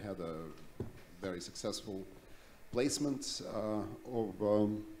 They had a very successful placement of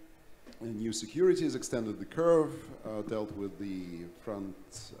new securities, extended the curve, dealt with the front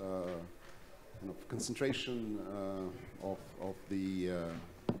concentration of the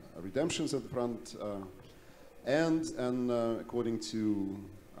redemptions at the front, and according to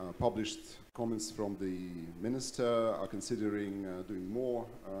published comments from the minister, are considering doing more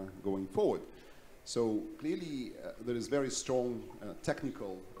going forward. So clearly there is very strong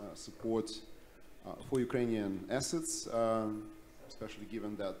technical support for Ukrainian assets, especially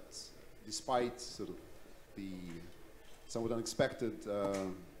given that despite sort of the somewhat unexpected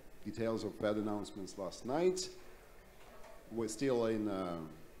details of bad announcements last night, we're still in an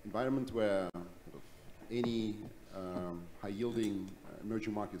environment where sort of any high-yielding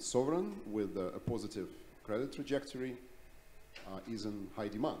emerging market sovereign with a positive credit trajectory is in high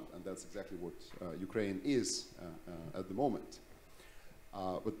demand, and that's exactly what Ukraine is at the moment.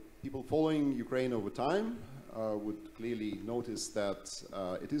 But people following Ukraine over time would clearly notice that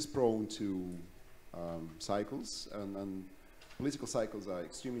it is prone to cycles, and political cycles are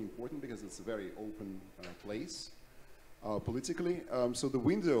extremely important because it's a very open place politically. So the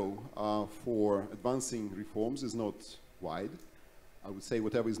window for advancing reforms is not wide. I would say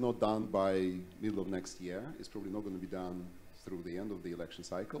whatever is not done by middle of next year is probably not going to be done through the end of the election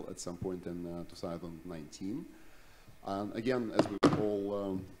cycle at some point in 2019. And again, as we've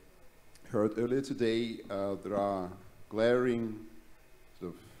all heard earlier today, there are glaring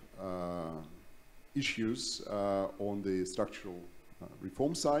sort of, issues on the structural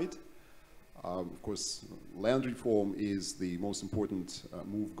reform side. Of course, land reform is the most important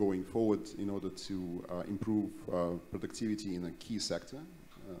move going forward in order to improve productivity in a key sector,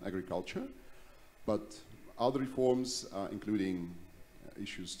 agriculture. But other reforms, including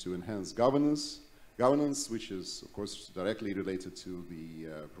issues to enhance governance, which is, of course, directly related to the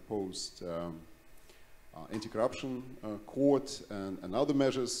proposed anti-corruption court and other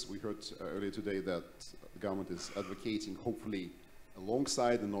measures. We heard earlier today that the government is advocating, hopefully,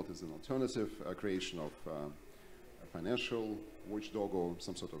 alongside and not as an alternative, creation of a financial watchdog or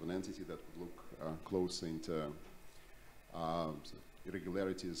some sort of an entity that would look close into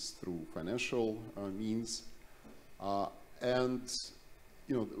irregularities through financial means. And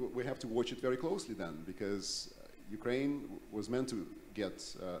you know, we have to watch it very closely then, because Ukraine was meant to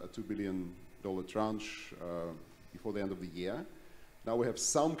get a $2 billion tranche before the end of the year. Now we have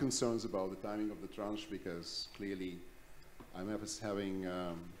some concerns about the timing of the tranche, because clearly IMF is having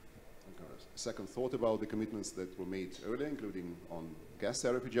a second thought about the commitments that were made earlier, including on gas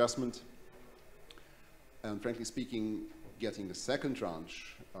tariff adjustment. And frankly speaking, getting the second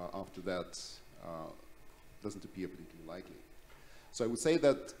tranche after that doesn't appear particularly likely. So I would say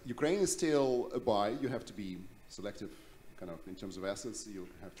that Ukraine is still a buy. You have to be selective kind of in terms of assets. You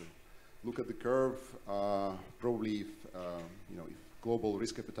have to look at the curve. Probably if, you know, if global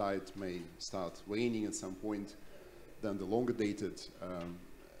risk appetite may start waning at some point, then the longer dated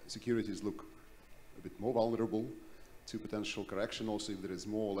securities look a bit more vulnerable to potential correction. Also, if there is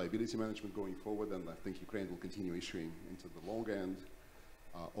more liability management going forward, then I think Ukraine will continue issuing into the long end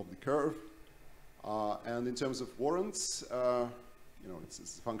of the curve. And in terms of warrants, you know, it's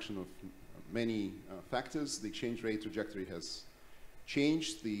a function of many factors. The exchange rate trajectory has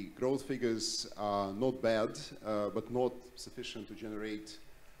changed. The growth figures are not bad, but not sufficient to generate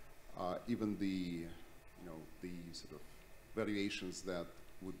even the, you know, the sort of variations that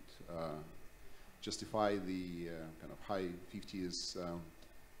would justify the kind of high 50s sort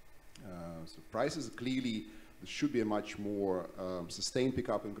of prices. Clearly, there should be a much more sustained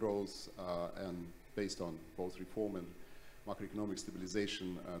pickup in growth and based on both reform and macroeconomic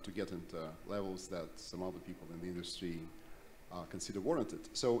stabilization to get into levels that some other people in the industry consider warranted.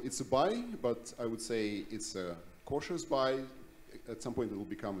 So it's a buy, but I would say it's a cautious buy. At some point it will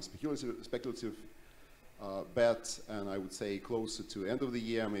become a speculative bet, and I would say closer to end of the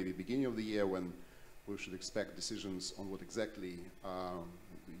year, maybe beginning of the year, when we should expect decisions on what exactly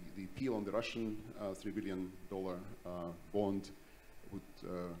the appeal on the Russian $3 billion bond would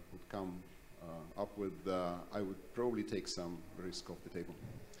come up with. I would probably take some risk off the table.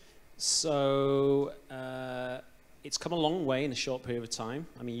 So it's come a long way in a short period of time.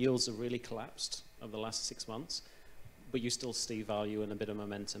 I mean, yields have really collapsed over the last 6 months, but you still see value and a bit of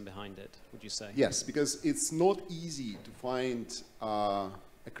momentum behind it, would you say? Yes, because it's not easy to find a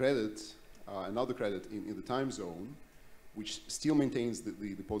credit, another credit in the time zone, which still maintains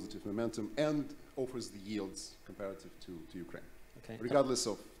the positive momentum and offers the yields comparative to Ukraine, okay, regardless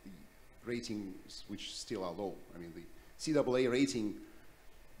of the ratings, which still are low. I mean, the CAA rating,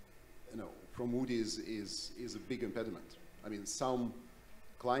 you know, from Moody's is a big impediment. I mean, some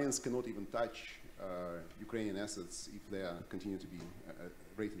clients cannot even touch Ukrainian assets if they continue to be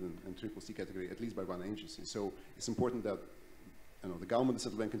rated in CCC category, at least by one agency. So it's important that, you know, the government and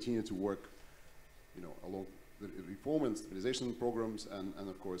central bank continue to work, you know, along the reform and stabilization programs, and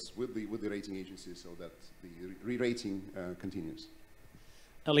of course with the rating agencies, so that the re-rating continues.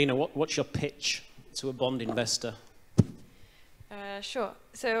 Alina, what's your pitch to a bond investor? Sure.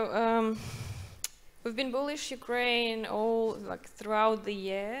 So we've been bullish Ukraine throughout the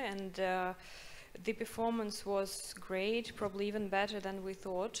year, and the performance was great, probably even better than we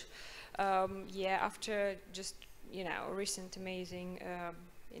thought. Yeah, after just, you know, recent amazing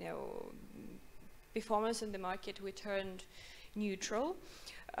you know, performance in the market, we turned neutral.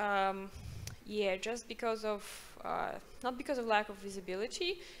 Yeah, just because of not because of lack of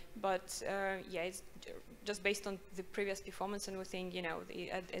visibility, but yeah, it's just based on the previous performance, and we think, you know,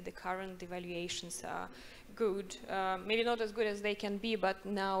 at the current, the valuations are good. Maybe not as good as they can be, but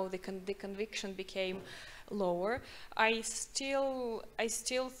now the conviction became lower. I still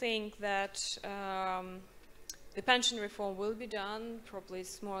think that the pension reform will be done. Probably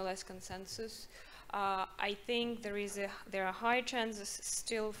it's more or less consensus. I think there are high chances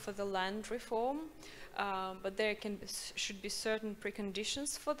still for the land reform, but there should be certain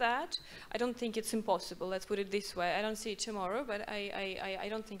preconditions for that. I don't think it's impossible. Let's put it this way. I don't see it tomorrow, but I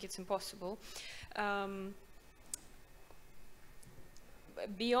don't think it's impossible.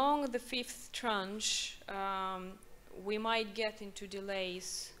 Beyond the fifth tranche, we might get into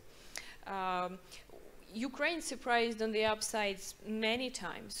delays. Ukraine surprised on the upsides many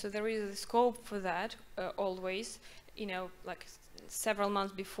times, so there is a scope for that always. You know, like several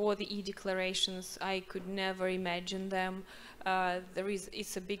months before the e-declarations, I could never imagine them.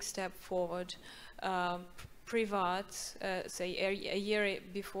 It's a big step forward. Privat, say a year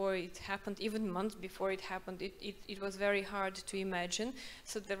before it happened, even months before it happened, it was very hard to imagine.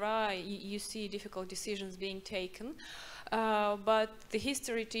 So there are, you see difficult decisions being taken. But the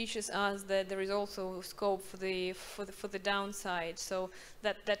history teaches us that there is also scope for the downside. So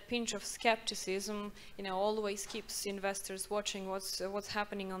that pinch of skepticism, you know, always keeps investors watching what's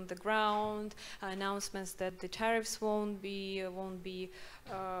happening on the ground. Announcements that the tariffs won't be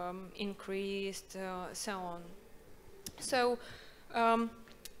increased, so on. So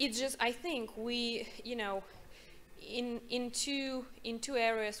it's just, I think we, you know, in two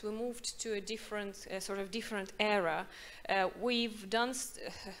areas we moved to a different sort of different era. Ukraine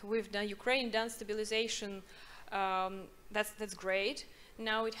done stabilization. That's great.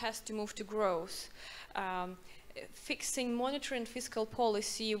 Now it has to move to growth. Fixing monetary and fiscal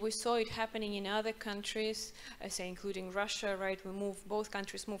policy, we saw it happening in other countries, say including Russia, right? Both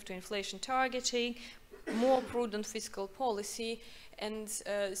countries moved to inflation targeting, more prudent fiscal policy, and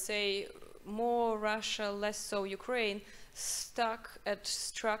say more Russia, less so Ukraine, stuck at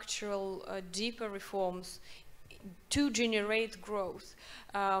structural, deeper reforms to generate growth.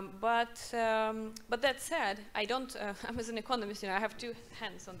 But that said, I don't, I'm as an economist, you know, I have two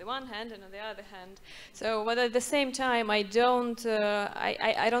hands on the one hand and on the other hand. So, but at the same time, I don't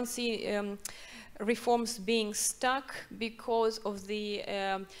see reforms being stuck because of the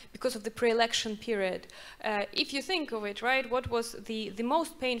pre-election period. If you think of it, right, what was the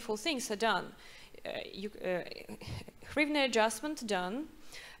most painful things are done? Hryvnia adjustment done.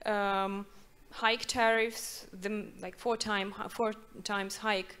 Hike tariffs, like four times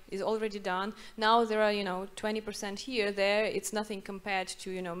hike is already done. Now there are, you know, 20% here, there. It's nothing compared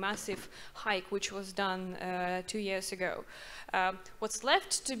to, you know, massive hike which was done 2 years ago. What's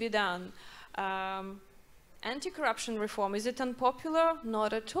left to be done? Anti-corruption reform, is it unpopular?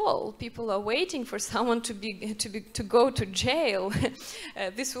 Not at all. People are waiting for someone to go to jail.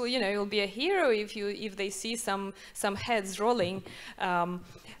 This will, you know, you'll be a hero if they see some heads rolling.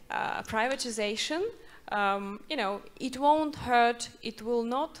 Privatization, you know, it won't hurt, it will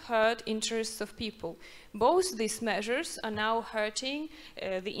not hurt interests of people. Both these measures are now hurting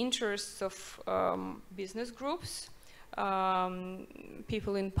the interests of business groups,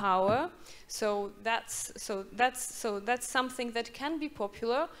 people in power. So that's something that can be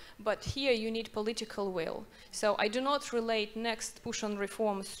popular, but here you need political will. So I do not relate next push on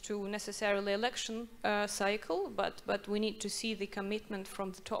reforms to necessarily election cycle, but we need to see the commitment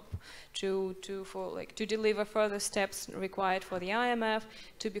from the top to deliver further steps required for the IMF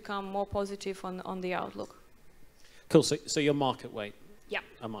to become more positive on the outlook. Cool. So your market weight. Yeah.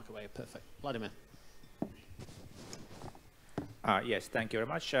 A market weight. Perfect. Vladimir. Yes, thank you very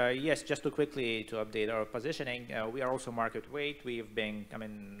much. Yes, just to quickly update our positioning, we are also market weight. We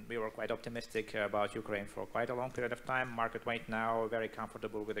were quite optimistic about Ukraine for quite a long period of time. Market weight now, very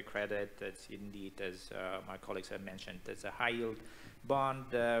comfortable with the credit. It's indeed, as my colleagues have mentioned, it's a high yield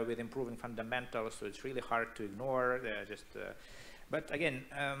bond with improving fundamentals, so it's really hard to ignore. But again,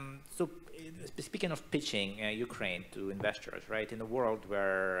 so speaking of pitching Ukraine to investors, right, in a world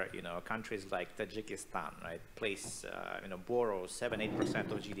where, you know, countries like Tajikistan, right, borrow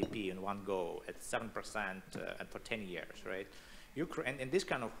 7-8% of GDP in one go at 7% and for 10 years, right? Ukraine, in this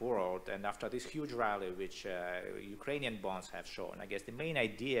kind of world, and after this huge rally which Ukrainian bonds have shown, I guess the main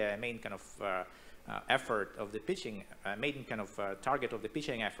kind of effort of the pitching, target of the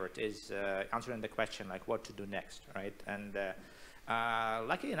pitching effort is answering the question like what to do next, right? And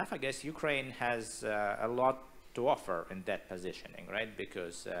luckily enough, I guess Ukraine has a lot to offer in that positioning, right?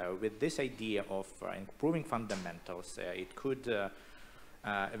 Because with this idea of improving fundamentals, it could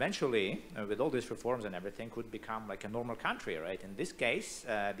eventually, with all these reforms and everything, could become like a normal country, right? In this case,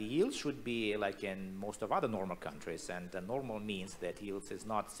 the yields should be like in most of other normal countries, and normal means that yields is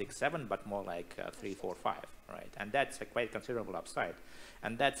not 6-7, but more like 3-4-5, right? And that's a quite considerable upside.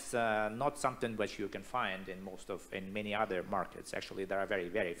 And that's not something which you can find in many other markets. Actually, there are very,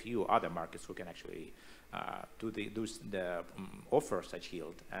 very few other markets who can actually offer such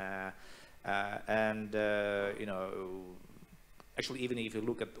yield. You know, actually, even if you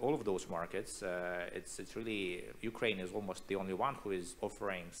look at all of those markets, it's really, Ukraine is almost the only one who is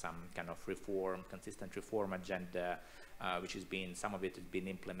offering some kind of consistent reform agenda, which has been, some of it has been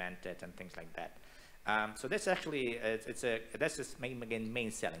implemented and things like that. So that's actually, that's the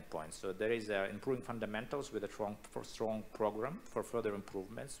main selling point. So there is improving fundamentals with a strong program for further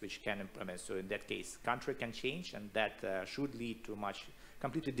improvements, which can implement. So in that case, country can change, and that should lead to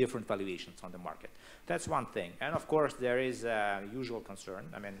completely different valuations on the market. That's one thing. And of course, there is a usual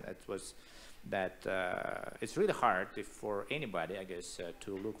concern. I mean, it was that it's really hard for anybody, I guess,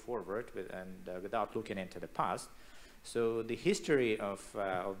 to look forward without looking into the past. So the history of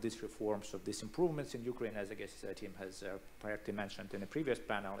these reforms, of these improvements in Ukraine, as I guess Tim has correctly mentioned in the previous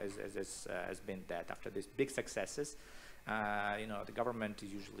panel, has been that after these big successes, the government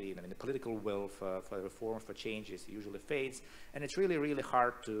is usually, the political will for reform, for changes usually fades, and it's really, really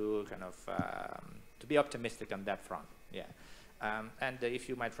hard to to be optimistic on that front. Yeah. And if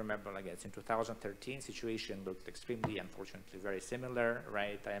you might remember, I guess in 2013, situation looked extremely, unfortunately, very similar,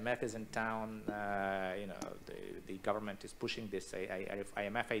 right? IMF is in town, the government is pushing this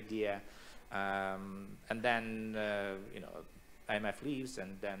IMF idea, and then, IMF leaves,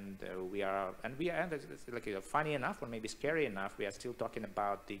 and then and it's like, funny enough, or maybe scary enough, we are still talking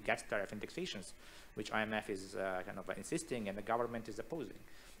about the gas tariff indexations, which IMF is insisting and the government is opposing.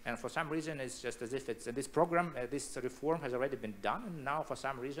 And for some reason, it's just as if this program, this reform has already been done, and now for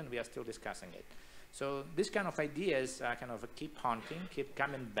some reason we are still discussing it. So these kind of ideas keep haunting, keep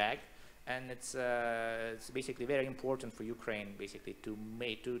coming back, and it's basically very important for Ukraine basically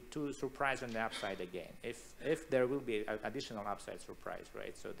to surprise on the upside again. If there will be additional upside surprise,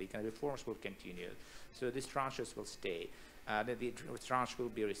 right? So the reforms will continue. So these tranches will stay. The tranche will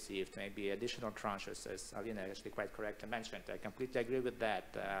be received, maybe additional tranches, as Alina actually quite correctly mentioned. I completely agree with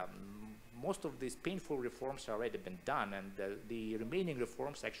that. Most of these painful reforms have already been done, and the remaining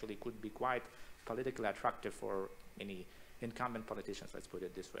reforms actually could be quite politically attractive for any incumbent politicians, let's put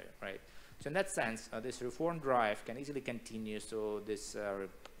it this way, right? So in that sense, this reform drive can easily continue. So this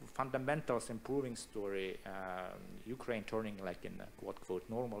fundamentals improving story, Ukraine turning like in a quote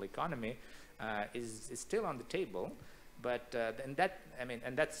normal economy, is still on the table. But and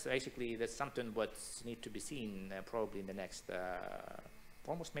that's basically something what needs to be seen probably in the next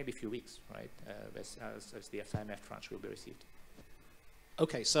almost maybe a few weeks, right? As the IMF tranche will be received.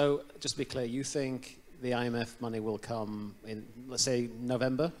 Okay, so just to be clear, you think the IMF money will come in, let's say,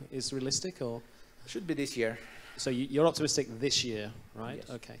 November is realistic, or? Should be this year. So you're optimistic this year, right? Yes.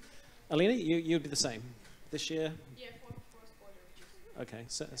 Okay. Alina, you'd be the same this year? Yeah, fourth quarter. Okay,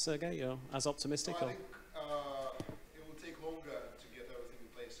 Sergey, you're as optimistic? I or? think it will take longer to get everything in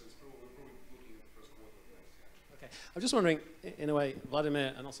place, so it's probably looking at the first quarter of next year. Okay, I'm just wondering, in a way,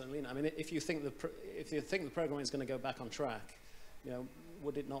 Vladimir and also Alina, I mean, if you think the program is going to go back on track,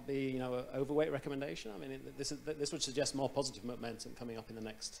 would it not be, an overweight recommendation? I mean, this would suggest more positive momentum coming up in the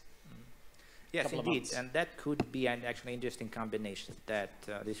next Yes, couple of indeed, months. and that could be an actually interesting combination, that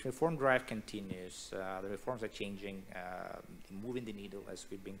this reform drive continues, the reforms are changing, moving the needle, as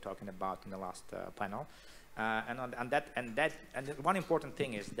we've been talking about in the last panel. And one important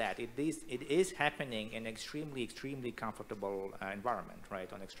thing is that it is happening in extremely comfortable environment,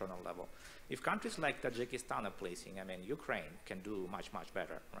 right, on external level. If countries like Tajikistan are placing, I mean, Ukraine can do much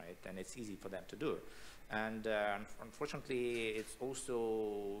better, right, and it's easy for them to do. And unfortunately, it's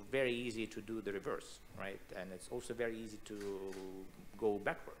also very easy to do the reverse, right, and it's also very easy to go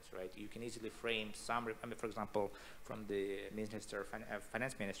backwards, right. You can easily frame some, for example, from the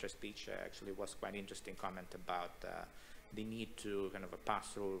finance minister speech, actually was quite interesting comment about the need to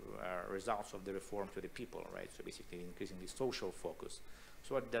pass through results of the reform to the people, right? So basically increasing the social focus.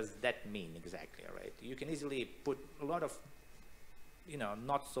 So what does that mean exactly, right? You can easily put a lot of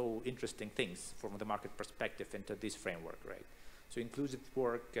not so interesting things from the market perspective into this framework, right? So inclusive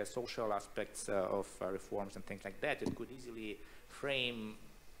work, social aspects of reforms and things like that, it could easily frame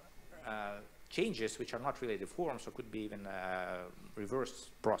changes which are not really reforms, or could be even a reverse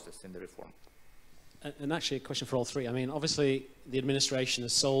process in the reform. And actually, a question for all three. I mean, obviously, the administration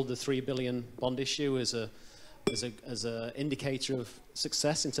has sold the $3 billion bond issue as an indicator of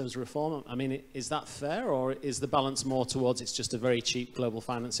success in terms of reform. I mean, is that fair, or is the balance more towards it's just a very cheap global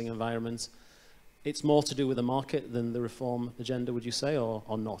financing environment? It's more to do with the market than the reform agenda, would you say, or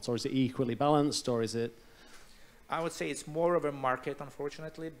not? Or is it equally balanced, or is it? I would say it's more of a market,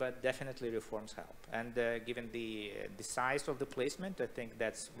 unfortunately, but definitely reforms help. And given the size of the placement, I think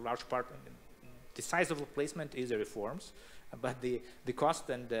that's a large part. The size of the placement is the reforms, but the cost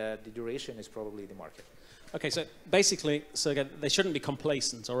and the duration is probably the market. Okay, so basically, again, they shouldn't be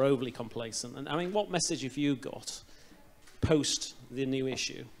complacent or overly complacent. And I mean, what message have you got post the new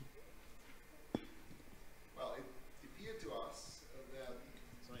issue? Well,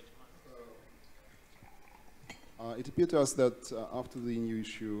 it appeared to us that after the new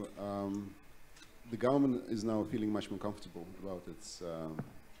issue, the government is now feeling much more comfortable about its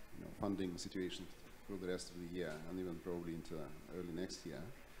funding situation through the rest of the year and even probably into early next year.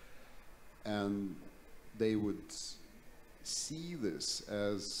 And they would see this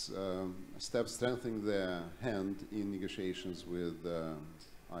as a step strengthening their hand in negotiations with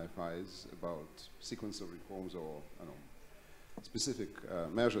IFIs about sequence of reforms or specific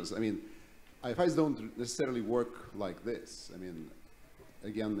measures. I mean, IFIs don't necessarily work like this. I mean,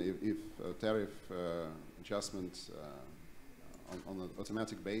 again, if a tariff adjustment on an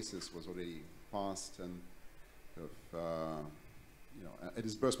automatic basis was already passed and if, a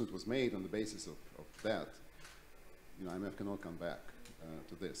disbursement was made on the basis of that, IMF cannot come back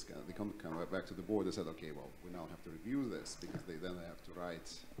to this. They can't come back to the board and said, okay, well, we now have to review this because they then have to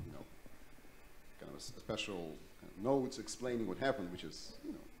write, kind of a special notes explaining what happened, which is,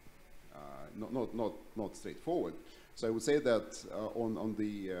 not straightforward. So I would say that on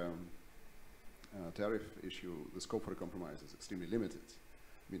the tariff issue, the scope for a compromise is extremely limited.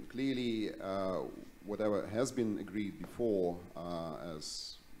 I mean, clearly, whatever has been agreed before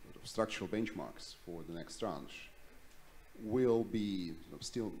as sort of structural benchmarks for the next tranche will be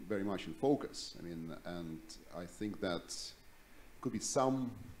still very much in focus. I mean, and I think that could be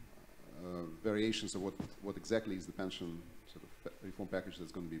some variations of what exactly is the pension sort of reform package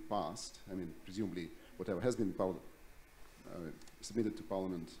that's going to be passed. I mean, presumably whatever has been submitted to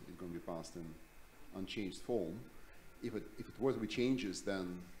Parliament is going to be passed in unchanged form. If it were to be changes,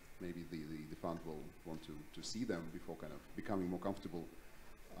 then maybe the fund will want to see them before kind of becoming more comfortable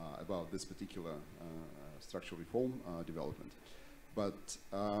about this particular structural reform development. But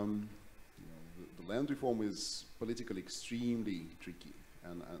the land reform is politically extremely tricky,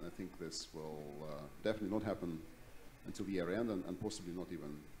 and I think this will definitely not happen until the year end, and possibly not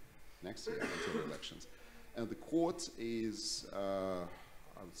even next year until the elections. And the court is,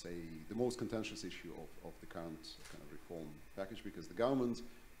 I would say, the most contentious issue of the current kind of reform package, because the government,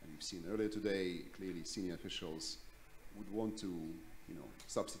 and you've seen earlier today, clearly senior officials would want to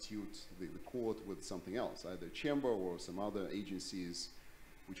substitute the court with something else, either a chamber or some other agencies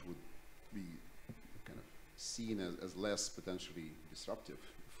which would be kind of seen as less potentially disruptive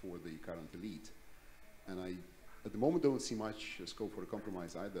for the current elite. And I, at the moment, don't see much scope for a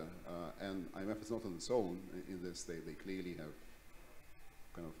compromise either. And IMF is not on its own in this. They clearly have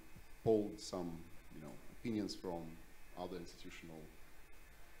kind of pulled some opinions from other institutional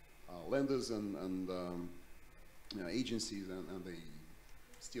lenders and agencies, and they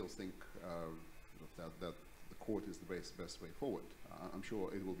still think that the court is the best way forward. I'm sure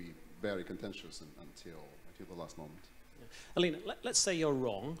it will be very contentious until the last moment. Alina, let's say you're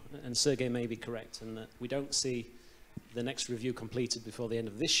wrong, and Sergei may be correct, and that we don't see the next review completed before the end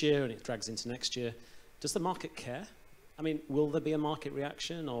of this year and it drags into next year. Does the market care? I mean, will there be a market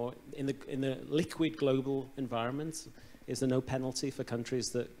reaction, or in the liquid global environment, is there no penalty for countries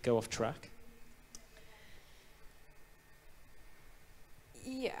that go off track?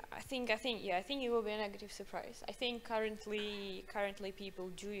 Yeah, I think it will be a negative surprise. I think currently people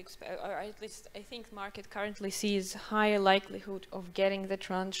do expect, or at least I think market currently sees higher likelihood of getting the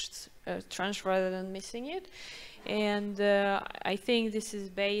tranche rather than missing it, and I think this is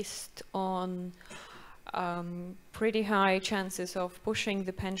based on pretty high chances of pushing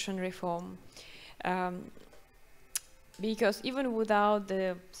the pension reform, because even without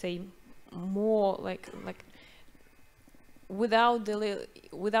the, say, more without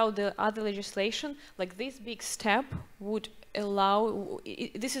the other legislation, like this big step would allow,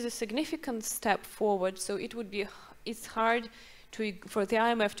 this is a significant step forward, so it would be, it's hard for the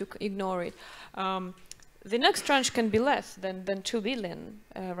IMF to ignore it. The next tranche can be less than 2 billion,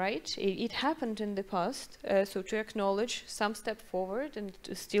 right? It happened in the past, so to acknowledge some step forward and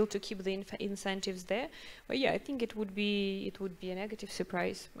still to keep the incentives there. But yeah, I think it would be a negative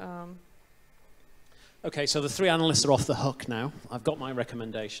surprise. Okay, so the three analysts are off the hook now. I've got my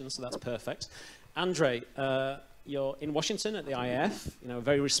recommendations, so that's perfect. Andre, you're in Washington at the IAF, a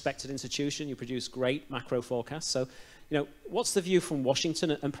very respected institution. You produce great macro forecasts. So, what's the view from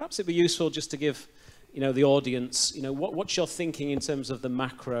Washington? And perhaps it'd be useful just to give, the audience, what's your thinking in terms of the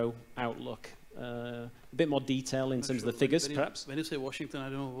macro outlook? A bit more detail in terms of the figures, perhaps. When you say Washington, I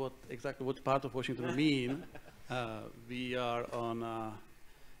don't know exactly what part of Washington you mean. We are on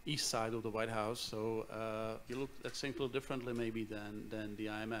east side of the White House, so you look at things a little differently maybe than the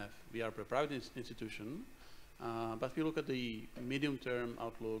IMF. We are a private institution, but we look at the medium-term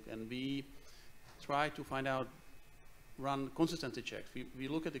outlook, and we try to run consistency checks. We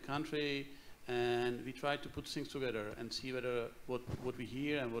look at the country, and we try to put things together and see whether what we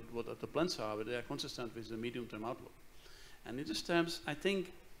hear and what the plans are, whether they are consistent with the medium-term outlook. And in these terms, I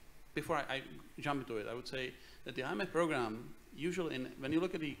think before I jump into it, I would say that the IMF program, usually when you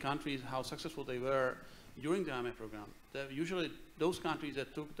look at the countries, how successful they were during the IMF program, usually those countries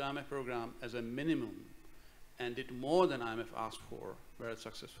that took the IMF program as a minimum and did more than IMF asked for were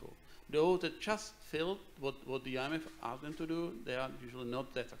successful. Those that just filled what the IMF asked them to do, they are usually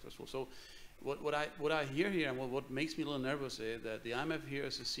not that successful. So what I hear here and what makes me a little nervous is that the IMF here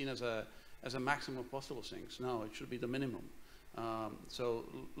is seen as a maximum possible things. No, it should be the minimum. So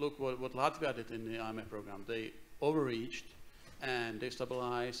look what Latvia did in the IMF program. They overreached and they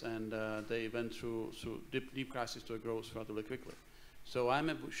stabilized and they went through deep crisis to a growth relatively quickly. So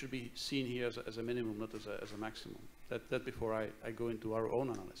IMF should be seen here as a minimum, not as a maximum. That before I go into our own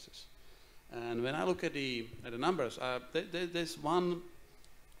analysis. And when I look at the numbers, there's one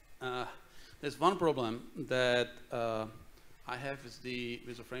problem that I have with the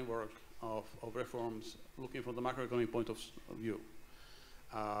framework of reforms, looking from the macroeconomic point of view.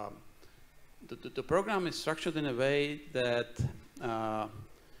 The program is structured in a way that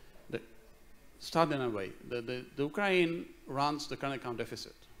the Ukraine runs the current account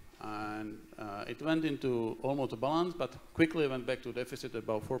deficit, and it went into almost a balance, but quickly went back to deficit at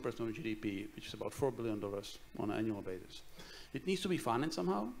about 4% of GDP, which is about $4 billion on an annual basis. It needs to be financed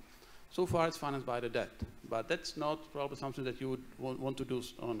somehow. So far, it's financed by the debt, but that's not probably something that you would want to do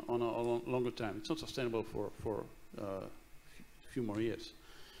on a longer term. It's not sustainable for a few more years.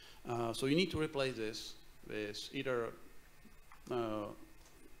 So you need to replace this with either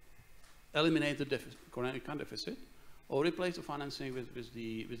eliminate the current account deficit, or replace the financing with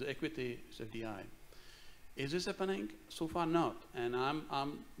the equity FDI. Is this happening? So far, not. And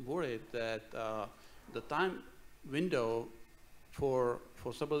I'm worried that the time window for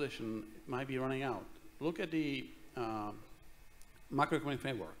stabilization might be running out. Look at the macroeconomic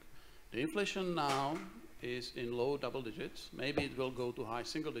framework. The inflation now is in low double digits. Maybe it will go to high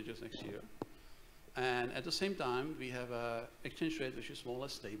single digits next year. And at the same time, we have an exchange rate which is more or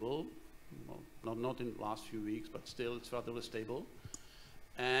less stable. Well, not in the last few weeks, but still it's relatively stable.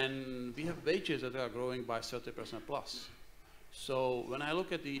 And we have wages that are growing by 30% plus. So when I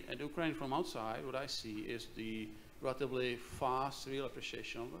look at Ukraine from outside, what I see is the relatively fast real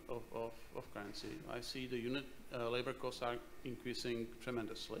appreciation of currency. I see the unit labor costs are increasing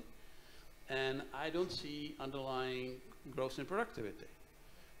tremendously. And I don't see underlying growth in productivity.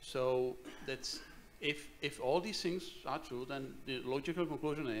 So that's, if all these things are true, then the logical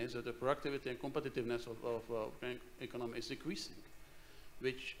conclusion is that the productivity and competitiveness of economy is decreasing,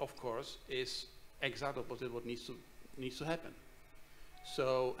 which of course is exactly opposite what needs to happen.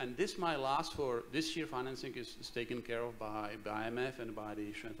 So, and this might last for this year. Financing is taken care of by IMF and by the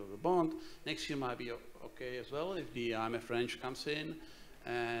issuance of the bond. Next year might be okay as well if the IMF range comes in.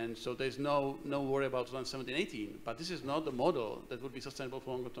 And so there's no worry about 2017-18, but this is not the model that would be sustainable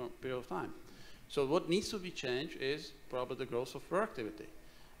for a longer term period of time. So what needs to be changed is probably the growth of productivity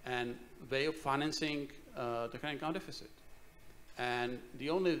and way of financing the current account deficit. And the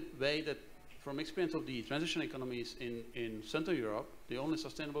only way that, from experience of the transition economies in Central Europe, the only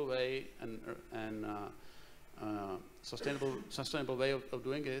sustainable way and sustainable way of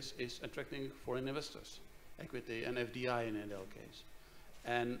doing this is attracting foreign investors, equity and FDI in ideal case.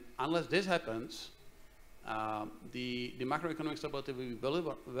 And unless this happens, the macroeconomic stability will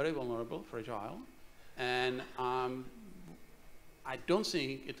be very vulnerable, fragile, and I don't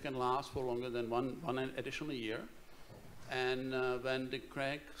think it can last for longer than one additional year. And when the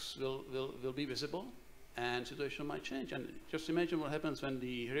cracks will be visible, and situation might change. And just imagine what happens when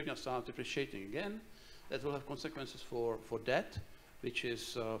the hryvnia starts depreciating again. That will have consequences for debt, which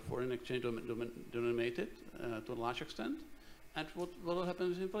is foreign exchange denominated to a large extent. And what will happen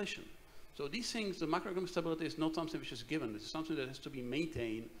with inflation? So these things, the macroeconomic stability is not something which is given. It's something that has to be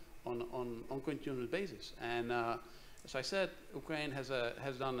maintained on continuous basis. And as I said, Ukraine has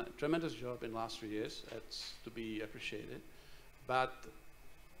done a tremendous job in the last 3 years. That's to be appreciated. But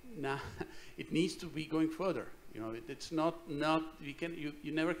now it needs to be going further. You know, it's not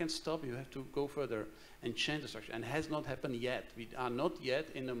you never can stop. You have to go further and change the structure. And it has not happened yet. We are not yet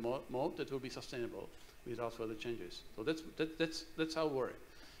in a mode that will be sustainable without further changes. So that's our worry.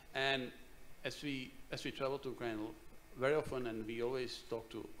 And as we travel to Ukraine very often, and we always talk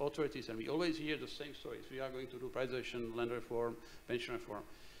to authorities, and we always hear the same stories. We are going to do privatization, land reform, pension reform.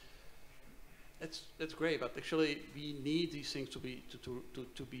 That's great, but actually we need these things to be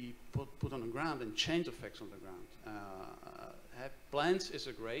put on the ground and change effects on the ground. Plans is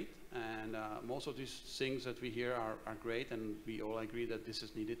great, and most of these things that we hear are great, and we all agree that this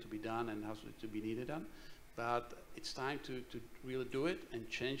is needed to be done and has to be needed done. But it's time to really do it and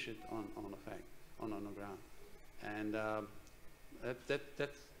change it on the ground. And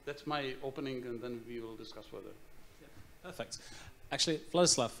That's my opening, and then we will discuss further. Perfect. Actually,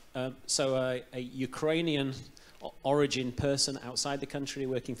 Vladislav, so a Ukrainian origin person outside the country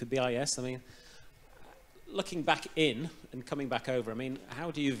working for BIS, I mean, looking back in and coming back over, I mean,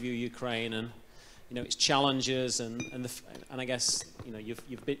 how do you view Ukraine and, you know, its challenges and I guess, you know,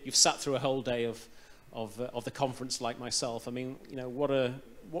 you've sat through a whole day of the conference like myself. I mean, you know,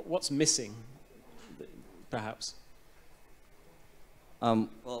 what's missing, perhaps?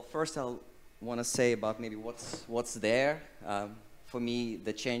 Well, first I'll want to say about maybe what's there. For me,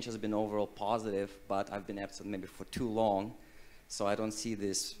 the change has been overall positive, but I've been absent maybe for too long, so I don't see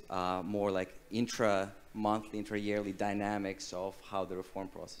this more like intra-monthly, intra-yearly dynamics of how the reform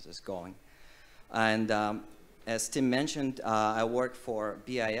process is going. And as Tim mentioned, I work for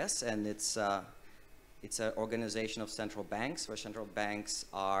BIS, and it's an organization of central banks, where central banks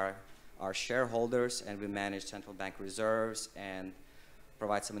are our shareholders, and we manage central bank reserves and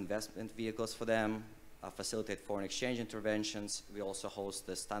provide some investment vehicles for them, facilitate foreign exchange interventions. We also host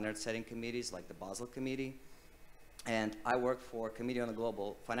the standard setting committees like the Basel Committee. And I work for a Committee on the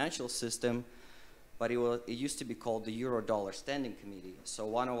Global Financial System, but it used to be called the Euro-Dollar Standing Committee. So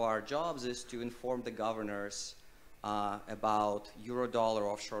one of our jobs is to inform the governors about Euro-Dollar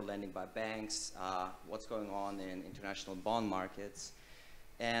offshore lending by banks, what's going on in international bond markets.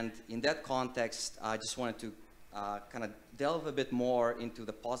 And in that context, I just wanted to kind of delve a bit more into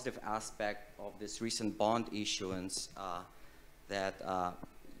the positive aspect of this recent bond issuance that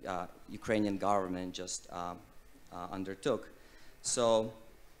Ukrainian government just undertook. So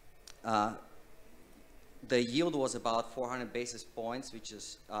the yield was about 400 basis points, which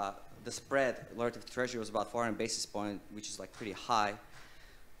is the spread relative to Treasury was about 400 basis points, which is like pretty high.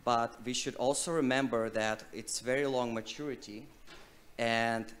 But we should also remember that it's very long maturity,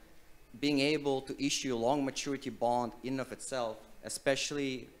 and being able to issue a long maturity bond in and of itself,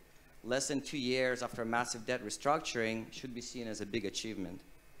 especially less than 2 years after a massive debt restructuring, should be seen as a big achievement.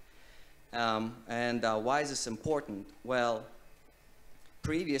 Why is this important? Well,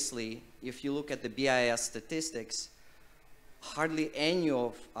 previously, if you look at the BIS statistics, hardly any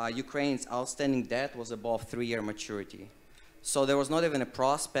of Ukraine's outstanding debt was above 3-year maturity. So there was not even a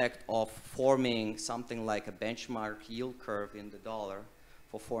prospect of forming something like a benchmark yield curve in the dollar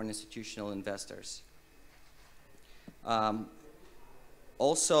for foreign institutional investors.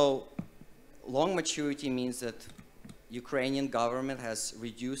 Also, long maturity means that Ukrainian government has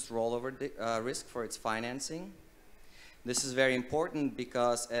reduced rollover risk for its financing. This is very important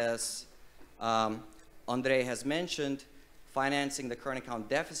because, as Andrei has mentioned, financing the current account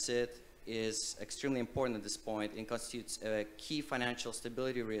deficit is extremely important at this point and constitutes a key financial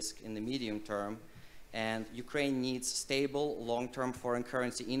stability risk in the medium term. And Ukraine needs stable, long-term foreign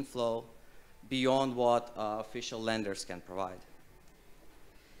currency inflow beyond what official lenders can provide.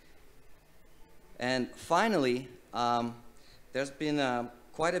 And finally, there's been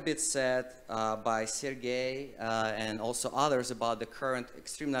quite a bit said by Sergei and also others about the current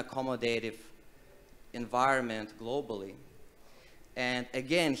extremely accommodative environment globally. And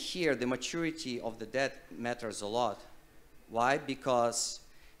again, here, the maturity of the debt matters a lot. Why? Because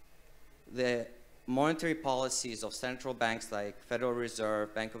the monetary policies of central banks like Federal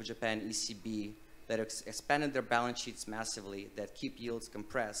Reserve, Bank of Japan, ECB, that expanded their balance sheets massively, that keep yields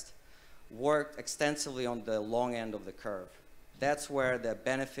compressed, worked extensively on the long end of the curve. That's where the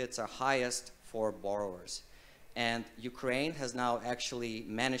benefits are highest for borrowers. And Ukraine has now actually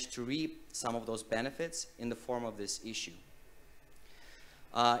managed to reap some of those benefits in the form of this issue.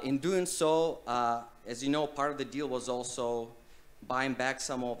 In doing so, as you know, part of the deal was also buying back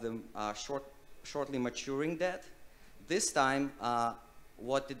some of the shortly maturing debt. This time,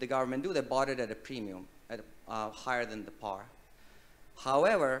 what did the government do? They bought it at a premium, at higher than the par.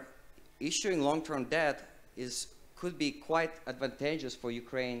 However, issuing long-term debt could be quite advantageous for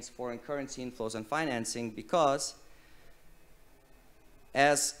Ukraine's foreign currency inflows and financing, because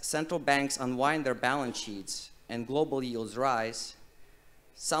as central banks unwind their balance sheets and global yields rise,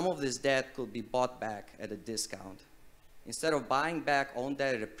 some of this debt could be bought back at a discount. Instead of buying back own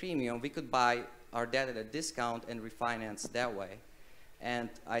debt at a premium, we could buy our debt at a discount and refinance that way. And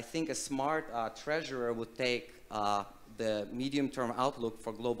I think a smart treasurer would take the medium-term outlook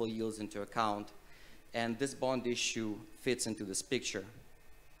for global yields into account, and this bond issue fits into this picture.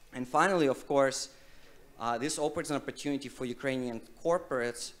 And finally, of course, this opens an opportunity for Ukrainian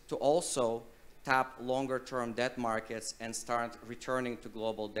corporates to also tap longer-term debt markets and start returning to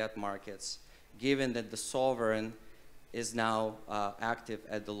global debt markets, given that the sovereign is now active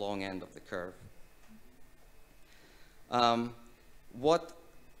at the long end of the curve. What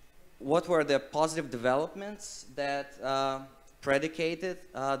were the positive developments that predicated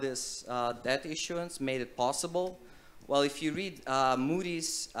this debt issuance, made it possible? Well, if you read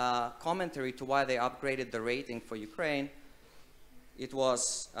Moody's commentary to why they upgraded the rating for Ukraine, it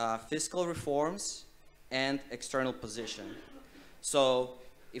was fiscal reforms and external position. So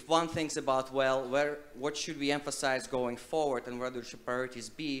if one thinks about, well, what should we emphasize going forward and where should priorities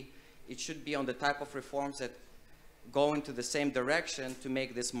be, it should be on the type of reforms that go into the same direction to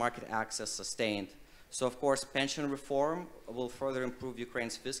make this market access sustained. So of course, pension reform will further improve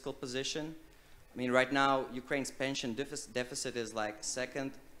Ukraine's fiscal position. I mean, right now, Ukraine's pension deficit is like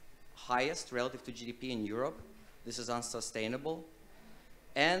second highest relative to GDP in Europe. This is unsustainable.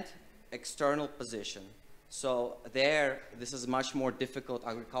 And external position. So there, this is much more difficult.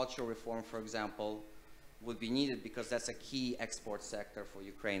 Agricultural reform, for example, would be needed because that's a key export sector for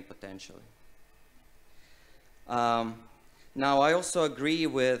Ukraine potentially. Now, I also agree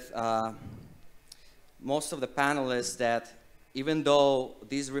with most of the panelists that even though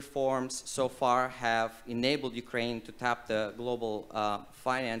these reforms so far have enabled Ukraine to tap the global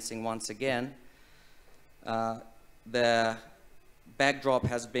financing once again, the backdrop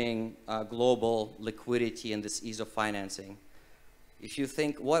has been global liquidity and this ease of financing. If you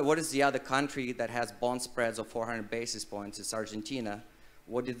think, what is the other country that has bond spreads of 400 basis points? It's Argentina.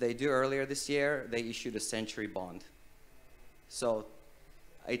 What did they do earlier this year? They issued a century bond. So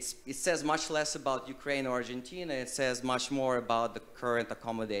it says much less about Ukraine or Argentina. It says much more about the current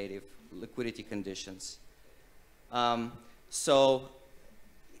accommodative liquidity conditions. So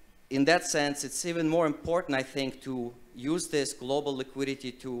in that sense, it's even more important, I think, to use this global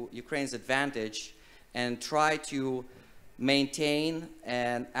liquidity to Ukraine's advantage and try to maintain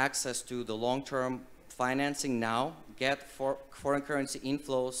and access to the long-term financing now, get foreign currency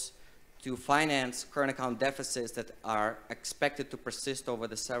inflows to finance current account deficits that are expected to persist over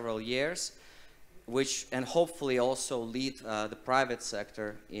the several years, and hopefully also lead the private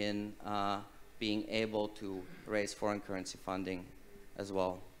sector in being able to raise foreign currency funding as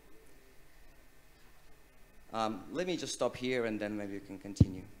well. Let me just stop here and then maybe you can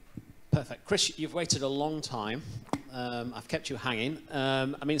continue. Perfect. Chris, you've waited a long time. I've kept you hanging.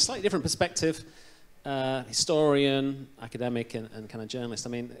 I mean, slightly different perspective, historian, academic, and kind of journalist. I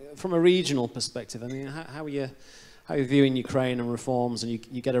mean, from a regional perspective, I mean, how are you viewing Ukraine and reforms? And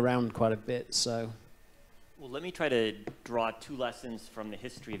you get around quite a bit, so. Well, let me try to draw two lessons from the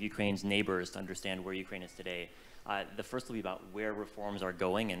history of Ukraine's neighbors to understand where Ukraine is today. The first will be about where reforms are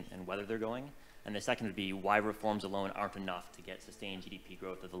going and whether they're going. And the second would be why reforms alone aren't enough to get sustained GDP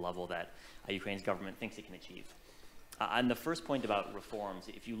growth at the level that Ukraine's government thinks it can achieve. On the first point about reforms,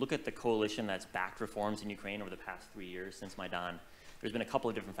 if you look at the coalition that's backed reforms in Ukraine over the past 3 years since Maidan, there's been a couple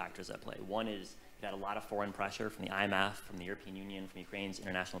of different factors at play. One is it had a lot of foreign pressure from the IMF, from the European Union, from Ukraine's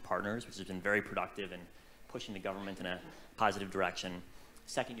international partners, which has been very productive in pushing the government in a positive direction.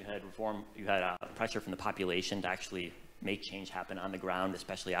 Second, you had pressure from the population to actually make change happen on the ground,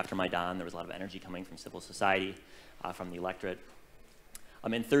 especially after Maidan. There was a lot of energy coming from civil society, from the electorate.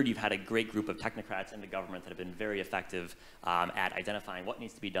 And third, you've had a great group of technocrats in the government that have been very effective at identifying what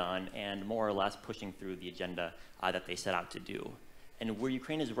needs to be done and more or less pushing through the agenda that they set out to do. And where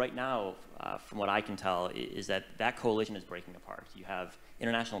Ukraine is right now, from what I can tell, is that that coalition is breaking apart. You have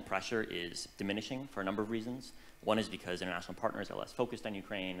international pressure is diminishing for a number of reasons. One is because international partners are less focused on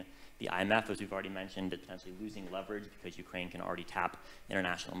Ukraine. The IMF, as we've already mentioned, is potentially losing leverage because Ukraine can already tap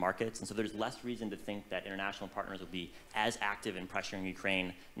international markets. And so there's less reason to think that international partners will be as active in pressuring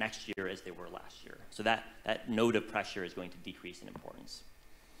Ukraine next year as they were last year. So that node of pressure is going to decrease in importance.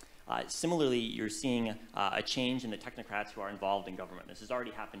 Similarly, you're seeing a change in the technocrats who are involved in government. This has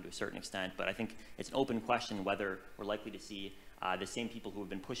already happened to a certain extent, but I think it's an open question whether we're likely to see the same people who have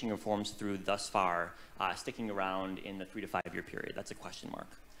been pushing reforms through thus far sticking around in the 3 to 5 year period. That's a question mark.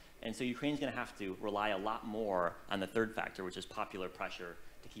 And so Ukraine's going to have to rely a lot more on the third factor, which is popular pressure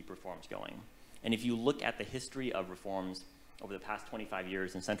to keep reforms going. And if you look at the history of reforms over the past 25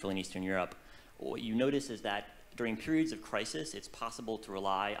 years in Central and Eastern Europe, what you notice is that during periods of crisis, it's possible to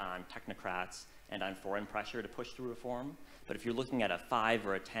rely on technocrats and on foreign pressure to push through reform. But if you're looking at a 5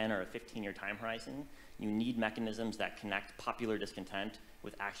 or a 10 or a 15-year time horizon, you need mechanisms that connect popular discontent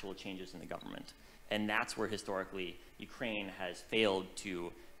with actual changes in the government. And that's where historically Ukraine has failed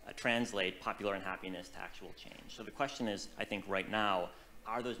to translate popular unhappiness to actual change. So the question is, I think right now,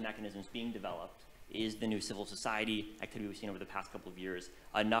 are those mechanisms being developed? Is the new civil society activity we've seen over the past couple of years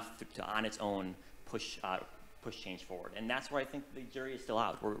enough to on its own push change forward? And that's where I think the jury is still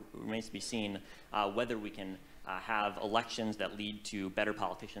out. It remains to be seen whether we can have elections that lead to better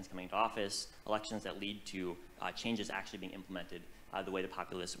politicians coming into office, elections that lead to changes actually being implemented the way the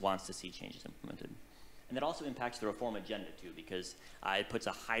populace wants to see changes implemented. And that also impacts the reform agenda too, because it puts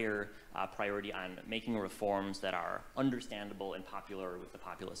a higher priority on making reforms that are understandable and popular with the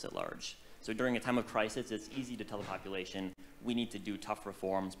populace at large. So during a time of crisis, it's easy to tell the population, we need to do tough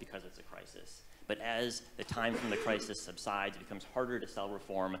reforms because it's a crisis. But as the time from the crisis subsides, it becomes harder to sell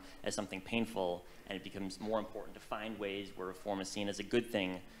reform as something painful, and it becomes more important to find ways where reform is seen as a good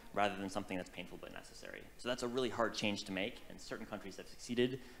thing rather than something that's painful but necessary. So that's a really hard change to make, and certain countries have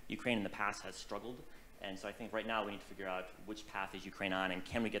succeeded. Ukraine in the past has struggled, and so I think right now we need to figure out which path is Ukraine on, and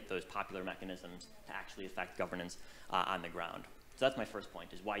can we get those popular mechanisms to actually affect governance on the ground. So that's my first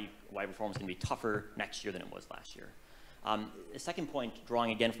point, is why reform is going to be tougher next year than it was last year. The second point,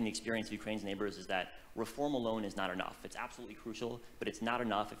 drawing again from the experience of Ukraine's neighbors, is that reform alone is not enough. It's absolutely crucial, but it's not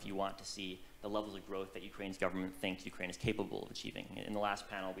enough if you want to see the levels of growth that Ukraine's government thinks Ukraine is capable of achieving. In the last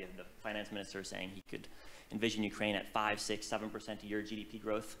panel, we had the finance minister saying he could envision Ukraine at 5, 6, 7% a year GDP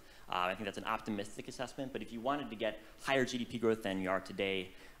growth. I think that's an optimistic assessment, but if you wanted to get higher GDP growth than you are today,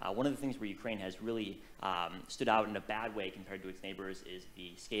 one of the things where Ukraine has really stood out in a bad way compared to its neighbors is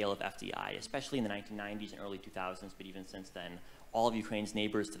the scale of FDI, especially in the 1990s and early 2000s, but even since then, all of Ukraine's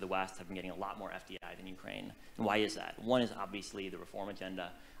neighbors to the west have been getting a lot more FDI than Ukraine. And why is that? One is obviously the reform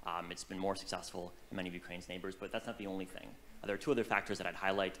agenda. It's been more successful in many of Ukraine's neighbors, but that's not the only thing. There are two other factors that I'd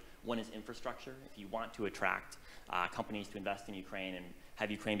highlight. One is infrastructure. If you want to attract companies to invest in Ukraine and have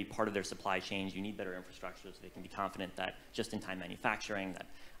Ukraine be part of their supply chains, you need better infrastructure so they can be confident that just-in-time manufacturing,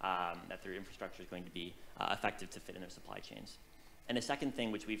 that their infrastructure is going to be effective to fit in their supply chains. And the second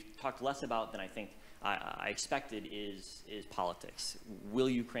thing, which we've talked less about than I think I expected, is politics. Will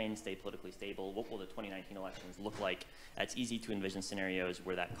Ukraine stay politically stable? What will the 2019 elections look like? It's easy to envision scenarios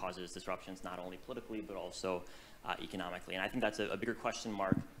where that causes disruptions, not only politically, but also economically. And I think that's a bigger question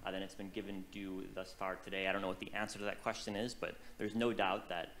mark than it's been given due thus far today. I don't know what the answer to that question is, but there's no doubt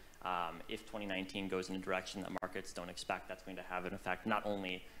that if 2019 goes in a direction that markets don't expect, that's going to have an effect not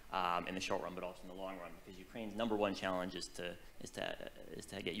only in the short run, but also in the long run, because Ukraine's #1 challenge is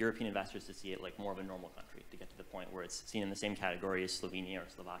to get European investors to see it like more of a normal country, to get to the point where it's seen in the same category as Slovenia or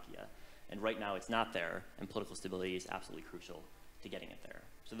Slovakia. And right now it's not there, and political stability is absolutely crucial to getting it there.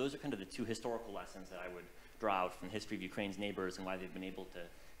 So those are kind of the two historical lessons that I would draw out from the history of Ukraine's neighbors and why they've been able to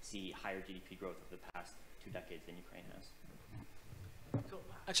see higher GDP growth over the past 2 decades than Ukraine has. Cool.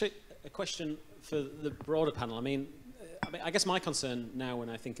 Actually, a question for the broader panel. I mean, I guess my concern now when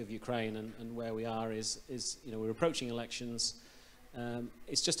I think of Ukraine and where we are is you know, we're approaching elections.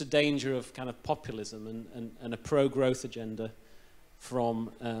 It's just a danger of kind of populism and a pro-growth agenda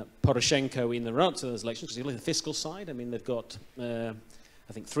from Poroshenko in the run to those elections. Because you look at the fiscal side, I mean, they've got, I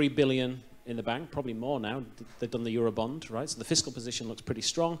think, 3 billion in the bank, probably more now. They've done the Eurobond, right? So the fiscal position looks pretty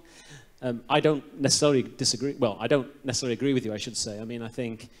strong. I don't necessarily disagree. Well, I don't necessarily agree with you, I should say. I mean, I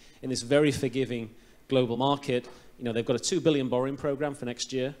think in this very forgiving global market, you know, they've got a 2 billion borrowing program for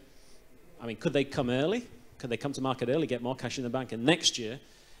next year. I mean, could they come early? Could they come to market early, get more cash in the bank? And next year,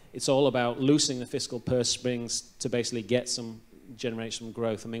 it's all about loosening the fiscal purse strings to basically generate some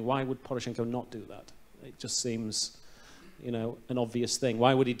growth. I mean, why would Poroshenko not do that? It just seems, you know, an obvious thing.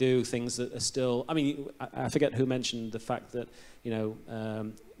 Why would he do things that are still, I mean, I forget who mentioned the fact that, you know,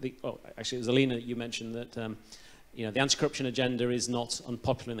 actually it was Alina, you mentioned that, you know, the anti-corruption agenda is not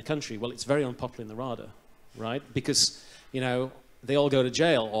unpopular in the country. Well, it's very unpopular in the RADA, right? Because, you know, they all go to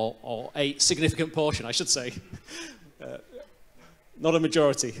jail, or a significant portion, I should say. Not a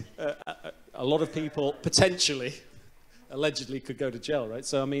majority. A lot of people potentially, allegedly, could go to jail, right?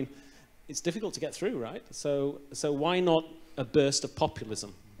 So, I mean, it's difficult to get through, right? So why not a burst of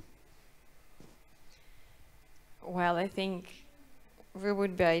populism? Well, I think we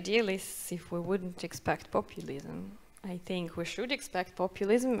would be idealists if we wouldn't expect populism. I think we should expect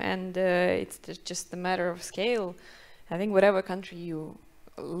populism, and it's just a matter of scale. I think whatever country you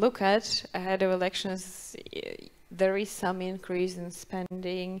look at ahead of elections, there is some increase in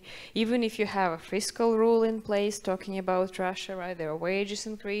spending. Even if you have a fiscal rule in place talking about Russia, right, there are wages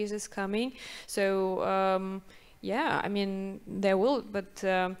increases coming. So, yeah, I mean, there will, but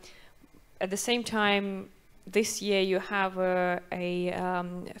at the same time, this year you have a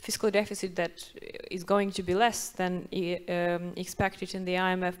fiscal deficit that is going to be less than expected in the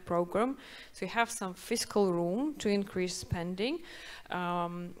IMF program. So you have some fiscal room to increase spending.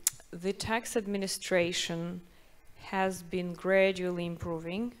 The tax administration has been gradually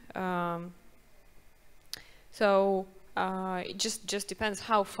improving. So it just depends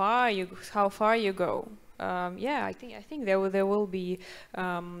how far you go. Yeah, I think there will be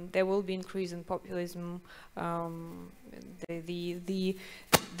increase in populism.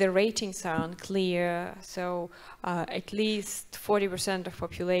 The ratings are unclear, so at least 40% of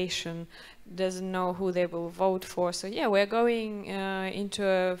population doesn't know who they will vote for. So yeah, we're going into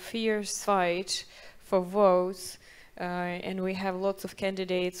a fierce fight for votes, and we have lots of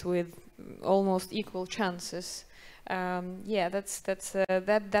candidates with almost equal chances. Yeah,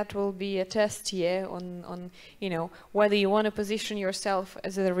 that will be a test year on you know, whether you want to position yourself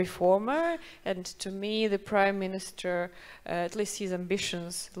as a reformer. And to me, the Prime Minister, at least his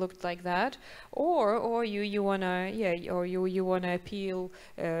ambitions looked like that, or you wanna, yeah, or you wanna appeal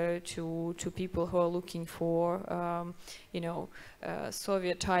to people who are looking for you know,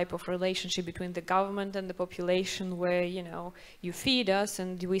 Soviet type of relationship between the government and the population, where, you know, you feed us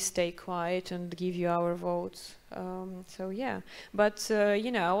and we stay quiet and give you our votes. So yeah, but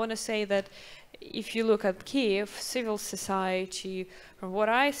you know, I want to say that if you look at Kiev, civil society, from what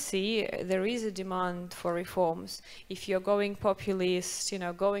I see, there is a demand for reforms. If you're going populist, you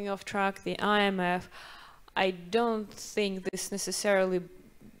know, going off track, the IMF, I don't think this necessarily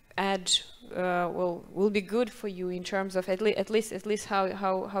will be good for you in terms of at least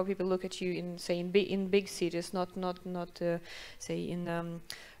how people look at you in, say, in big cities, not say in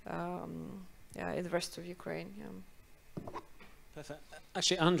the rest of Ukraine. Yeah. Perfect.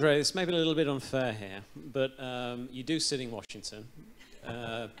 Actually, Andrei, this may be a little bit unfair here, but you do sit in Washington.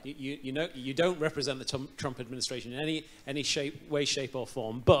 You know, you don't represent the Trump administration in any way, shape, or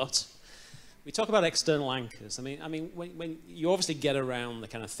form. But we talk about external anchors. I mean, when you obviously get around the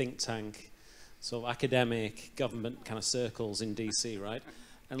kind of think tank, sort of academic, government kind of circles in DC, right?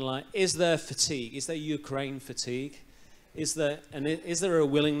 And like, is there fatigue? Is there Ukraine fatigue? Is there a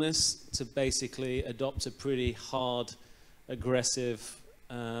willingness to basically adopt a pretty hard, aggressive,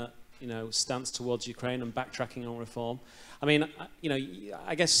 you know, stance towards Ukraine and backtracking on reform? I mean, you know,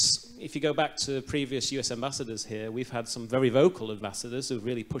 I guess if you go back to previous US ambassadors here, we've had some very vocal ambassadors who've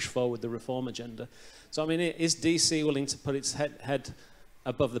really pushed forward the reform agenda. So, I mean, is DC willing to put its head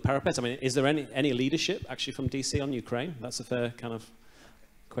above the parapet? I mean, is there any leadership actually from DC on Ukraine? That's a fair kind of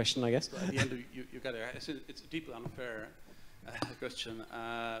question, I guess. At the end, you got it. It's a deeply unfair question.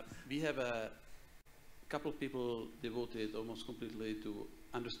 We have a couple of people devoted almost completely to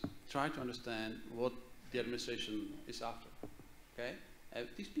try to understand what the administration is after. Okay,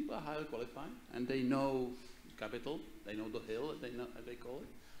 these people are highly qualified and they know capital, they know the hill, they know as they call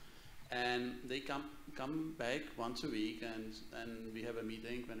it, and they come back once a week, and we have a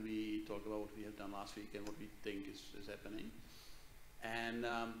meeting when we talk about what we have done last week and what we think is happening, and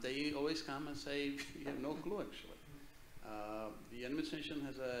they always come and say we have no clue actually. The administration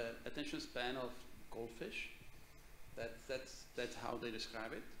has an attention span of goldfish. That's how they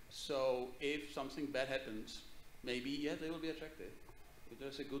describe it. So if something bad happens, maybe, yeah, they will be attracted. If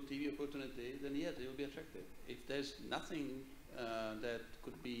there's a good TV opportunity, then yeah, they will be attracted. If there's nothing that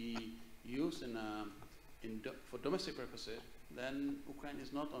could be used for domestic purposes, then Ukraine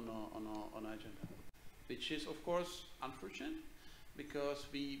is not on an agenda, which is of course unfortunate, because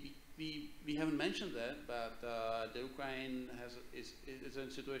we haven't mentioned that, but the Ukraine is in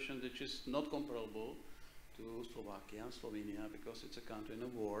a situation which is not comparable to Slovakia and Slovenia, because it's a country in a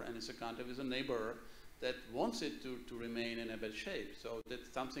war, and it's a country with a neighbor that wants it to remain in a bad shape. So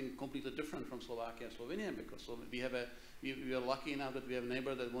that's something completely different from Slovakia and Slovenia, because we are lucky enough that we have a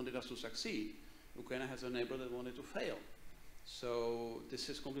neighbor that wanted us to succeed. Ukraine has a neighbor that wanted to fail. So this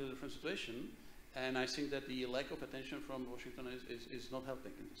is a completely different situation, and I think that the lack of attention from Washington is not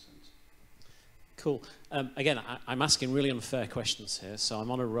helping in this sense. Cool. Again, I'm asking really unfair questions here, so I'm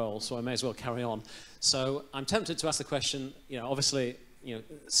on a roll, so I may as well carry on. So I'm tempted to ask the question, you know, obviously, you know,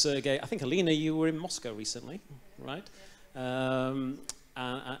 Sergey, I think Alina, you were in Moscow recently, right? And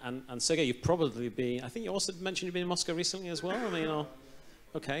Sergey, you've probably been, I think you also mentioned you've been in Moscow recently as well. I mean,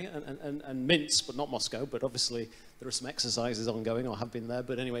 okay, and Minsk, but not Moscow, but obviously there are some exercises ongoing, or have been there,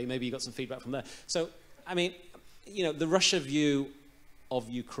 but anyway, maybe you got some feedback from there. So, I mean, you know, the Russia view of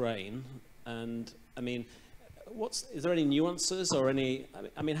Ukraine, and I mean, is there any nuances or any?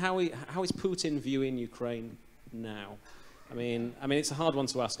 I mean, how is Putin viewing Ukraine now? I mean, it's a hard one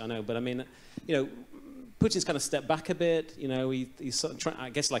to ask, I know, but I mean, you know, Putin's kind of stepped back a bit. You know, he's sort of trying,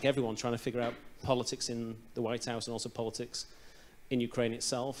 I guess, like everyone, trying to figure out politics in the White House and also politics in Ukraine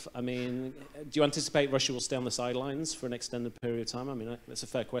itself. I mean, do you anticipate Russia will stay on the sidelines for an extended period of time? I mean, that's a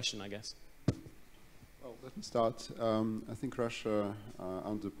fair question, I guess. Well, let me start. I think Russia,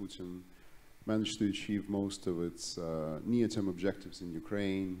 under Putin, managed to achieve most of its near-term objectives in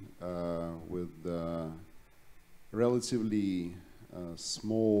Ukraine with relatively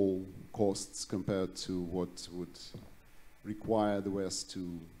small costs compared to what would require the West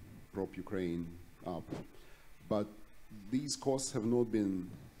to prop Ukraine up. But these costs have not been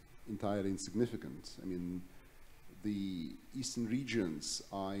entirely insignificant. I mean, the eastern regions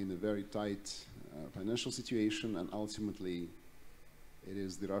are in a very tight financial situation, and ultimately it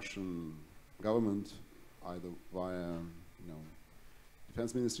is the Russian government, either via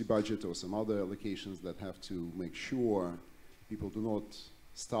defense ministry budget or some other allocations, that have to make sure people do not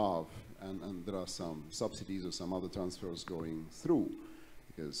starve, and there are some subsidies or some other transfers going through.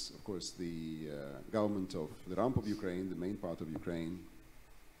 Because, of course, the government of the rump of Ukraine, the main part of Ukraine,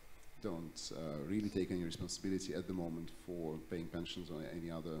 don't really take any responsibility at the moment for paying pensions or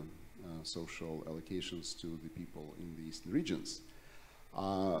any other social allocations to the people in the eastern regions.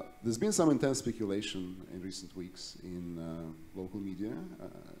 There's been some intense speculation in recent weeks in local media,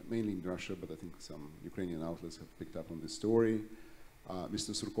 mainly in Russia, but I think some Ukrainian outlets have picked up on this story.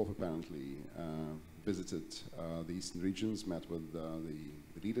 Mr. Surkov apparently visited the eastern regions, met with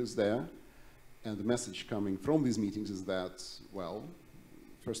the leaders there, and the message coming from these meetings is that, well,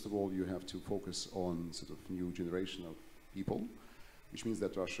 first of all, you have to focus on sort of new generation of people, which means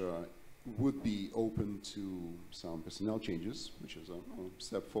that Russia would be open to some personnel changes, which is a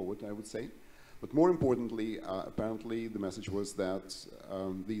step forward, I would say. But more importantly, apparently the message was that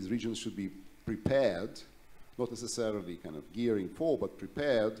these regions should be prepared, not necessarily kind of gearing for, but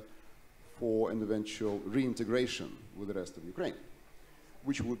prepared for an eventual reintegration with the rest of Ukraine,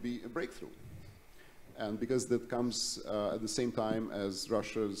 which would be a breakthrough. And because that comes at the same time as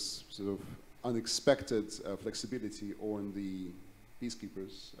Russia's sort of unexpected flexibility on the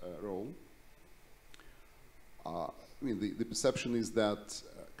peacekeepers' role, I mean, the perception is that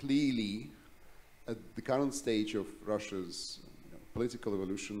clearly, at the current stage of Russia's political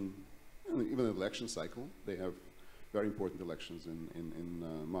evolution, even an election cycle, they have very important elections in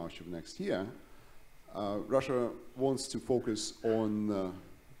March of next year, Russia wants to focus on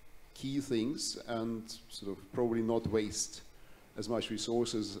key things and sort of probably not waste as much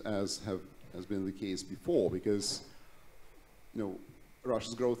resources as has been the case before, because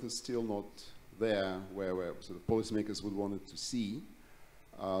Russia's growth is still not there where sort of policymakers would want it to see.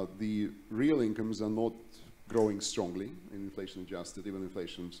 The real incomes are not growing strongly in inflation adjusted, even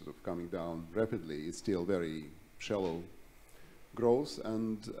inflation sort of coming down rapidly. It's still very shallow growth,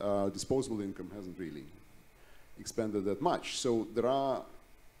 and disposable income hasn't really expanded that much. So there are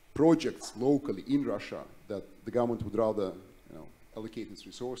projects locally in Russia that the government would rather allocate its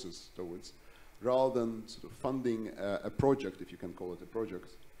resources towards, rather than sort of funding a project, if you can call it a project,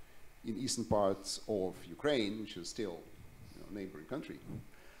 in eastern parts of Ukraine, which is still a neighboring country.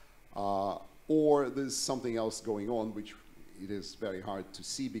 Or there's something else going on, which it is very hard to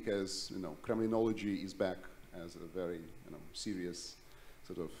see, because criminology is back as a very serious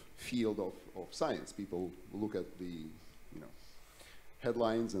sort of field of science. People look at the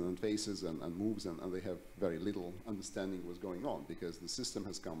headlines and faces and moves, and they have very little understanding what's going on, because the system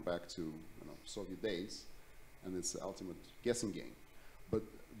has come back to Soviet days, and it's the ultimate guessing game. But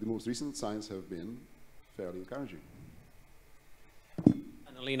the most recent signs have been fairly encouraging.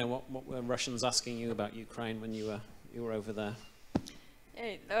 And Alina, what were Russians asking you about Ukraine when you were over there?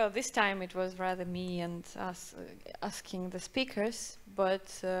 This time it was rather me and us asking the speakers, but...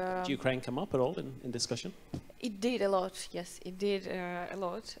 Did Ukraine come up at all in discussion? It did a lot, yes, it did a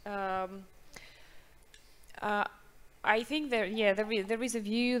lot. I think there is a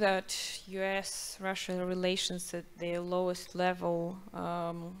view that US-Russia relations at their lowest level,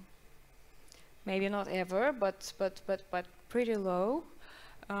 maybe not ever, but pretty low.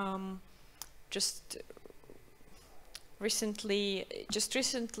 Just recently,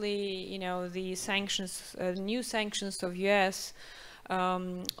 the sanctions, new sanctions of US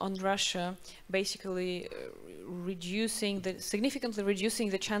on Russia, basically significantly reducing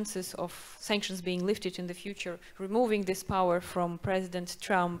the chances of sanctions being lifted in the future, removing this power from President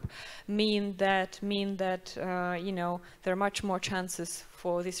Trump, mean that there are much more chances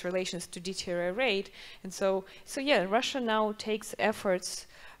for these relations to deteriorate. And so yeah, Russia now takes efforts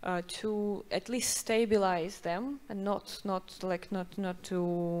to at least stabilize them, and not to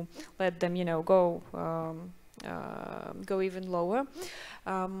let them go even lower.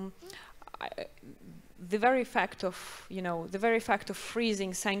 The very fact of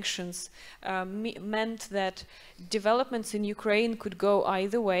freezing sanctions meant that developments in Ukraine could go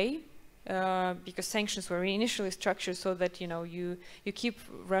either way, because sanctions were initially structured so that you keep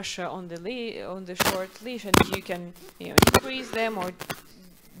Russia on the short leash, and you can increase them or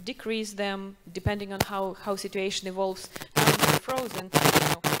decrease them depending on how situation evolves. Now they're frozen.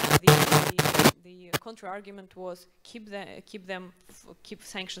 The counter-argument was keep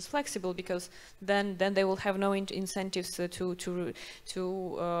sanctions flexible, because then they will have no incentives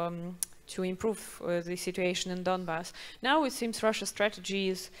to improve the situation in Donbass. Now it seems Russia's strategy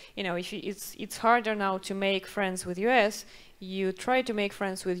is, you know, if it's harder now to make friends with US, you try to make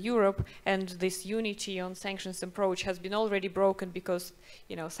friends with Europe, and this unity on sanctions approach has been already broken because,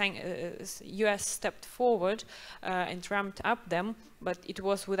 you know, US stepped forward and ramped up them, but it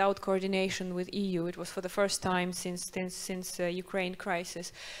was without coordination with EU. It was for the first time since Ukraine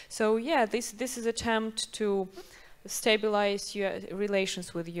crisis. So yeah, this is attempt to stabilize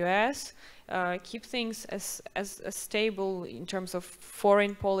relations with US, keep things as stable in terms of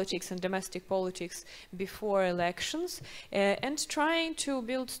foreign politics and domestic politics before elections, and trying to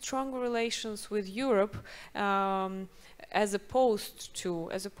build stronger relations with Europe as opposed to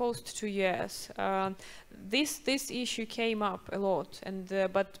US. This issue came up a lot, and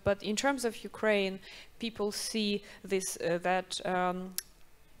but in terms of Ukraine, people see this that.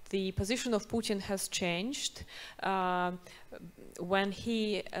 The position of Putin has changed when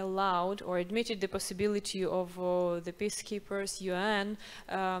he allowed or admitted the possibility of the peacekeepers, UN,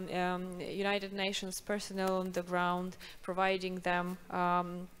 United Nations personnel on the ground, providing them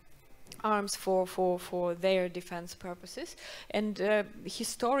arms for their defense purposes. And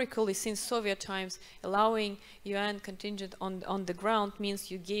historically, since Soviet times, allowing UN contingent on the ground means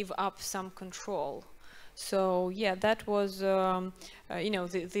you gave up some control. So yeah, that was, you know,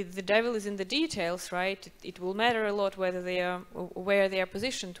 the devil is in the details, right? It will matter a lot whether where they are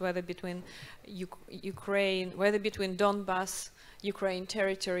positioned, whether between Ukraine, whether between Donbass, Ukraine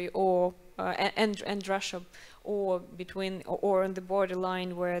territory, or and Russia, or between or on the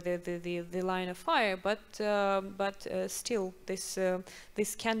borderline where the line of fire. But still,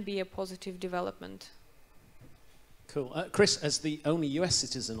 this can be a positive development. Cool. Chris, as the only US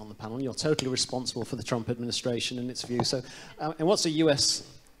citizen on the panel, you're totally responsible for the Trump administration and its view. So, and what's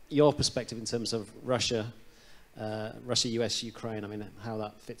your perspective in terms of Russia, US, Ukraine? I mean, how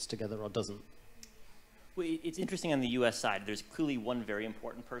that fits together or doesn't? Well, it's interesting on the US side. There's clearly one very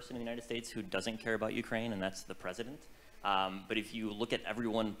important person in the United States who doesn't care about Ukraine, and that's the president. But if you look at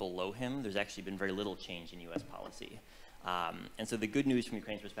everyone below him, there's actually been very little change in US policy. And so the good news from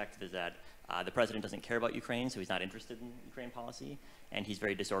Ukraine's perspective is that the president doesn't care about Ukraine, so he's not interested in Ukraine policy, and he's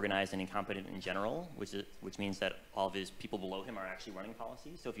very disorganized and incompetent in general, which means that all of his people below him are actually running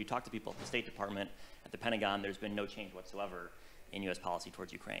policy. So if you talk to people at the State Department, at the Pentagon, there's been no change whatsoever in US policy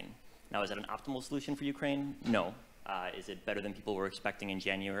towards Ukraine. Now, is that an optimal solution for Ukraine? No. Is it better than people were expecting in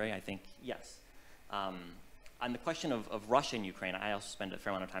January? I think yes. On the question of Russia and Ukraine, I also spend a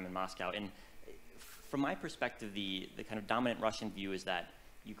fair amount of time in Moscow, and from my perspective, the kind of dominant Russian view is that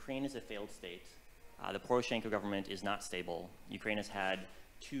Ukraine is a failed state. The Poroshenko government is not stable. Ukraine has had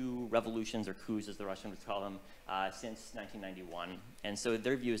 2 revolutions, or coups as the Russians would call them, since 1991. And so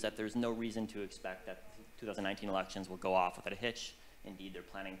their view is that there's no reason to expect that the 2019 elections will go off without a hitch. Indeed, they're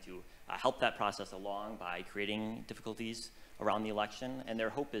planning to help that process along by creating difficulties around the election. And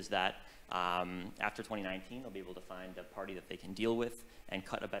their hope is that after 2019, they'll be able to find a party that they can deal with and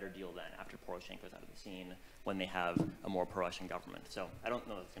cut a better deal then after Poroshenko's out of the scene, when they have a more pro-Russian government. So I don't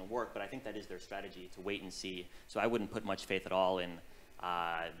know if it's going to work, but I think that is their strategy, to wait and see. So I wouldn't put much faith at all in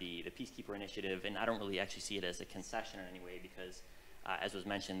the Peacekeeper Initiative, and I don't really actually see it as a concession in any way, because as was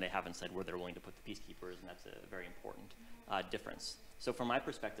mentioned, they haven't said where they're willing to put the peacekeepers, and that's a very important difference. So from my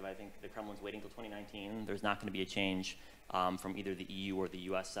perspective, I think the Kremlin's waiting until 2019. There's not going to be a change from either the EU or the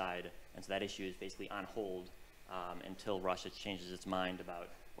US side, and so that issue is basically on hold until Russia changes its mind about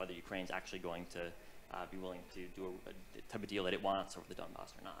whether Ukraine's actually going to be willing to do a type of deal that it wants over the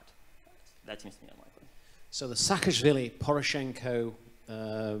Donbass or not. That seems to me unlikely. So the Saakashvili-Poroshenko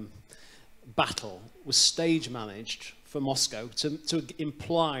battle was stage managed for Moscow to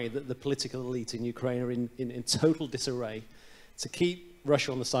imply that the political elite in Ukraine are in total disarray, to keep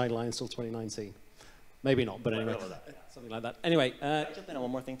Russia on the sidelines till 2019. Maybe not, but anyway, something like that. Anyway, Can I jump in on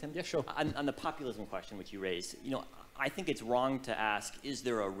one more thing, Tim? Yeah, sure. On the populism question which you raised, you know, I think it's wrong to ask, is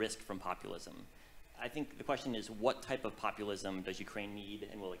there a risk from populism? I think the question is, what type of populism does Ukraine need,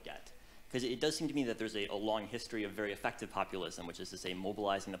 and will it get? Because it does seem to me that there's a long history of very effective populism, which is to say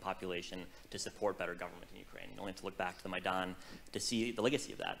mobilizing the population to support better government in Ukraine. You only have to look back to the Maidan to see the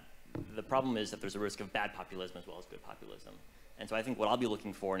legacy of that. The problem is that there's a risk of bad populism as well as good populism. And so I think what I'll be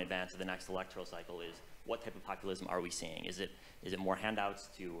looking for in advance of the next electoral cycle is, what type of populism are we seeing? Is it more handouts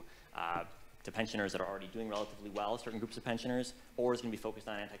to pensioners that are already doing relatively well, certain groups of pensioners, or is it going to be focused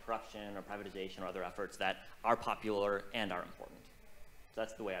on anti-corruption or privatization or other efforts that are popular and are important? So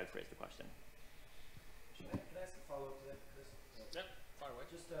that's the way I would phrase the question. Can I ask a follow-up to that, Chris? Yeah, fire away.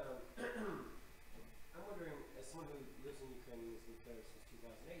 Just, I'm wondering, as someone who lives in Ukraine and has lived there since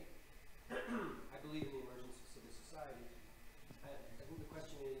 2008, I believe in the emergence of civil society. I think the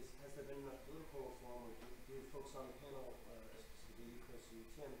question is, has there been political reform, you folks on the panel, specifically you,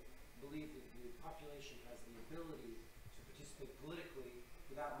 Tim, believe that the population has the ability to participate politically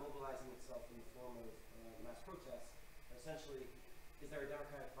without mobilizing itself in the form of mass protests. Essentially, is there a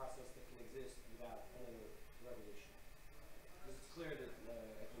democratic process that can exist without another revolution? Because it's clear that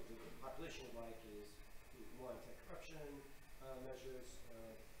I think the population would like is more anti-corruption measures.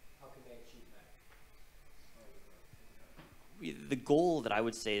 How can they achieve that? The goal that I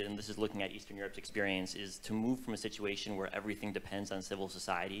would say, and this is looking at Eastern Europe's experience, is to move from a situation where everything depends on civil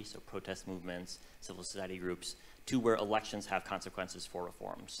society, so protest movements, civil society groups, to where elections have consequences for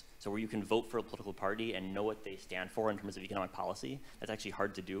reforms. So where you can vote for a political party and know what they stand for in terms of economic policy. That's actually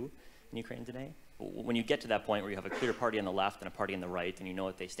hard to do in Ukraine today. But when you get to that point where you have a clear party on the left and a party on the right, and you know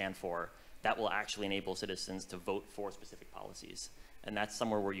what they stand for, that will actually enable citizens to vote for specific policies. And that's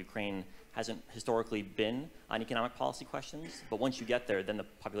somewhere where Ukraine hasn't historically been on economic policy questions. But once you get there, then the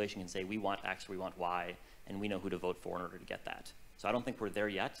population can say, we want X, we want Y, and we know who to vote for in order to get that. So I don't think we're there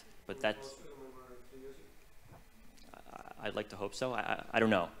yet, but that's... I'd like to hope so. I don't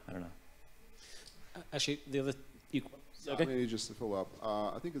know. I don't know. Actually, the other... Okay. Maybe just to follow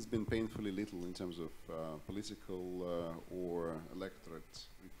up. I think it's been painfully little in terms of political or electorate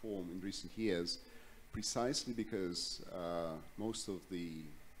reform in recent years, precisely because most of the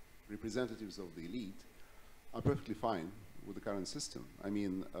representatives of the elite are perfectly fine with the current system. I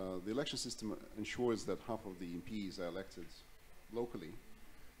mean, the election system ensures that half of the MPs are elected locally,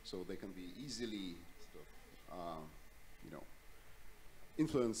 so they can be easily sort of, you know,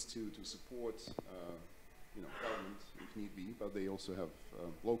 influenced to support you know, government if need be, but they also have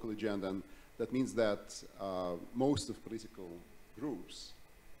local agenda, and that means that most of political groups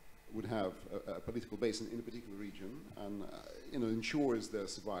would have a political base in a particular region, and you know, ensures their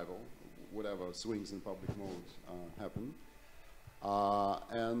survival, whatever swings in public mode happen.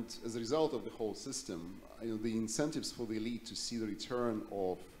 And as a result of the whole system, you know, the incentives for the elite to see the return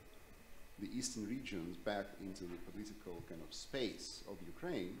of the eastern regions back into the political kind of space of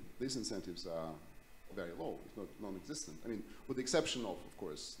Ukraine, these incentives are very low, if not non-existent. I mean, with the exception of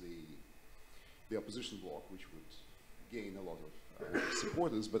course, the opposition bloc, which would gain a lot of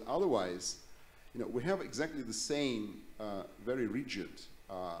supporters, but otherwise, you know, we have exactly the same very rigid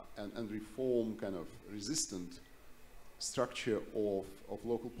and reform kind of resistant structure of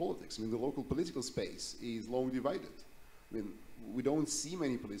local politics. I mean, the local political space is long divided. I mean, we don't see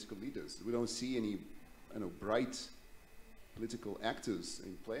many political leaders. We don't see any, you know, bright political actors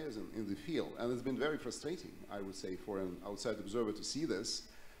and players in the field. And it's been very frustrating, I would say, for an outside observer to see this.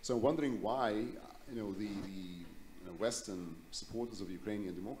 So I'm wondering why, you know, the Western supporters of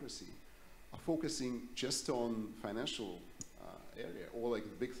Ukrainian democracy are focusing just on financial area, or like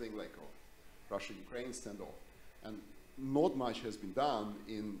the big thing like Russia-Ukraine standoff. And not much has been done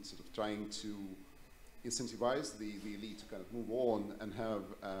in sort of trying to incentivize the elite to kind of move on and have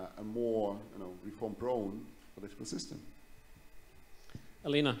a more, you know, reform-prone political system.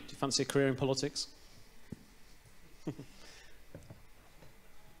 Alina, do you fancy a career in politics?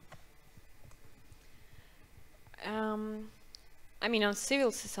 I mean, on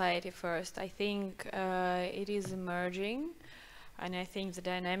civil society first, I think it is emerging, and I think the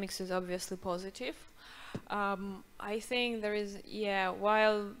dynamics is obviously positive. I think there is, yeah,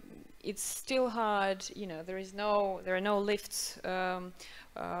 while it's still hard, you know, there are no lifts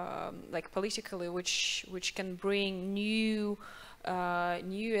like politically which can bring new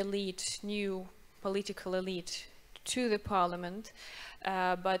political elite to the parliament,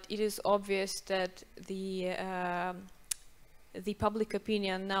 but it is obvious that the public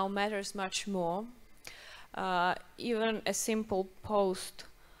opinion now matters much more. Even a simple post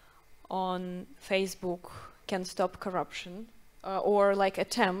on Facebook can stop corruption, or like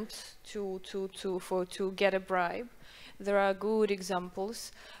attempts to get a bribe. There are good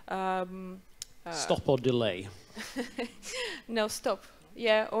examples. Stop or delay? No, stop.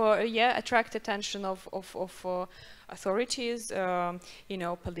 Yeah, or yeah, attract attention of authorities, you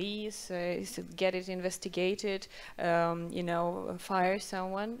know, police, get it investigated, you know, fire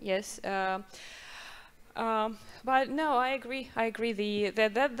someone. Yes. But no, I agree.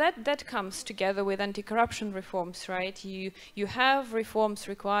 That comes together with anti-corruption reforms, right? You have reforms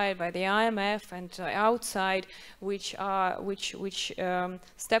required by the IMF and outside, which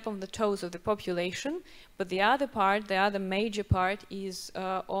step on the toes of the population. But the other part, the other major part, is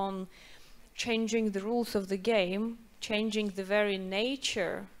on changing the rules of the game, changing the very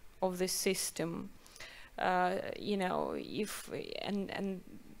nature of the system. You know, and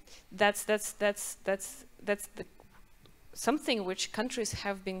that's something which countries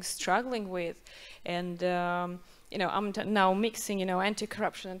have been struggling with, and you know, I'm now mixing, you know,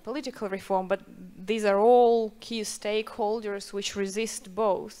 anti-corruption and political reform, but these are all key stakeholders which resist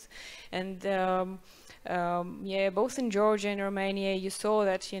both. And yeah, both in Georgia and Romania, you saw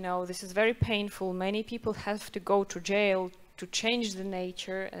that, you know, this is very painful. Many people have to go to jail to change the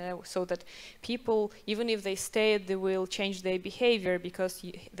nature, so that people, even if they stay, they will change their behavior, because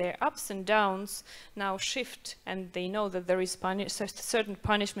their ups and downs now shift, and they know that there is certain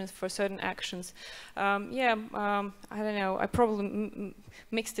punishment for certain actions. Yeah, I don't know, I probably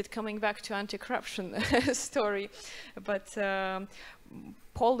mixed it coming back to anti-corruption story, but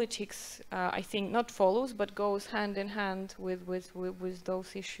politics, I think, not follows, but goes hand in hand with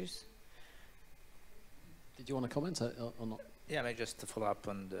those issues. Did you want to comment or not? Yeah, maybe just to follow up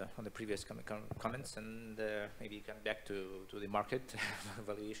on the previous comments, and maybe come back to the market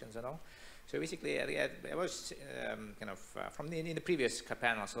valuations and all. So basically, I was in the previous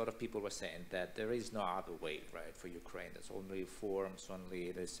panels, a lot of people were saying that there is no other way, right, for Ukraine. There's only reforms,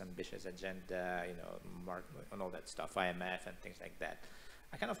 only this ambitious agenda, you know, and all that stuff, IMF and things like that.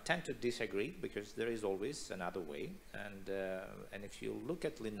 I kind of tend to disagree, because there is always another way, and if you look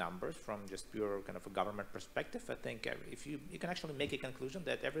at the numbers from just pure kind of a government perspective, I think if you can actually make a conclusion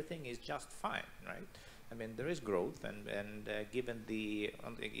that everything is just fine, right? I mean, there is growth, and given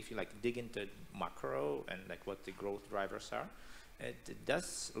if you like dig into macro and like what the growth drivers are, it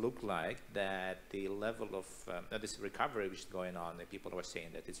does look like that the level of this recovery which is going on, that people are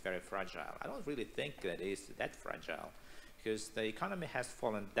saying that it's very fragile. I don't really think that it is that fragile, because the economy has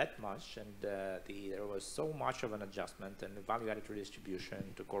fallen that much, and there was so much of an adjustment and value-added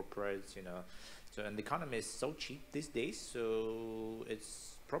redistribution to corporates, you know. So, and the economy is so cheap these days, so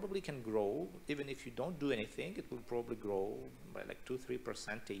it's probably can grow. Even if you don't do anything, it will probably grow by like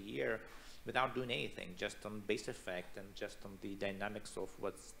 2-3% a year without doing anything, just on base effect and just on the dynamics of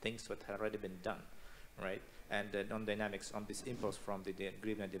things that have already been done, right? And on dynamics on this impulse from the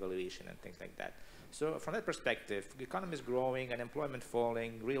hryvnia devaluation and things like that. So from that perspective, the economy is growing, unemployment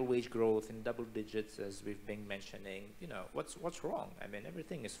falling, real wage growth in double digits, as we've been mentioning. You know, what's wrong? I mean,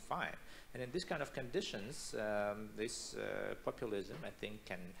 everything is fine. And in these kind of conditions, this populism, I think,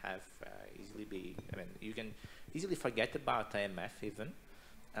 can have easily be, I mean, you can easily forget about IMF even.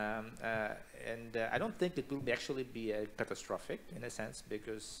 And I don't think it will actually be catastrophic in a sense,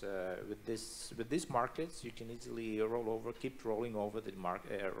 because with these markets, you can easily keep rolling over the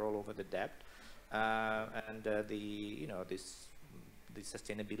roll over the debt. And the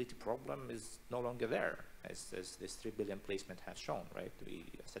sustainability problem is no longer there, as this 3 billion placement has shown, right? We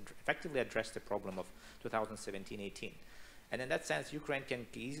effectively addressed the problem of 2017-18. And in that sense, Ukraine can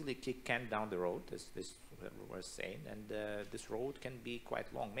easily kick can down the road, as this was saying, and this road can be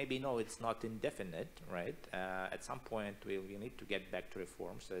quite long. Maybe, no, it's not indefinite, right? At some point, we need to get back to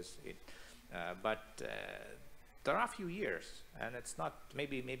reforms, but there are a few years, and it's not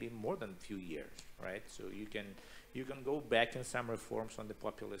maybe more than a few years, right? So you can go back in some reforms on the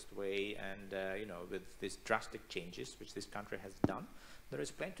populist way, and you know, with these drastic changes which this country has done, there is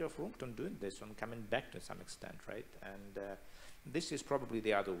plenty of room to doing this and coming back to some extent, right? And this is probably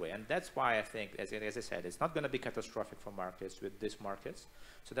the other way, and that's why I think, as I said, it's not going to be catastrophic for markets with these markets.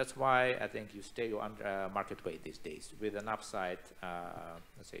 So that's why I think you stay under market weight these days, with an upside,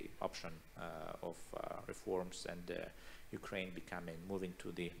 let's say, option of reforms and Ukraine moving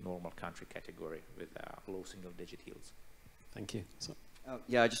to the normal country category with low single-digit yields. Thank you. So.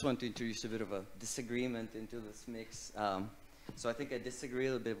 Yeah, I just want to introduce a bit of a disagreement into this mix. So I think I disagree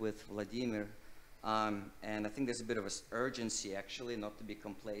a little bit with Vladimir. And I think there's a bit of an urgency, actually, not to be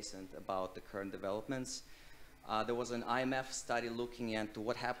complacent about the current developments. There was an IMF study looking into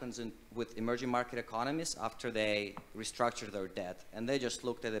what happens with emerging market economies after they restructure their debt. And they just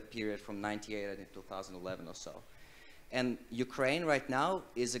looked at a period from 98 to 2011 or so. And Ukraine right now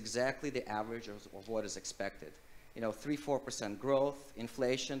is exactly the average of what is expected. You know, 3-4% growth,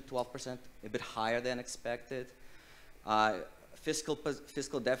 inflation 12%, a bit higher than expected.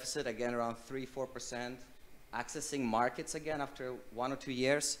 Fiscal deficit, again, around 3-4%. Accessing markets again after 1 or 2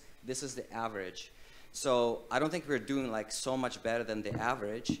 years, this is the average. So I don't think we're doing like so much better than the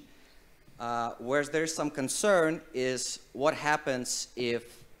average. Whereas there's some concern is what happens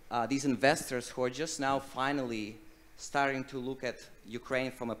if these investors who are just now finally starting to look at Ukraine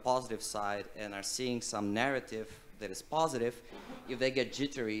from a positive side and are seeing some narrative that is positive, if they get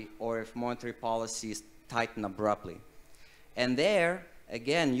jittery or if monetary policies tighten abruptly. And there,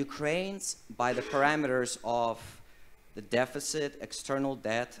 again, Ukraine's, by the parameters of the deficit, external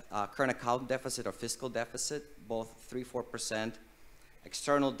debt, current account deficit or fiscal deficit, both 3-4%,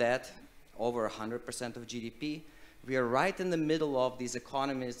 external debt, over 100% of GDP. We are right in the middle of these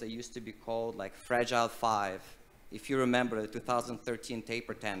economies that used to be called like fragile 5 if you remember the 2013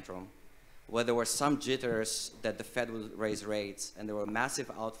 taper tantrum, where there were some jitters that the Fed would raise rates, and there were massive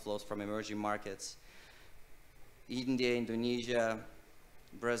outflows from emerging markets, India, Indonesia,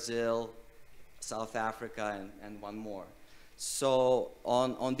 Brazil, South Africa, and one more. So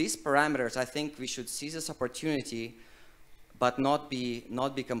on these parameters, I think we should seize this opportunity, but not be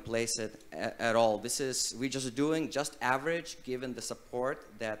complacent at all. We're just doing just average, given the support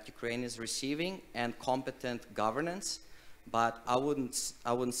that Ukraine is receiving and competent governance. But I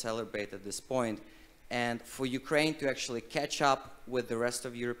wouldn't celebrate at this point. And for Ukraine to actually catch up with the rest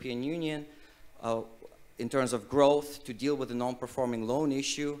of the European Union in terms of growth, to deal with the non-performing loan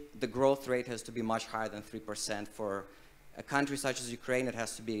issue, the growth rate has to be much higher than 3%. For a country such as Ukraine, it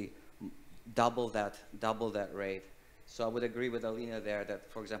has to be double that rate. So I would agree with Alina there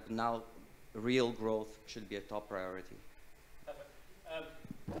that, for example, now real growth should be a top priority.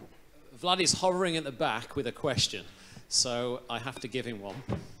 Vlad is hovering at the back with a question, so I have to give him one.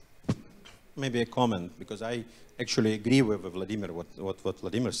 Maybe a comment, because I actually agree with Vladimir, what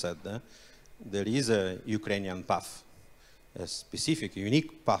Vladimir said. There is a Ukrainian path, a specific,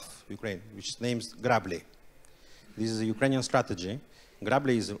 unique path, Ukraine, which is named Grabli. This is a Ukrainian strategy.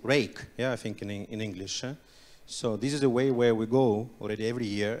 Grabli is rake, yeah, I think in English. So this is a way where we go already every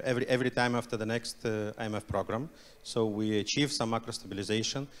year, every time after the next IMF program. So we achieve some macro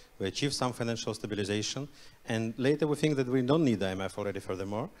stabilization, we achieve some financial stabilization, and later we think that we don't need the IMF already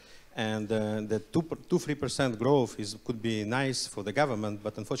furthermore. And the 2-3% growth could be nice for the government,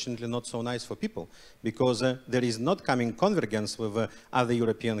 but unfortunately not so nice for people, because there is not coming convergence with other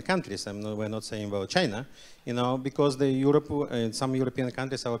European countries. We're not saying about China, you know, because in some European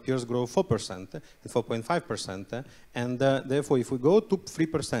countries our peers grow 4%, 4.5%, and therefore if we go to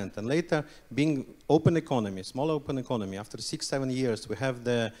 3% and later being open economy, small open economy, after 6-7 years we have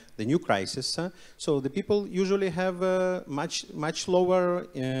the new crisis, so the people usually have much lower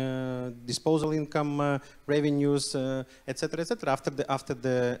disposal income, revenues, etc., after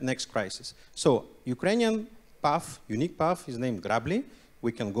the next crisis. So Ukrainian path, unique path, is named Grabli.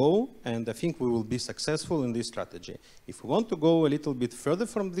 We can go, and I think we will be successful in this strategy. If we want to go a little bit further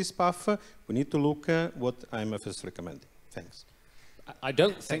from this path, we need to look at what IMF is recommending. Thanks. I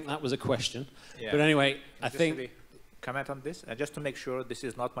don't think that was a question, Yeah. but anyway, I Just think... maybe comment on this, just to make sure this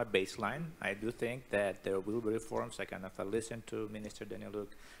is not my baseline. I do think that there will be reforms. I kind of listen to Minister Daniluk.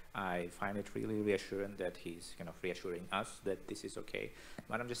 I find it really reassuring that he's kind of reassuring us that this is okay.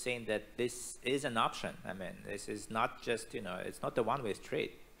 But I'm just saying that this is an option. I mean, this is not just, you know, it's not a one-way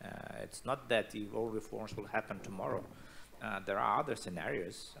street. It's not that all reforms will happen tomorrow. There are other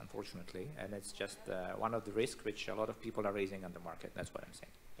scenarios, unfortunately, and it's just one of the risks which a lot of people are raising on the market. That's what I'm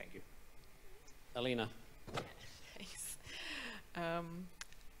saying. Thank you. Alina. Thanks.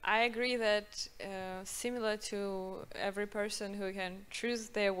 I agree that similar to every person who can choose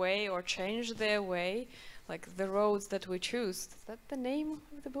their way or change their way, like the roads that we choose. Is that the name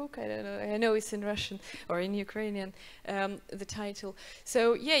of the book? I don't know. I know it's in Russian or in Ukrainian, the title.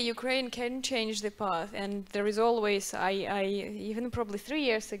 So yeah, Ukraine can change the path, and there is always, even probably 3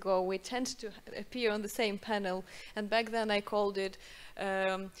 years ago, we tend to appear on the same panel, and back then I called it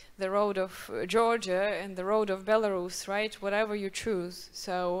the road of Georgia and the road of Belarus, right? Whatever you choose.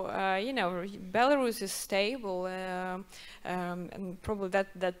 So, you know, Belarus is stable, and probably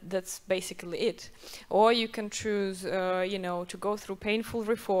that's basically it. Or you can choose, you know, to go through painful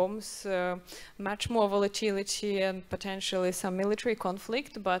reforms, much more volatility and potentially some military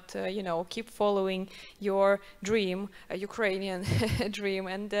conflict, but, you know, keep following your dream, a Ukrainian dream,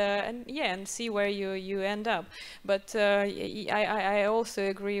 and yeah, and see where you end up. But I also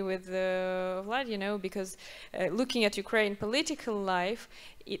agree with Vlad, you know, because looking at Ukraine political life,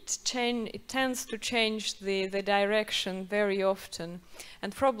 it tends to change the direction very often,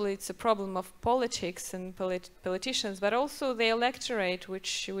 and probably it's a problem of politics and politicians, but also the electorate,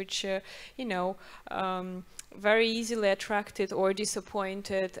 which you know, very easily attracted or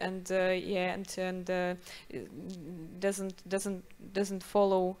disappointed, and yeah, and doesn't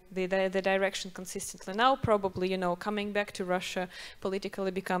follow the direction consistently. Now probably, you know, coming back to Russia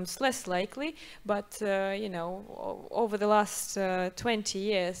politically becomes less likely, but you know, over the last 20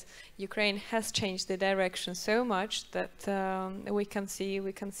 years Ukraine has changed the direction so much that we can see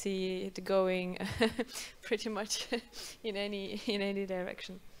it going pretty much in any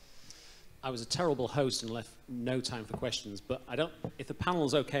direction. I was a terrible host and left no time for questions, but if the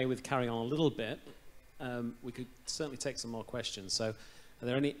panel's okay with carrying on a little bit, we could certainly take some more questions. So are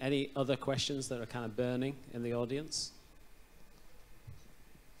there any other questions that are kind of burning in the audience?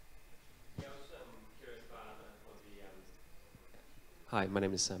 Yeah, I was curious about Hi, my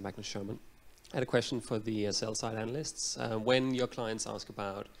name is Magnus Sherman. I had a question for the sell-side analysts. When your clients ask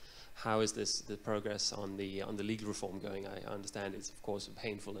about how is the progress on the legal reform going, I understand it's of course a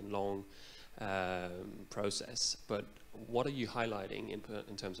painful and long process, but what are you highlighting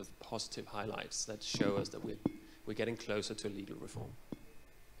in terms of positive highlights that show us that we're getting closer to legal reform?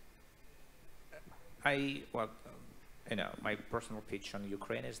 Well, you know, my personal pitch on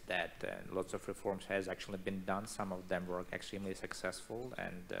Ukraine is that lots of reforms has actually been done. Some of them were extremely successful,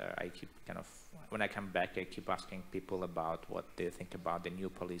 and I keep kind of, when I come back, I keep asking people about what they think about the new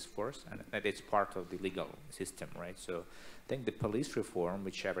police force, and that it's part of the legal system, right? So I think the police reform,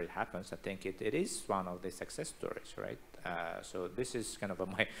 whichever it happens, I think it is one of the success stories, right? So this is kind of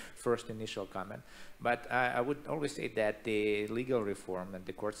my first initial comment. But I would always say that the legal reform and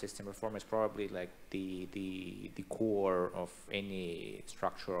the court system reform is probably like the core of any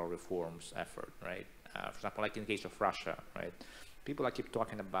structural reforms effort, right? For example, like in the case of Russia, right? People keep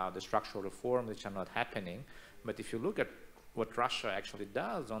talking about the structural reforms which are not happening, but if you look at what Russia actually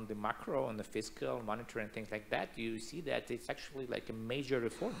does on the macro, on the fiscal, monetary, and things like that, you see that it's actually like a major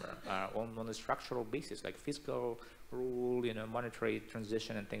reformer on a structural basis, like fiscal rule, you know, monetary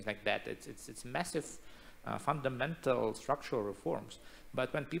transition and things like that. It's massive, fundamental structural reforms.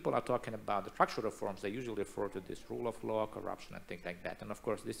 But when people are talking about the structural reforms, they usually refer to this rule of law, corruption, and things like that. And of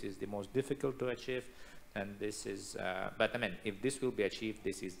course, this is the most difficult to achieve. And this is, but I mean, if this will be achieved,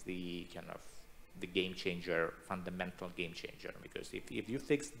 this is the kind of the game changer, fundamental game changer. Because if you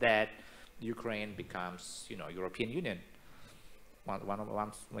fix that, Ukraine becomes, you know, European Union. One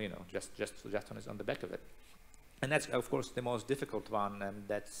you know, just on the back of it. And that's, of course, the most difficult one, and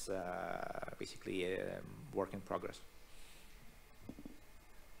that's basically a work in progress.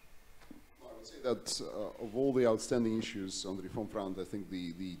 I would say that of all the outstanding issues on the reform front, I think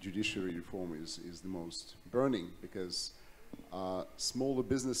the judiciary reform is the most burning, because smaller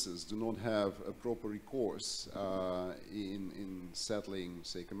businesses do not have a proper recourse in settling,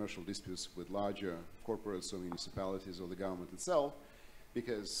 say, commercial disputes with larger corporates or municipalities or the government itself,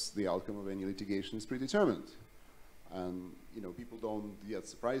 because the outcome of any litigation is predetermined. And, you know, people don't get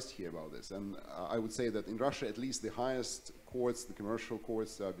surprised here about this. And I would say that in Russia, at least the highest courts, the commercial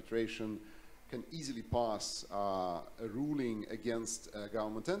courts, the arbitration, can easily pass a ruling against a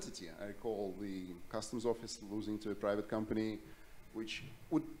government entity. I recall the customs office losing to a private company, which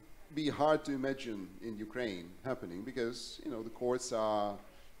would be hard to imagine in Ukraine happening, because, you know, the courts are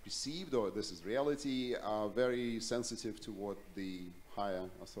perceived, or this is reality, are very sensitive to what the higher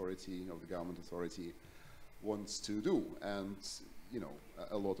authority of the government authority wants to do. And, you know,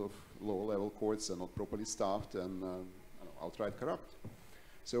 a lot of lower level courts are not properly staffed and outright corrupt.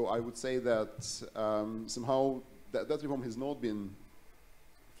 So I would say that somehow that reform has not been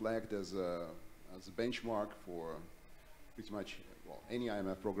flagged as a benchmark for pretty much, well, any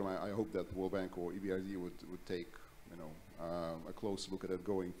IMF program. I hope that World Bank or EBRD would take, you know, a close look at it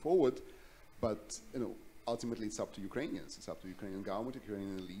going forward. But, you know, ultimately it's up to Ukrainians. It's up to Ukrainian government,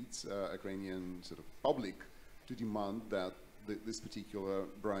 Ukrainian elites, Ukrainian sort of public to demand that this particular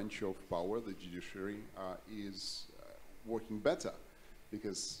branch of power, the judiciary, is working better.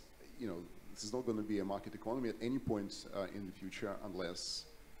 Because, you know, this is not going to be a market economy at any point in the future unless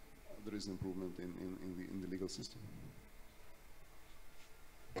there is an improvement in the legal system.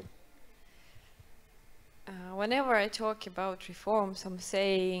 Whenever I talk about reforms, I'm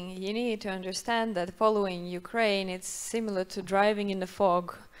saying you need to understand that following Ukraine, it's similar to driving in the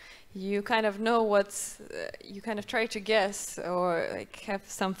fog. You kind of know what's, you kind of try to guess or like have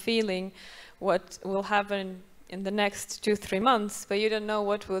some feeling what will happen in the next 2-3 months, but you don't know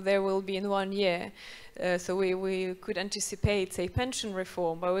what there will be in 1 year. So we could anticipate, say, pension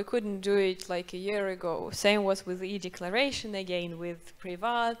reform, but we couldn't do it like a year ago. Same was with the e-declaration again, with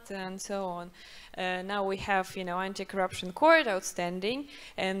Privat and so on. Now we have, you know, anti-corruption court outstanding,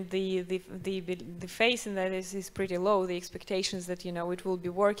 and the phase in that is pretty low. The expectations that, you know, it will be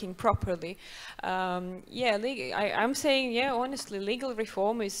working properly. Yeah, I'm saying, yeah, honestly, legal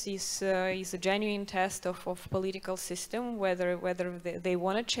reform is a genuine test of political system, whether they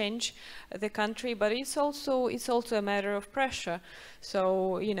want to change the country, but it's also a matter of pressure.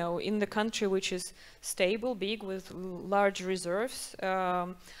 So, you know, in the country which is stable, big, with large reserves,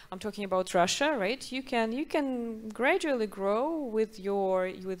 I'm talking about Russia, right? You can gradually grow with your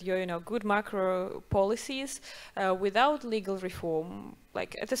you know, good macro policies without legal reform,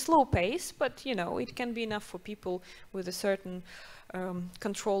 like at a slow pace, but, you know, it can be enough for people with a certain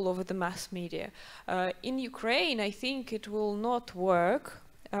control over the mass media. In Ukraine, I think it will not work.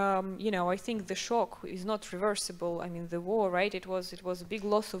 you know, I think the shock is not reversible. I mean, the war, right? It was a big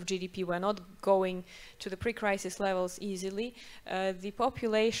loss of GDP. We're not going to the pre-crisis levels easily. The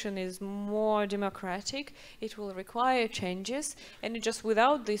population is more democratic. It will require changes, and just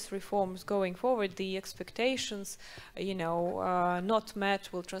without these reforms going forward, the expectations, you know, not met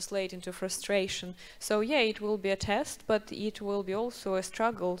will translate into frustration. So yeah, it will be a test, but it will be also a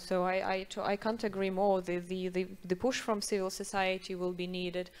struggle. So I can't agree more. The push from civil society will be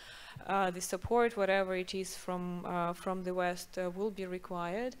needed. The support, whatever it is from the West, will be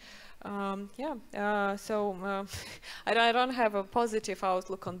required. I don't have a positive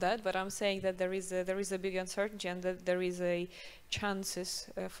outlook on that, but I'm saying that there is a big uncertainty and that there is a chances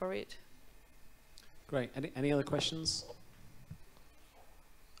for it. Great. Any other questions?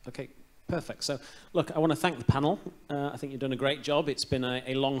 Okay. Perfect. So, look, I want to thank the panel. I think you've done a great job. It's been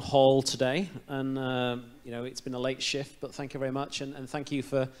a long haul today, and you know, it's been a late shift. But thank you very much, and thank you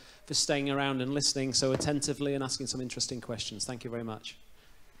for staying around and listening so attentively and asking some interesting questions. Thank you very much.